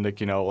Ben.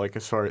 Like like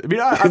as far as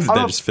I'm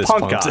a just fist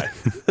punk pumped.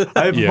 guy.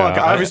 I'm punk.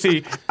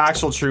 Obviously,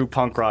 actual true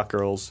punk rock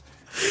girls.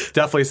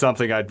 definitely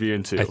something I'd be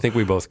into. I think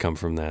we both come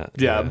from that.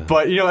 Yeah,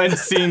 but and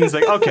Scene is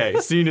like, okay,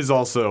 Scene is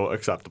also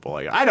acceptable.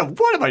 Like,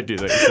 what am I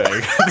doing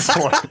saying at this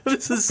point?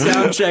 This is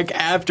Soundcheck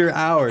After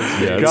Hours.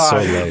 Yeah, it's so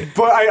late.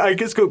 But I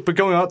guess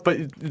going up. But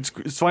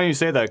it's funny you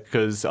say that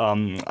because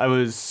I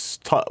was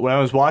when I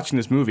was watching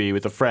this movie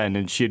with a friend,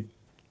 and she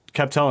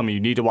kept telling me, you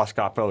need to watch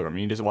Scott Pilgrim.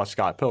 You need to watch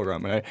Scott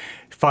Pilgrim. And I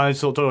finally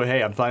told her,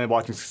 hey, I'm finally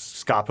watching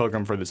Scott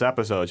Pilgrim for this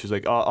episode. She was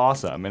like, oh,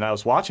 awesome. And I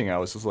was watching. I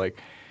was just like,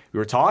 we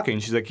were talking.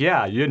 She's like,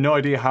 yeah, you had no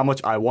idea how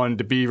much I wanted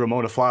to be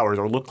Ramona Flowers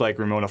or look like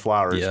Ramona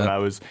Flowers when I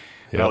was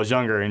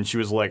younger. And she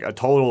was like a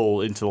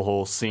total into the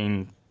whole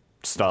Scene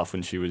stuff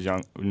when she was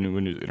young,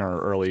 in her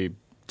early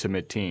to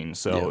mid-teens.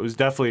 So it was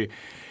definitely...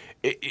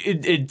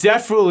 It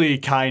definitely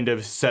kind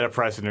of set a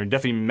precedent, or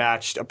definitely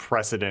matched a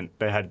precedent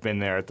that had been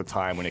there at the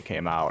time when it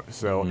came out.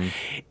 So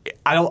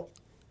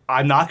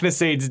I'm not going to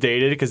say it's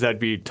dated because that'd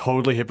be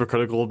totally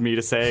hypocritical of me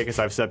to say, because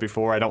I've said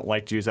before I don't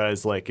like to use that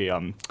as like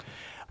a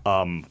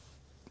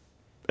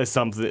as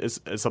something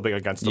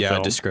against the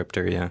film.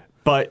 Descriptor, yeah.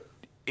 But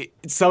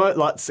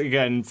lots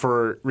again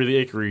for really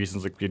icky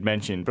reasons like you'd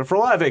mentioned, but for a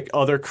lot of like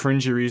other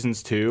cringy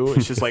reasons too.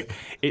 It's just like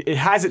it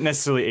hasn't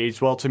necessarily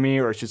aged well to me,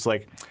 or it's just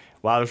like,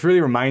 wow, this really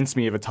reminds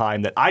me of a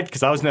time that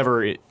because I was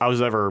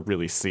never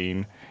really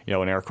seen, in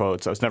air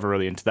quotes. I was never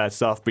really into that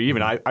stuff. But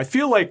even I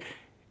feel like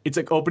it's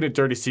like open a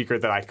dirty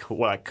secret that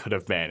what I could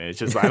have been. It's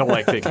just I don't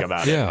like thinking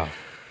about it. Yeah.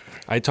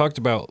 I talked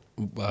about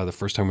the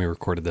first time we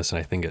recorded this, and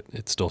I think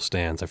it still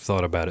stands. I've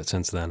thought about it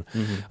since then.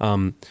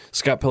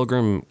 Scott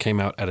Pilgrim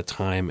came out at a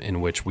time in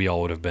which we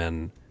all would have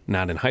been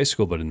not in high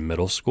school, but in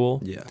middle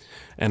school. Yeah.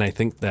 And I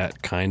think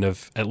that kind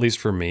of, at least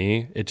for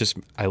me,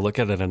 I look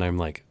at it and I'm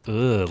like,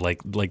 ugh,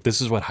 like this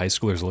is what high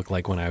schoolers look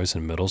like when I was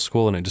in middle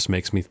school, and it just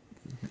makes me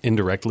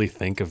indirectly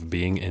think of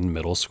being in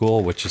middle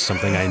school, which is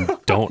something I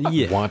don't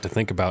want to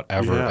think about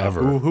ever.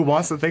 Who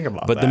wants to think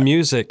about that? But the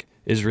music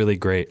is really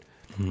great.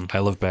 I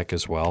love Beck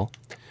as well.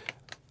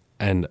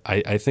 And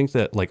I think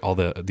that like all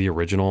the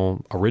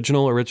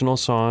original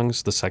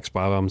songs, the Sex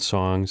Bomb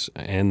songs,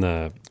 and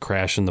the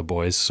Crash and the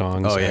Boys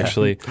songs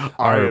actually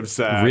I am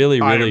sad.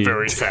 really, I am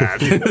very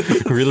sad.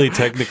 really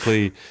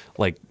technically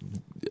like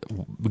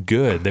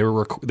good. They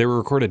were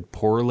recorded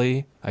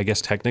poorly, I guess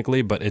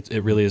technically, but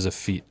it really is a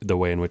feat the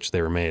way in which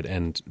they were made.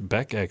 And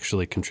Beck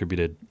actually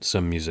contributed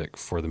some music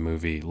for the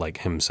movie,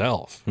 like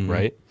himself,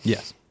 right?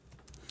 Yes.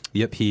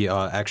 Yep. He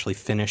actually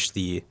finished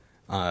the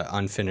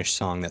unfinished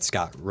song that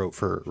Scott wrote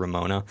for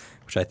Ramona,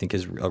 which I think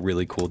is a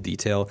really cool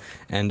detail.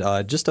 And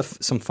just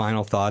some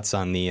final thoughts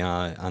on the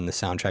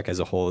soundtrack as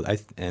a whole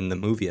and the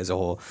movie as a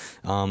whole.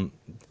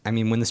 I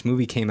mean, when this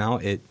movie came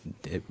out, it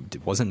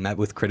wasn't met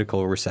with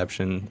critical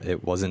reception.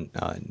 It wasn't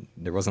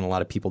there wasn't a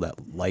lot of people that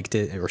liked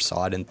it or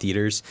saw it in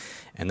theaters.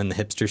 And then the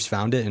hipsters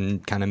found it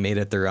and kind of made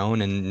it their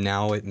own. And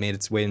now it made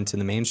its way into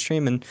the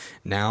mainstream. And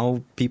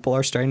now people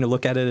are starting to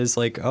look at it as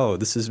like, oh,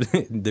 this is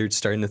they're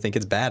starting to think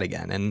it's bad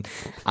again. And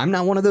I'm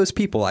not one of those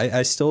people.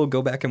 I still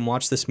go back and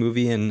watch this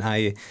movie, and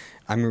I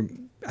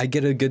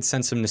get a good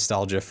sense of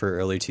nostalgia for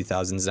early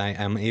 2000s.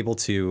 I'm able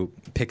to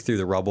pick through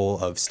the rubble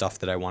of stuff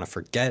that I want to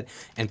forget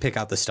and pick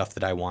out the stuff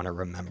that I want to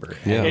remember.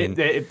 Yeah.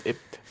 It,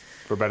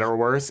 for better or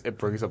worse, it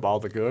brings up all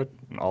the good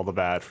and all the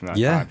bad from that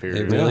time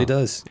period. It really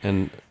does.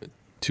 And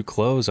to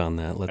close on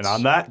that,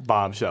 on that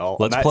bombshell,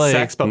 let's play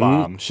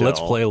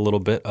a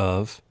little bit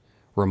of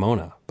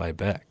Ramona by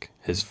Beck,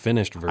 his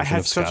finished version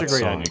of Scott's song. I had such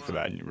a great ending for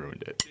that, and you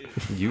ruined it.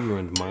 You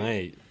ruined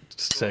my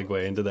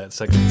segue into that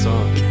second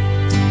song.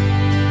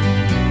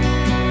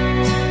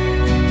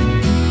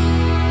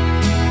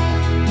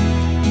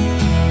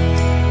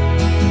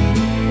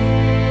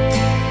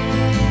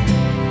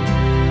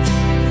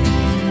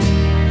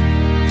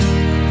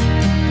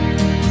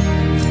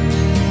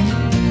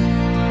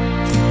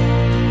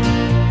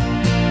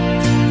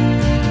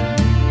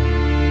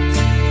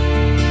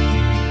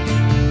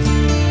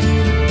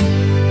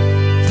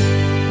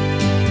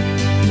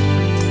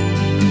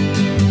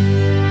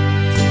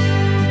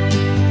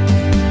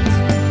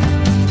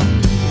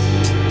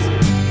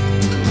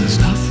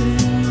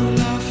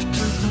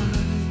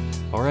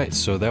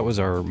 So that was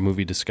our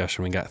movie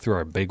discussion. We got through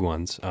our big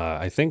ones.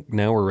 I think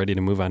now we're ready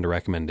to move on to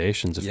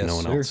recommendations if no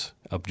one else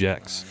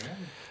objects.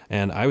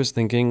 And I was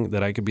thinking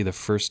that I could be the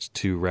first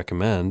to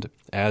recommend,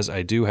 as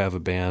I do have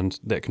a band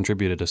that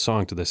contributed a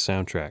song to this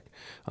soundtrack.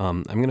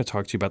 I'm going to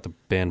talk to you about the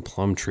band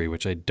Plumtree,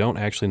 which I don't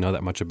actually know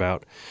that much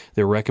about.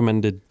 They were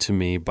recommended to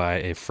me by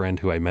a friend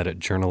who I met at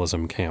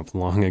journalism camp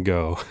long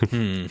ago,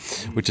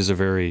 which is a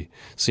very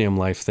CM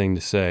Life thing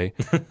to say.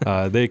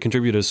 They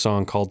contributed a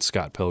song called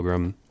Scott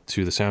Pilgrim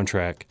to the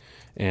soundtrack.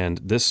 And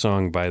this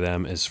song by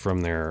them is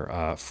from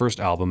their first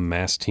album,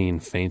 Mass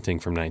Teen Fainting,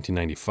 from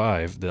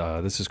 1995.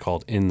 This is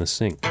called In the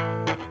Sink.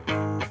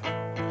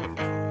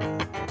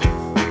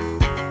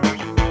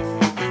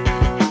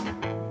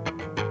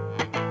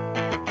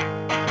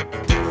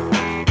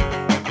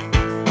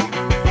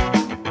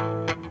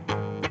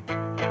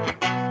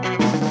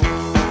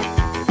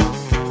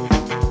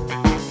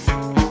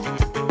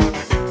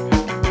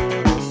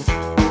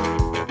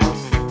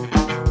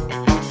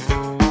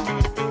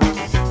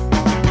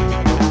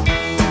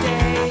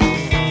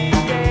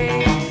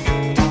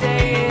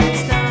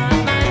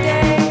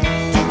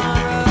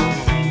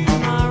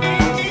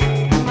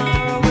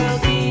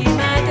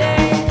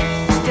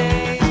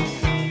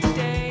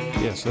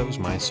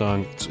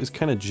 song. It's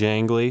kind of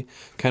jangly,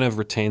 kind of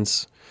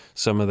retains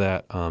some of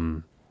that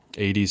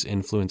 80s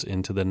influence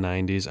into the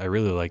 90s. I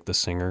really like the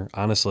singer.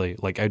 Honestly,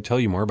 like I'd tell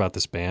you more about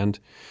this band.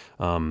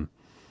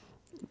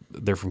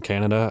 They're from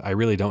Canada. I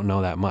really don't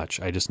know that much.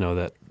 I just know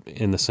that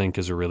In the Sink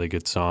is a really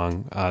good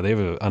song. They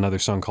have another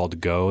song called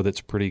Go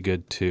that's pretty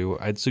good too.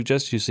 I'd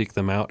suggest you seek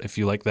them out if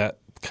you like that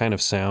kind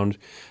of sound.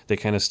 They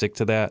kind of stick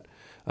to that.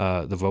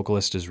 The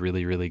vocalist is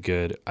really, really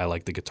good. I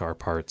like the guitar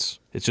parts.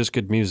 It's just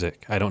good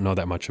music. I don't know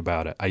that much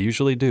about it. I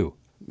usually do,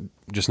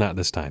 just not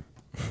this time.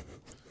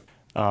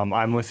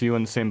 I'm with you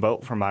in the same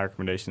boat for my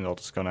recommendations. I'll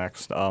just go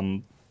next. I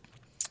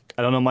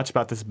don't know much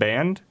about this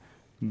band,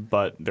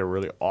 but they're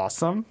really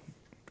awesome,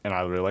 and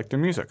I really like their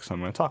music, so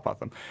I'm going to talk about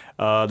them.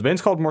 The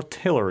band's called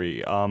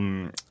Mortillery.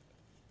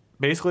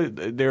 Basically,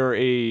 they're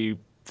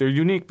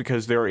unique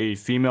because they're a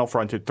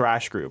female-fronted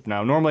thrash group.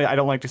 Now, normally I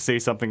don't like to say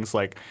something's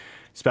like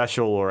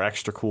special or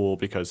extra cool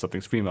because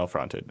something's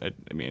female-fronted.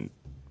 I mean,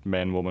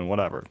 men, woman,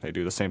 whatever. They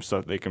do the same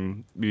stuff. They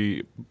can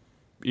be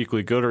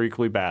equally good or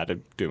equally bad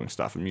at doing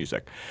stuff in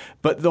music.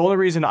 But the only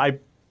reason I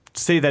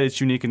say that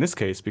it's unique in this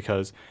case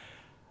because,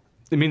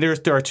 I mean,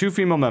 there are two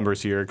female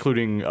members here,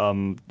 including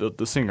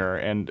the singer,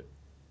 and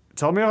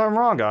tell me if I'm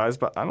wrong, guys,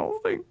 but I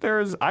don't think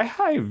I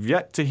have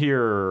yet to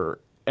hear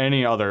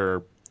any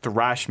other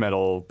thrash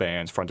metal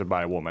bands fronted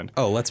by a woman.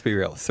 Oh, let's be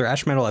real.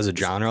 Thrash metal as a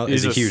genre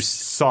is a huge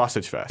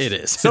sausage fest. It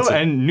is. So,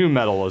 and new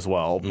metal as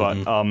well. But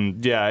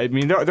yeah, I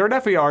mean, there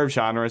definitely are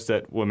genres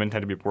that women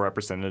tend to be more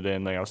represented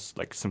in,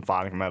 like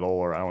symphonic metal,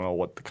 or I don't know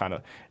what the kind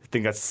of. I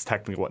think that's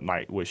technically what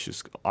Nightwish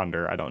is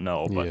under. I don't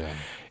know, but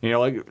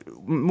like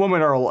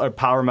women are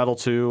power metal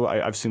too.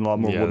 I've seen a lot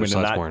more women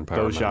in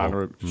those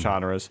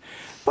genres.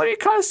 But it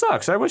kind of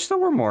sucks. I wish there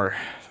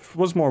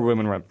was more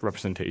women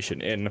representation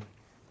in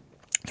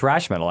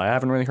thrash metal. I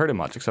haven't really heard it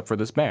much except for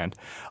this band.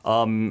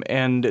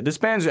 And this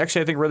band's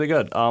actually, I think, really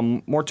good.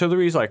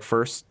 Mortillery's like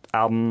first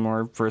album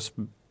or first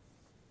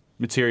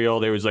material,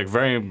 they was like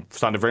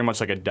sounded very much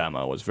like a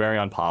demo. It was very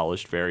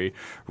unpolished, very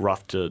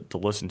rough to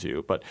listen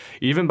to. But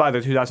even by the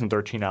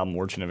 2013 album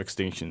Origin of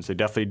Extinctions, they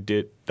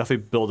definitely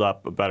build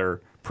up a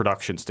better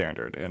production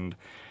standard. And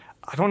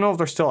I don't know if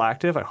they're still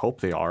active. I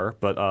hope they are,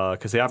 but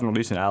because they haven't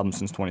released an album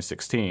since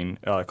 2016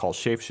 called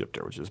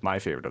Shapeshifter, which is my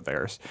favorite of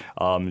theirs.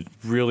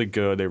 Really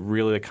good. They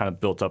really kind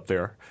of built up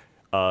their,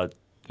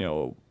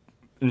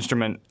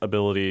 instrument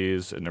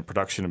abilities and their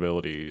production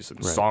abilities and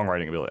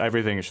songwriting ability.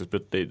 Everything is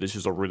this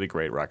is a really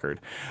great record.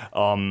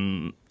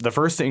 The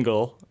first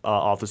single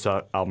off this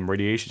album,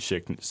 Radiation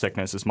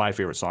Sickness, is my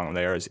favorite song on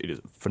theirs. It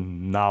is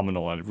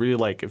phenomenal, and I'd really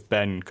like if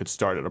Ben could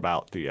start at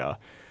about the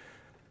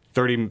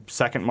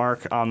 30-second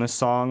mark on this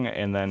song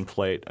and then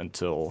play it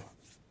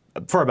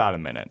for about a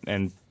minute.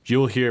 And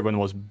you'll hear one of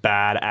the most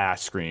badass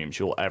screams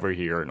you'll ever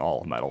hear in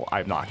all of metal.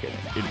 I'm not kidding.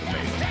 It's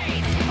amazing.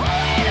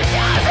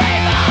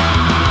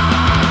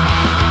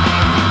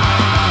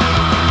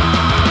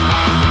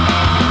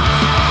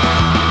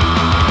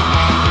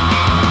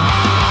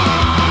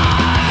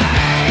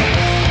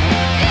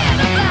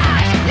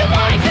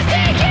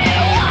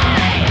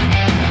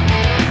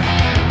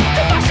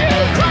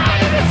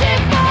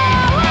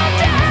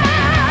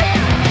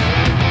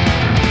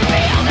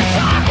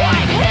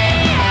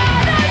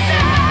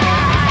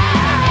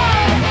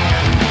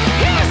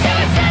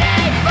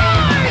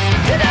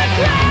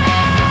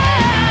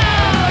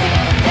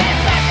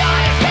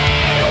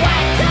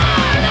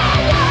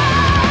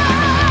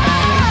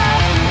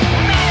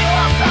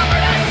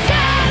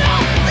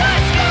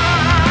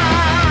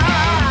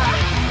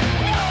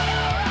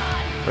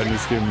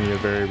 Giving me a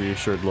very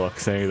reassured look,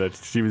 saying that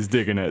she was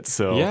digging it.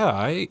 So yeah,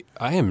 I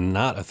am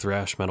not a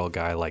thrash metal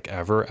guy like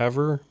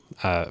ever.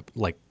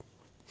 Like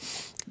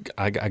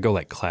I go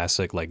like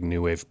classic, like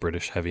new wave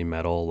British heavy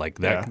metal, like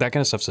that kind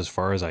of stuff's as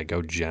far as I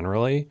go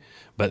generally.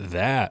 But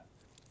that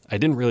I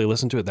didn't really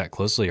listen to it that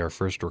closely. Our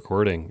first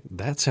recording,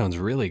 that sounds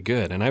really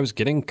good, and I was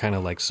getting kind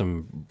of like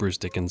some Bruce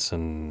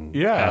Dickinson.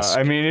 Yeah,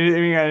 I mean,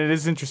 it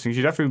is interesting.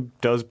 She definitely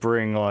does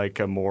bring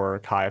like a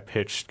more high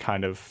pitched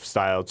kind of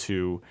style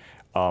to.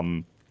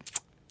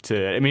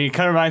 It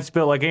kind of reminds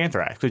me a bit like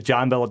Anthrax. Because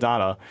John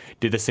Belladonna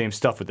did the same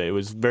stuff with it. It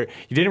was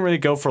he didn't really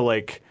go for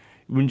like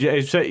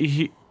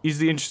he's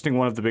the interesting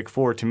one of the big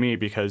four to me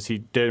because he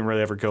didn't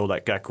really ever go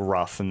like that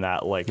gruff and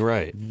that like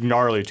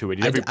gnarly to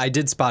it. I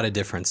did spot a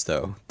difference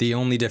though. The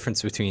only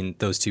difference between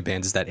those two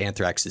bands is that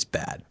Anthrax is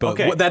bad.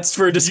 But that's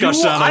for a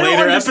discussion on a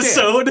later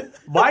episode.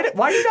 Why do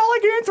you not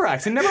like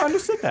Anthrax? I never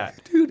understood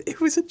that. Dude, it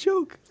was a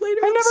joke.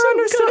 I never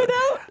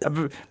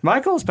understood it.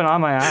 Michael's been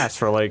on my ass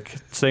for like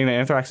saying that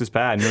Anthrax is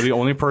bad, and you're the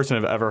only person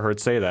I've ever heard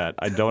say that.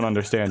 I don't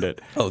understand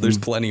it. Oh, there's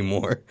plenty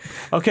more.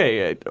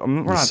 Okay,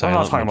 I'm not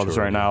talking about this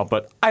right now,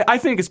 but I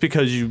think it's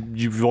because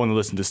you've only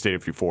listened to State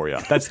of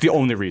Euphoria. That's the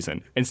only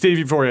reason. And State of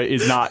Euphoria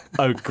is not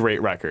a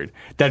great record.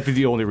 That'd be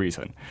the only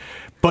reason.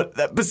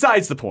 But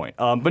besides the point.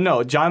 But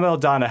no, John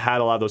Belladonna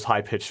had a lot of those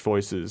high-pitched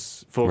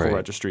vocal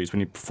registries when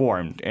he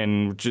performed,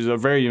 and which is a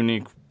very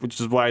unique which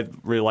is why I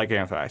really like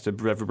Anthrax. It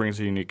brings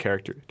a unique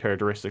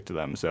characteristic to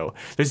them. So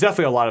there's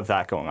definitely a lot of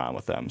that going on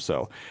with them.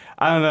 So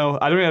I don't know.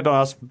 I don't really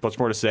know much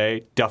more to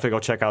say. Definitely go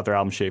check out their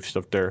album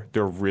Shapeshift.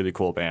 They're a really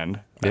cool band.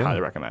 I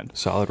highly recommend.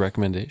 Solid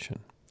recommendation.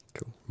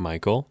 Cool.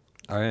 Michael?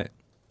 All right.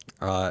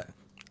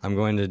 I'm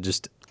going to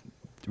just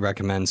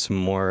recommend some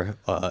more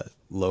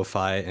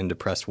lo-fi and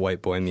depressed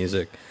white boy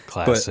music.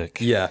 Classic.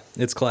 But, yeah,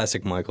 it's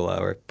classic Michael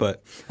Hour.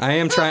 But I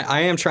am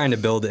trying to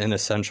build an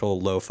essential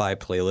lo-fi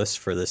playlist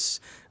for this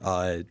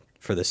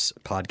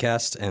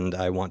podcast, and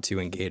I want to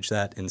engage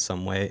that in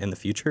some way in the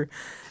future.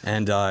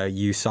 And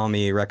you saw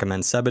me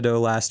recommend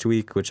Sebadoh last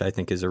week, which I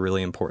think is a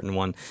really important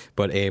one.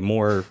 But a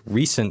more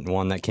recent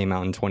one that came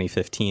out in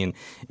 2015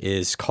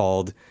 is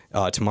called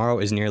Tomorrow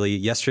is Nearly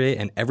Yesterday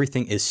and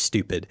Everything is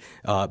Stupid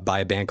by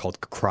a band called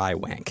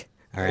Crywank.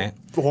 All right?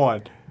 Go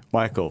on.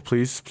 Michael,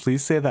 please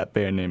say that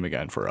band name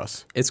again for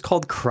us. It's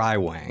called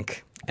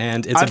Crywank.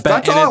 And it's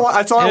That's all I want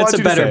it's you a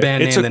to better say.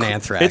 band name than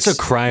Anthrax. It's a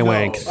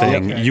Crywank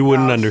thing. Okay. You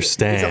wouldn't It's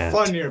understand. a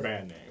funnier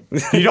band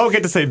name. You don't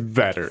get to say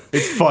better.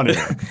 It's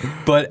funnier.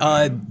 But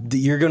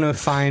you're going to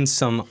find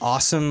some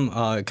awesome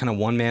kind of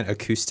one-man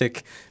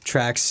acoustic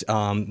tracks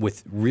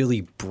with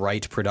really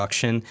bright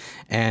production.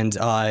 And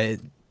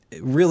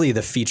really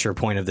the feature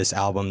point of this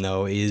album,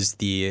 though, is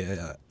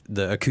the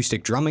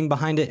acoustic drumming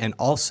behind it and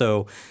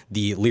also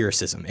the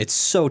lyricism. It's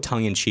so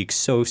tongue-in-cheek,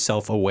 so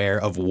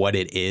self-aware of what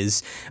it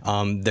is.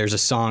 There's a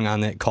song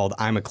on it called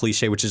I'm a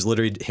Cliche, which is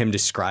literally him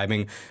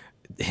describing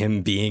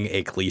him being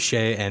a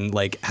cliche and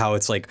like how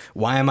it's like,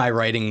 why am I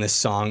writing this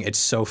song? It's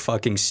so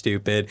fucking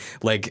stupid.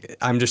 Like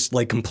I'm just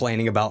like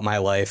complaining about my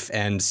life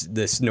and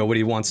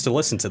nobody wants to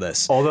listen to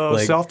this. Although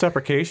like,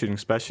 self-deprecation,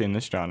 especially in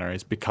this genre,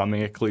 is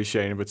becoming a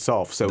cliche in of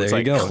itself. So it's there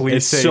like you go. cliche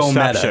It's so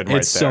meta. right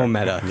It's so there.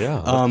 meta.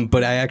 Yeah.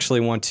 But I actually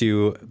want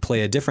to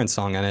play a different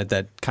song on it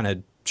that kind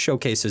of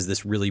showcases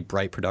this really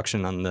bright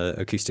production on the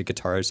acoustic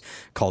guitars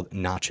called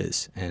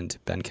Notches, and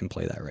Ben can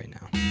play that right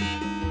now.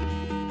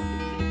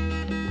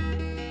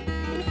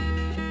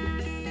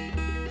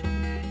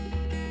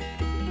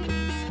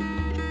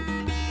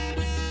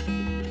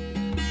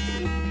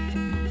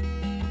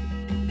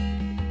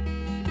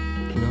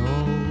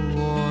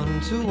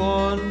 To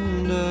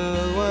wonder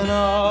when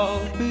I'll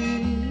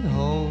be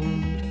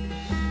home.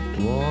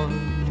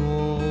 One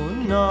more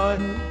night,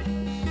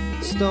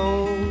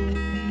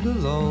 stoned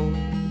alone.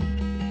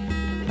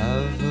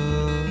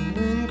 Ever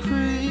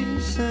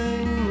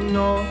increasing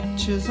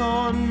notches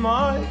on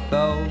my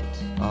belt.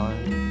 I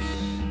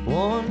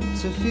want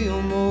to feel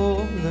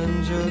more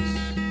than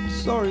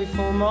just sorry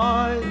for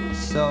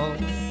myself.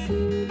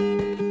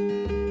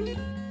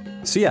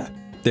 So yeah,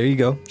 there you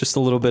go. Just a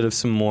little bit of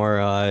some more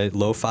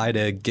lo-fi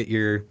to get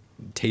your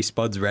taste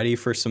buds ready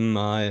for some,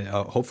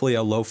 hopefully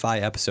a lo-fi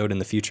episode in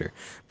the future.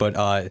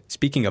 But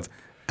speaking of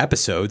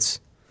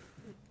episodes...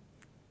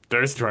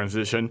 There's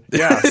transition.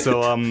 Yeah,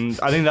 so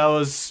I think that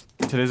was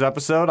today's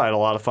episode. I had a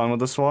lot of fun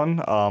with this one.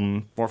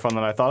 More fun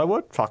than I thought I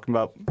would, talking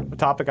about a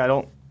topic I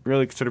don't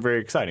really consider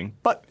very exciting.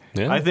 But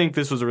Yeah. I think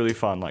this was really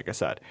fun, like I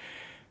said.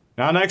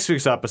 Now, next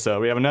week's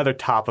episode, we have another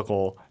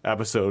topical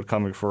episode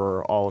coming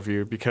for all of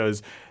you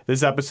because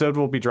this episode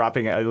will be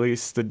dropping at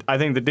least, the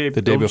day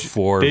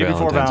before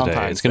Valentine's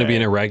Day. It's going to be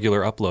an Day.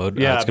 irregular upload.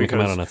 Yeah, it's going to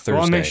come out on a Thursday. I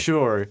want to make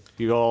sure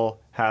you all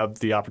have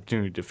the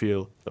opportunity to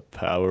feel the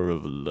power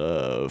of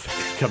love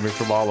coming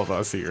from all of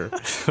us here.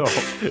 So,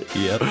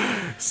 Yep.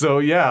 So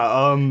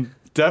yeah,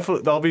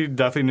 definitely that'll be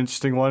definitely an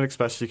interesting one,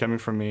 especially coming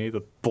from me,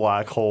 the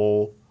black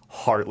hole,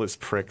 heartless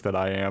prick that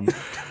I am,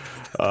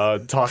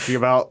 talking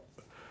about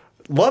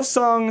love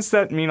songs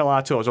that mean a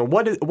lot to us, or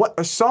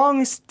what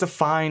songs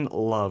define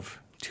love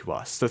to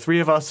us. The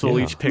three of us will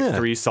each pick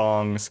 3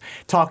 songs,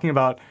 talking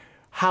about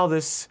how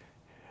this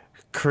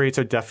creates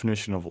a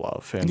definition of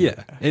love. And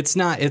Yeah, it's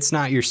not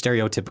your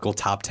stereotypical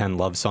top 10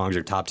 love songs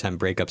or top 10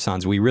 breakup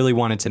songs. We really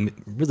wanted to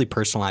really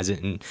personalize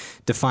it and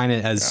define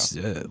it as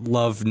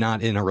love,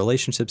 not in a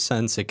relationship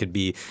sense. It could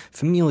be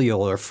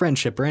familial or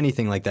friendship or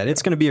anything like that.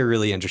 It's going to be a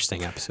really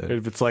interesting episode.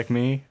 if it's like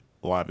me,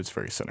 a lot of it's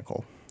very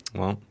cynical.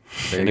 Well,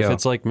 there And you if go.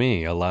 it's like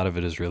me, a lot of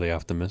it is really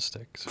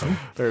optimistic. So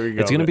There we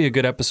go. it's going to be a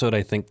good episode,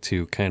 I think,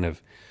 to kind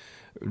of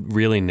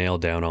really nail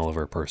down all of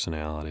our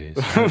personalities.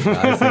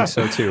 I think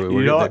so too.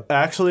 You know,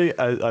 actually,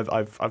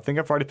 I think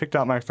I've already picked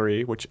out my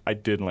 3, which I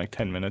did in like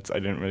 10 minutes. I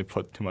didn't really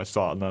put too much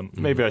thought in them.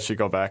 Maybe I should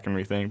go back and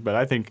rethink. But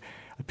I think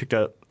I picked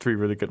out 3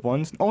 really good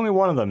ones. Only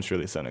one of them is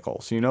really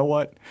cynical. So you know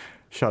what?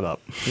 Shut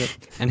up.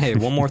 And hey,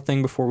 one more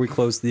thing before we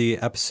close the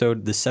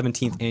episode. The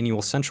 17th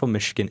Annual Central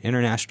Michigan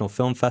International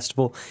Film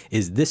Festival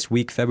is this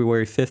week,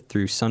 February 5th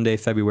through Sunday,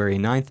 February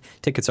 9th.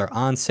 Tickets are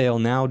on sale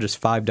now, just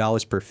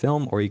 $5 per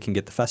film, or you can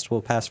get the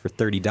festival pass for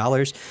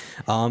 $30.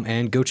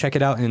 And go check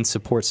it out and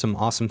support some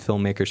awesome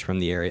filmmakers from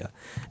the area.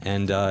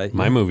 And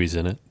My movie's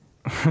in it.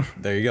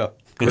 there you go.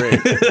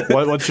 Great.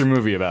 What's your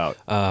movie about?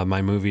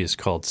 My movie is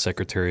called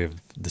Secretary of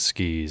the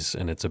Skis,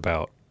 and it's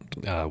about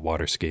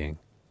water skiing.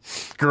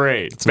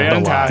 Great. not a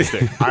lie.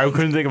 Fantastic. I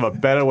couldn't think of a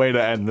better way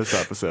to end this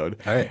episode.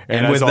 All right.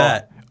 And And with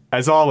that,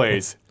 as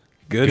always,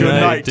 good good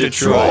night, night,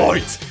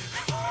 Detroit.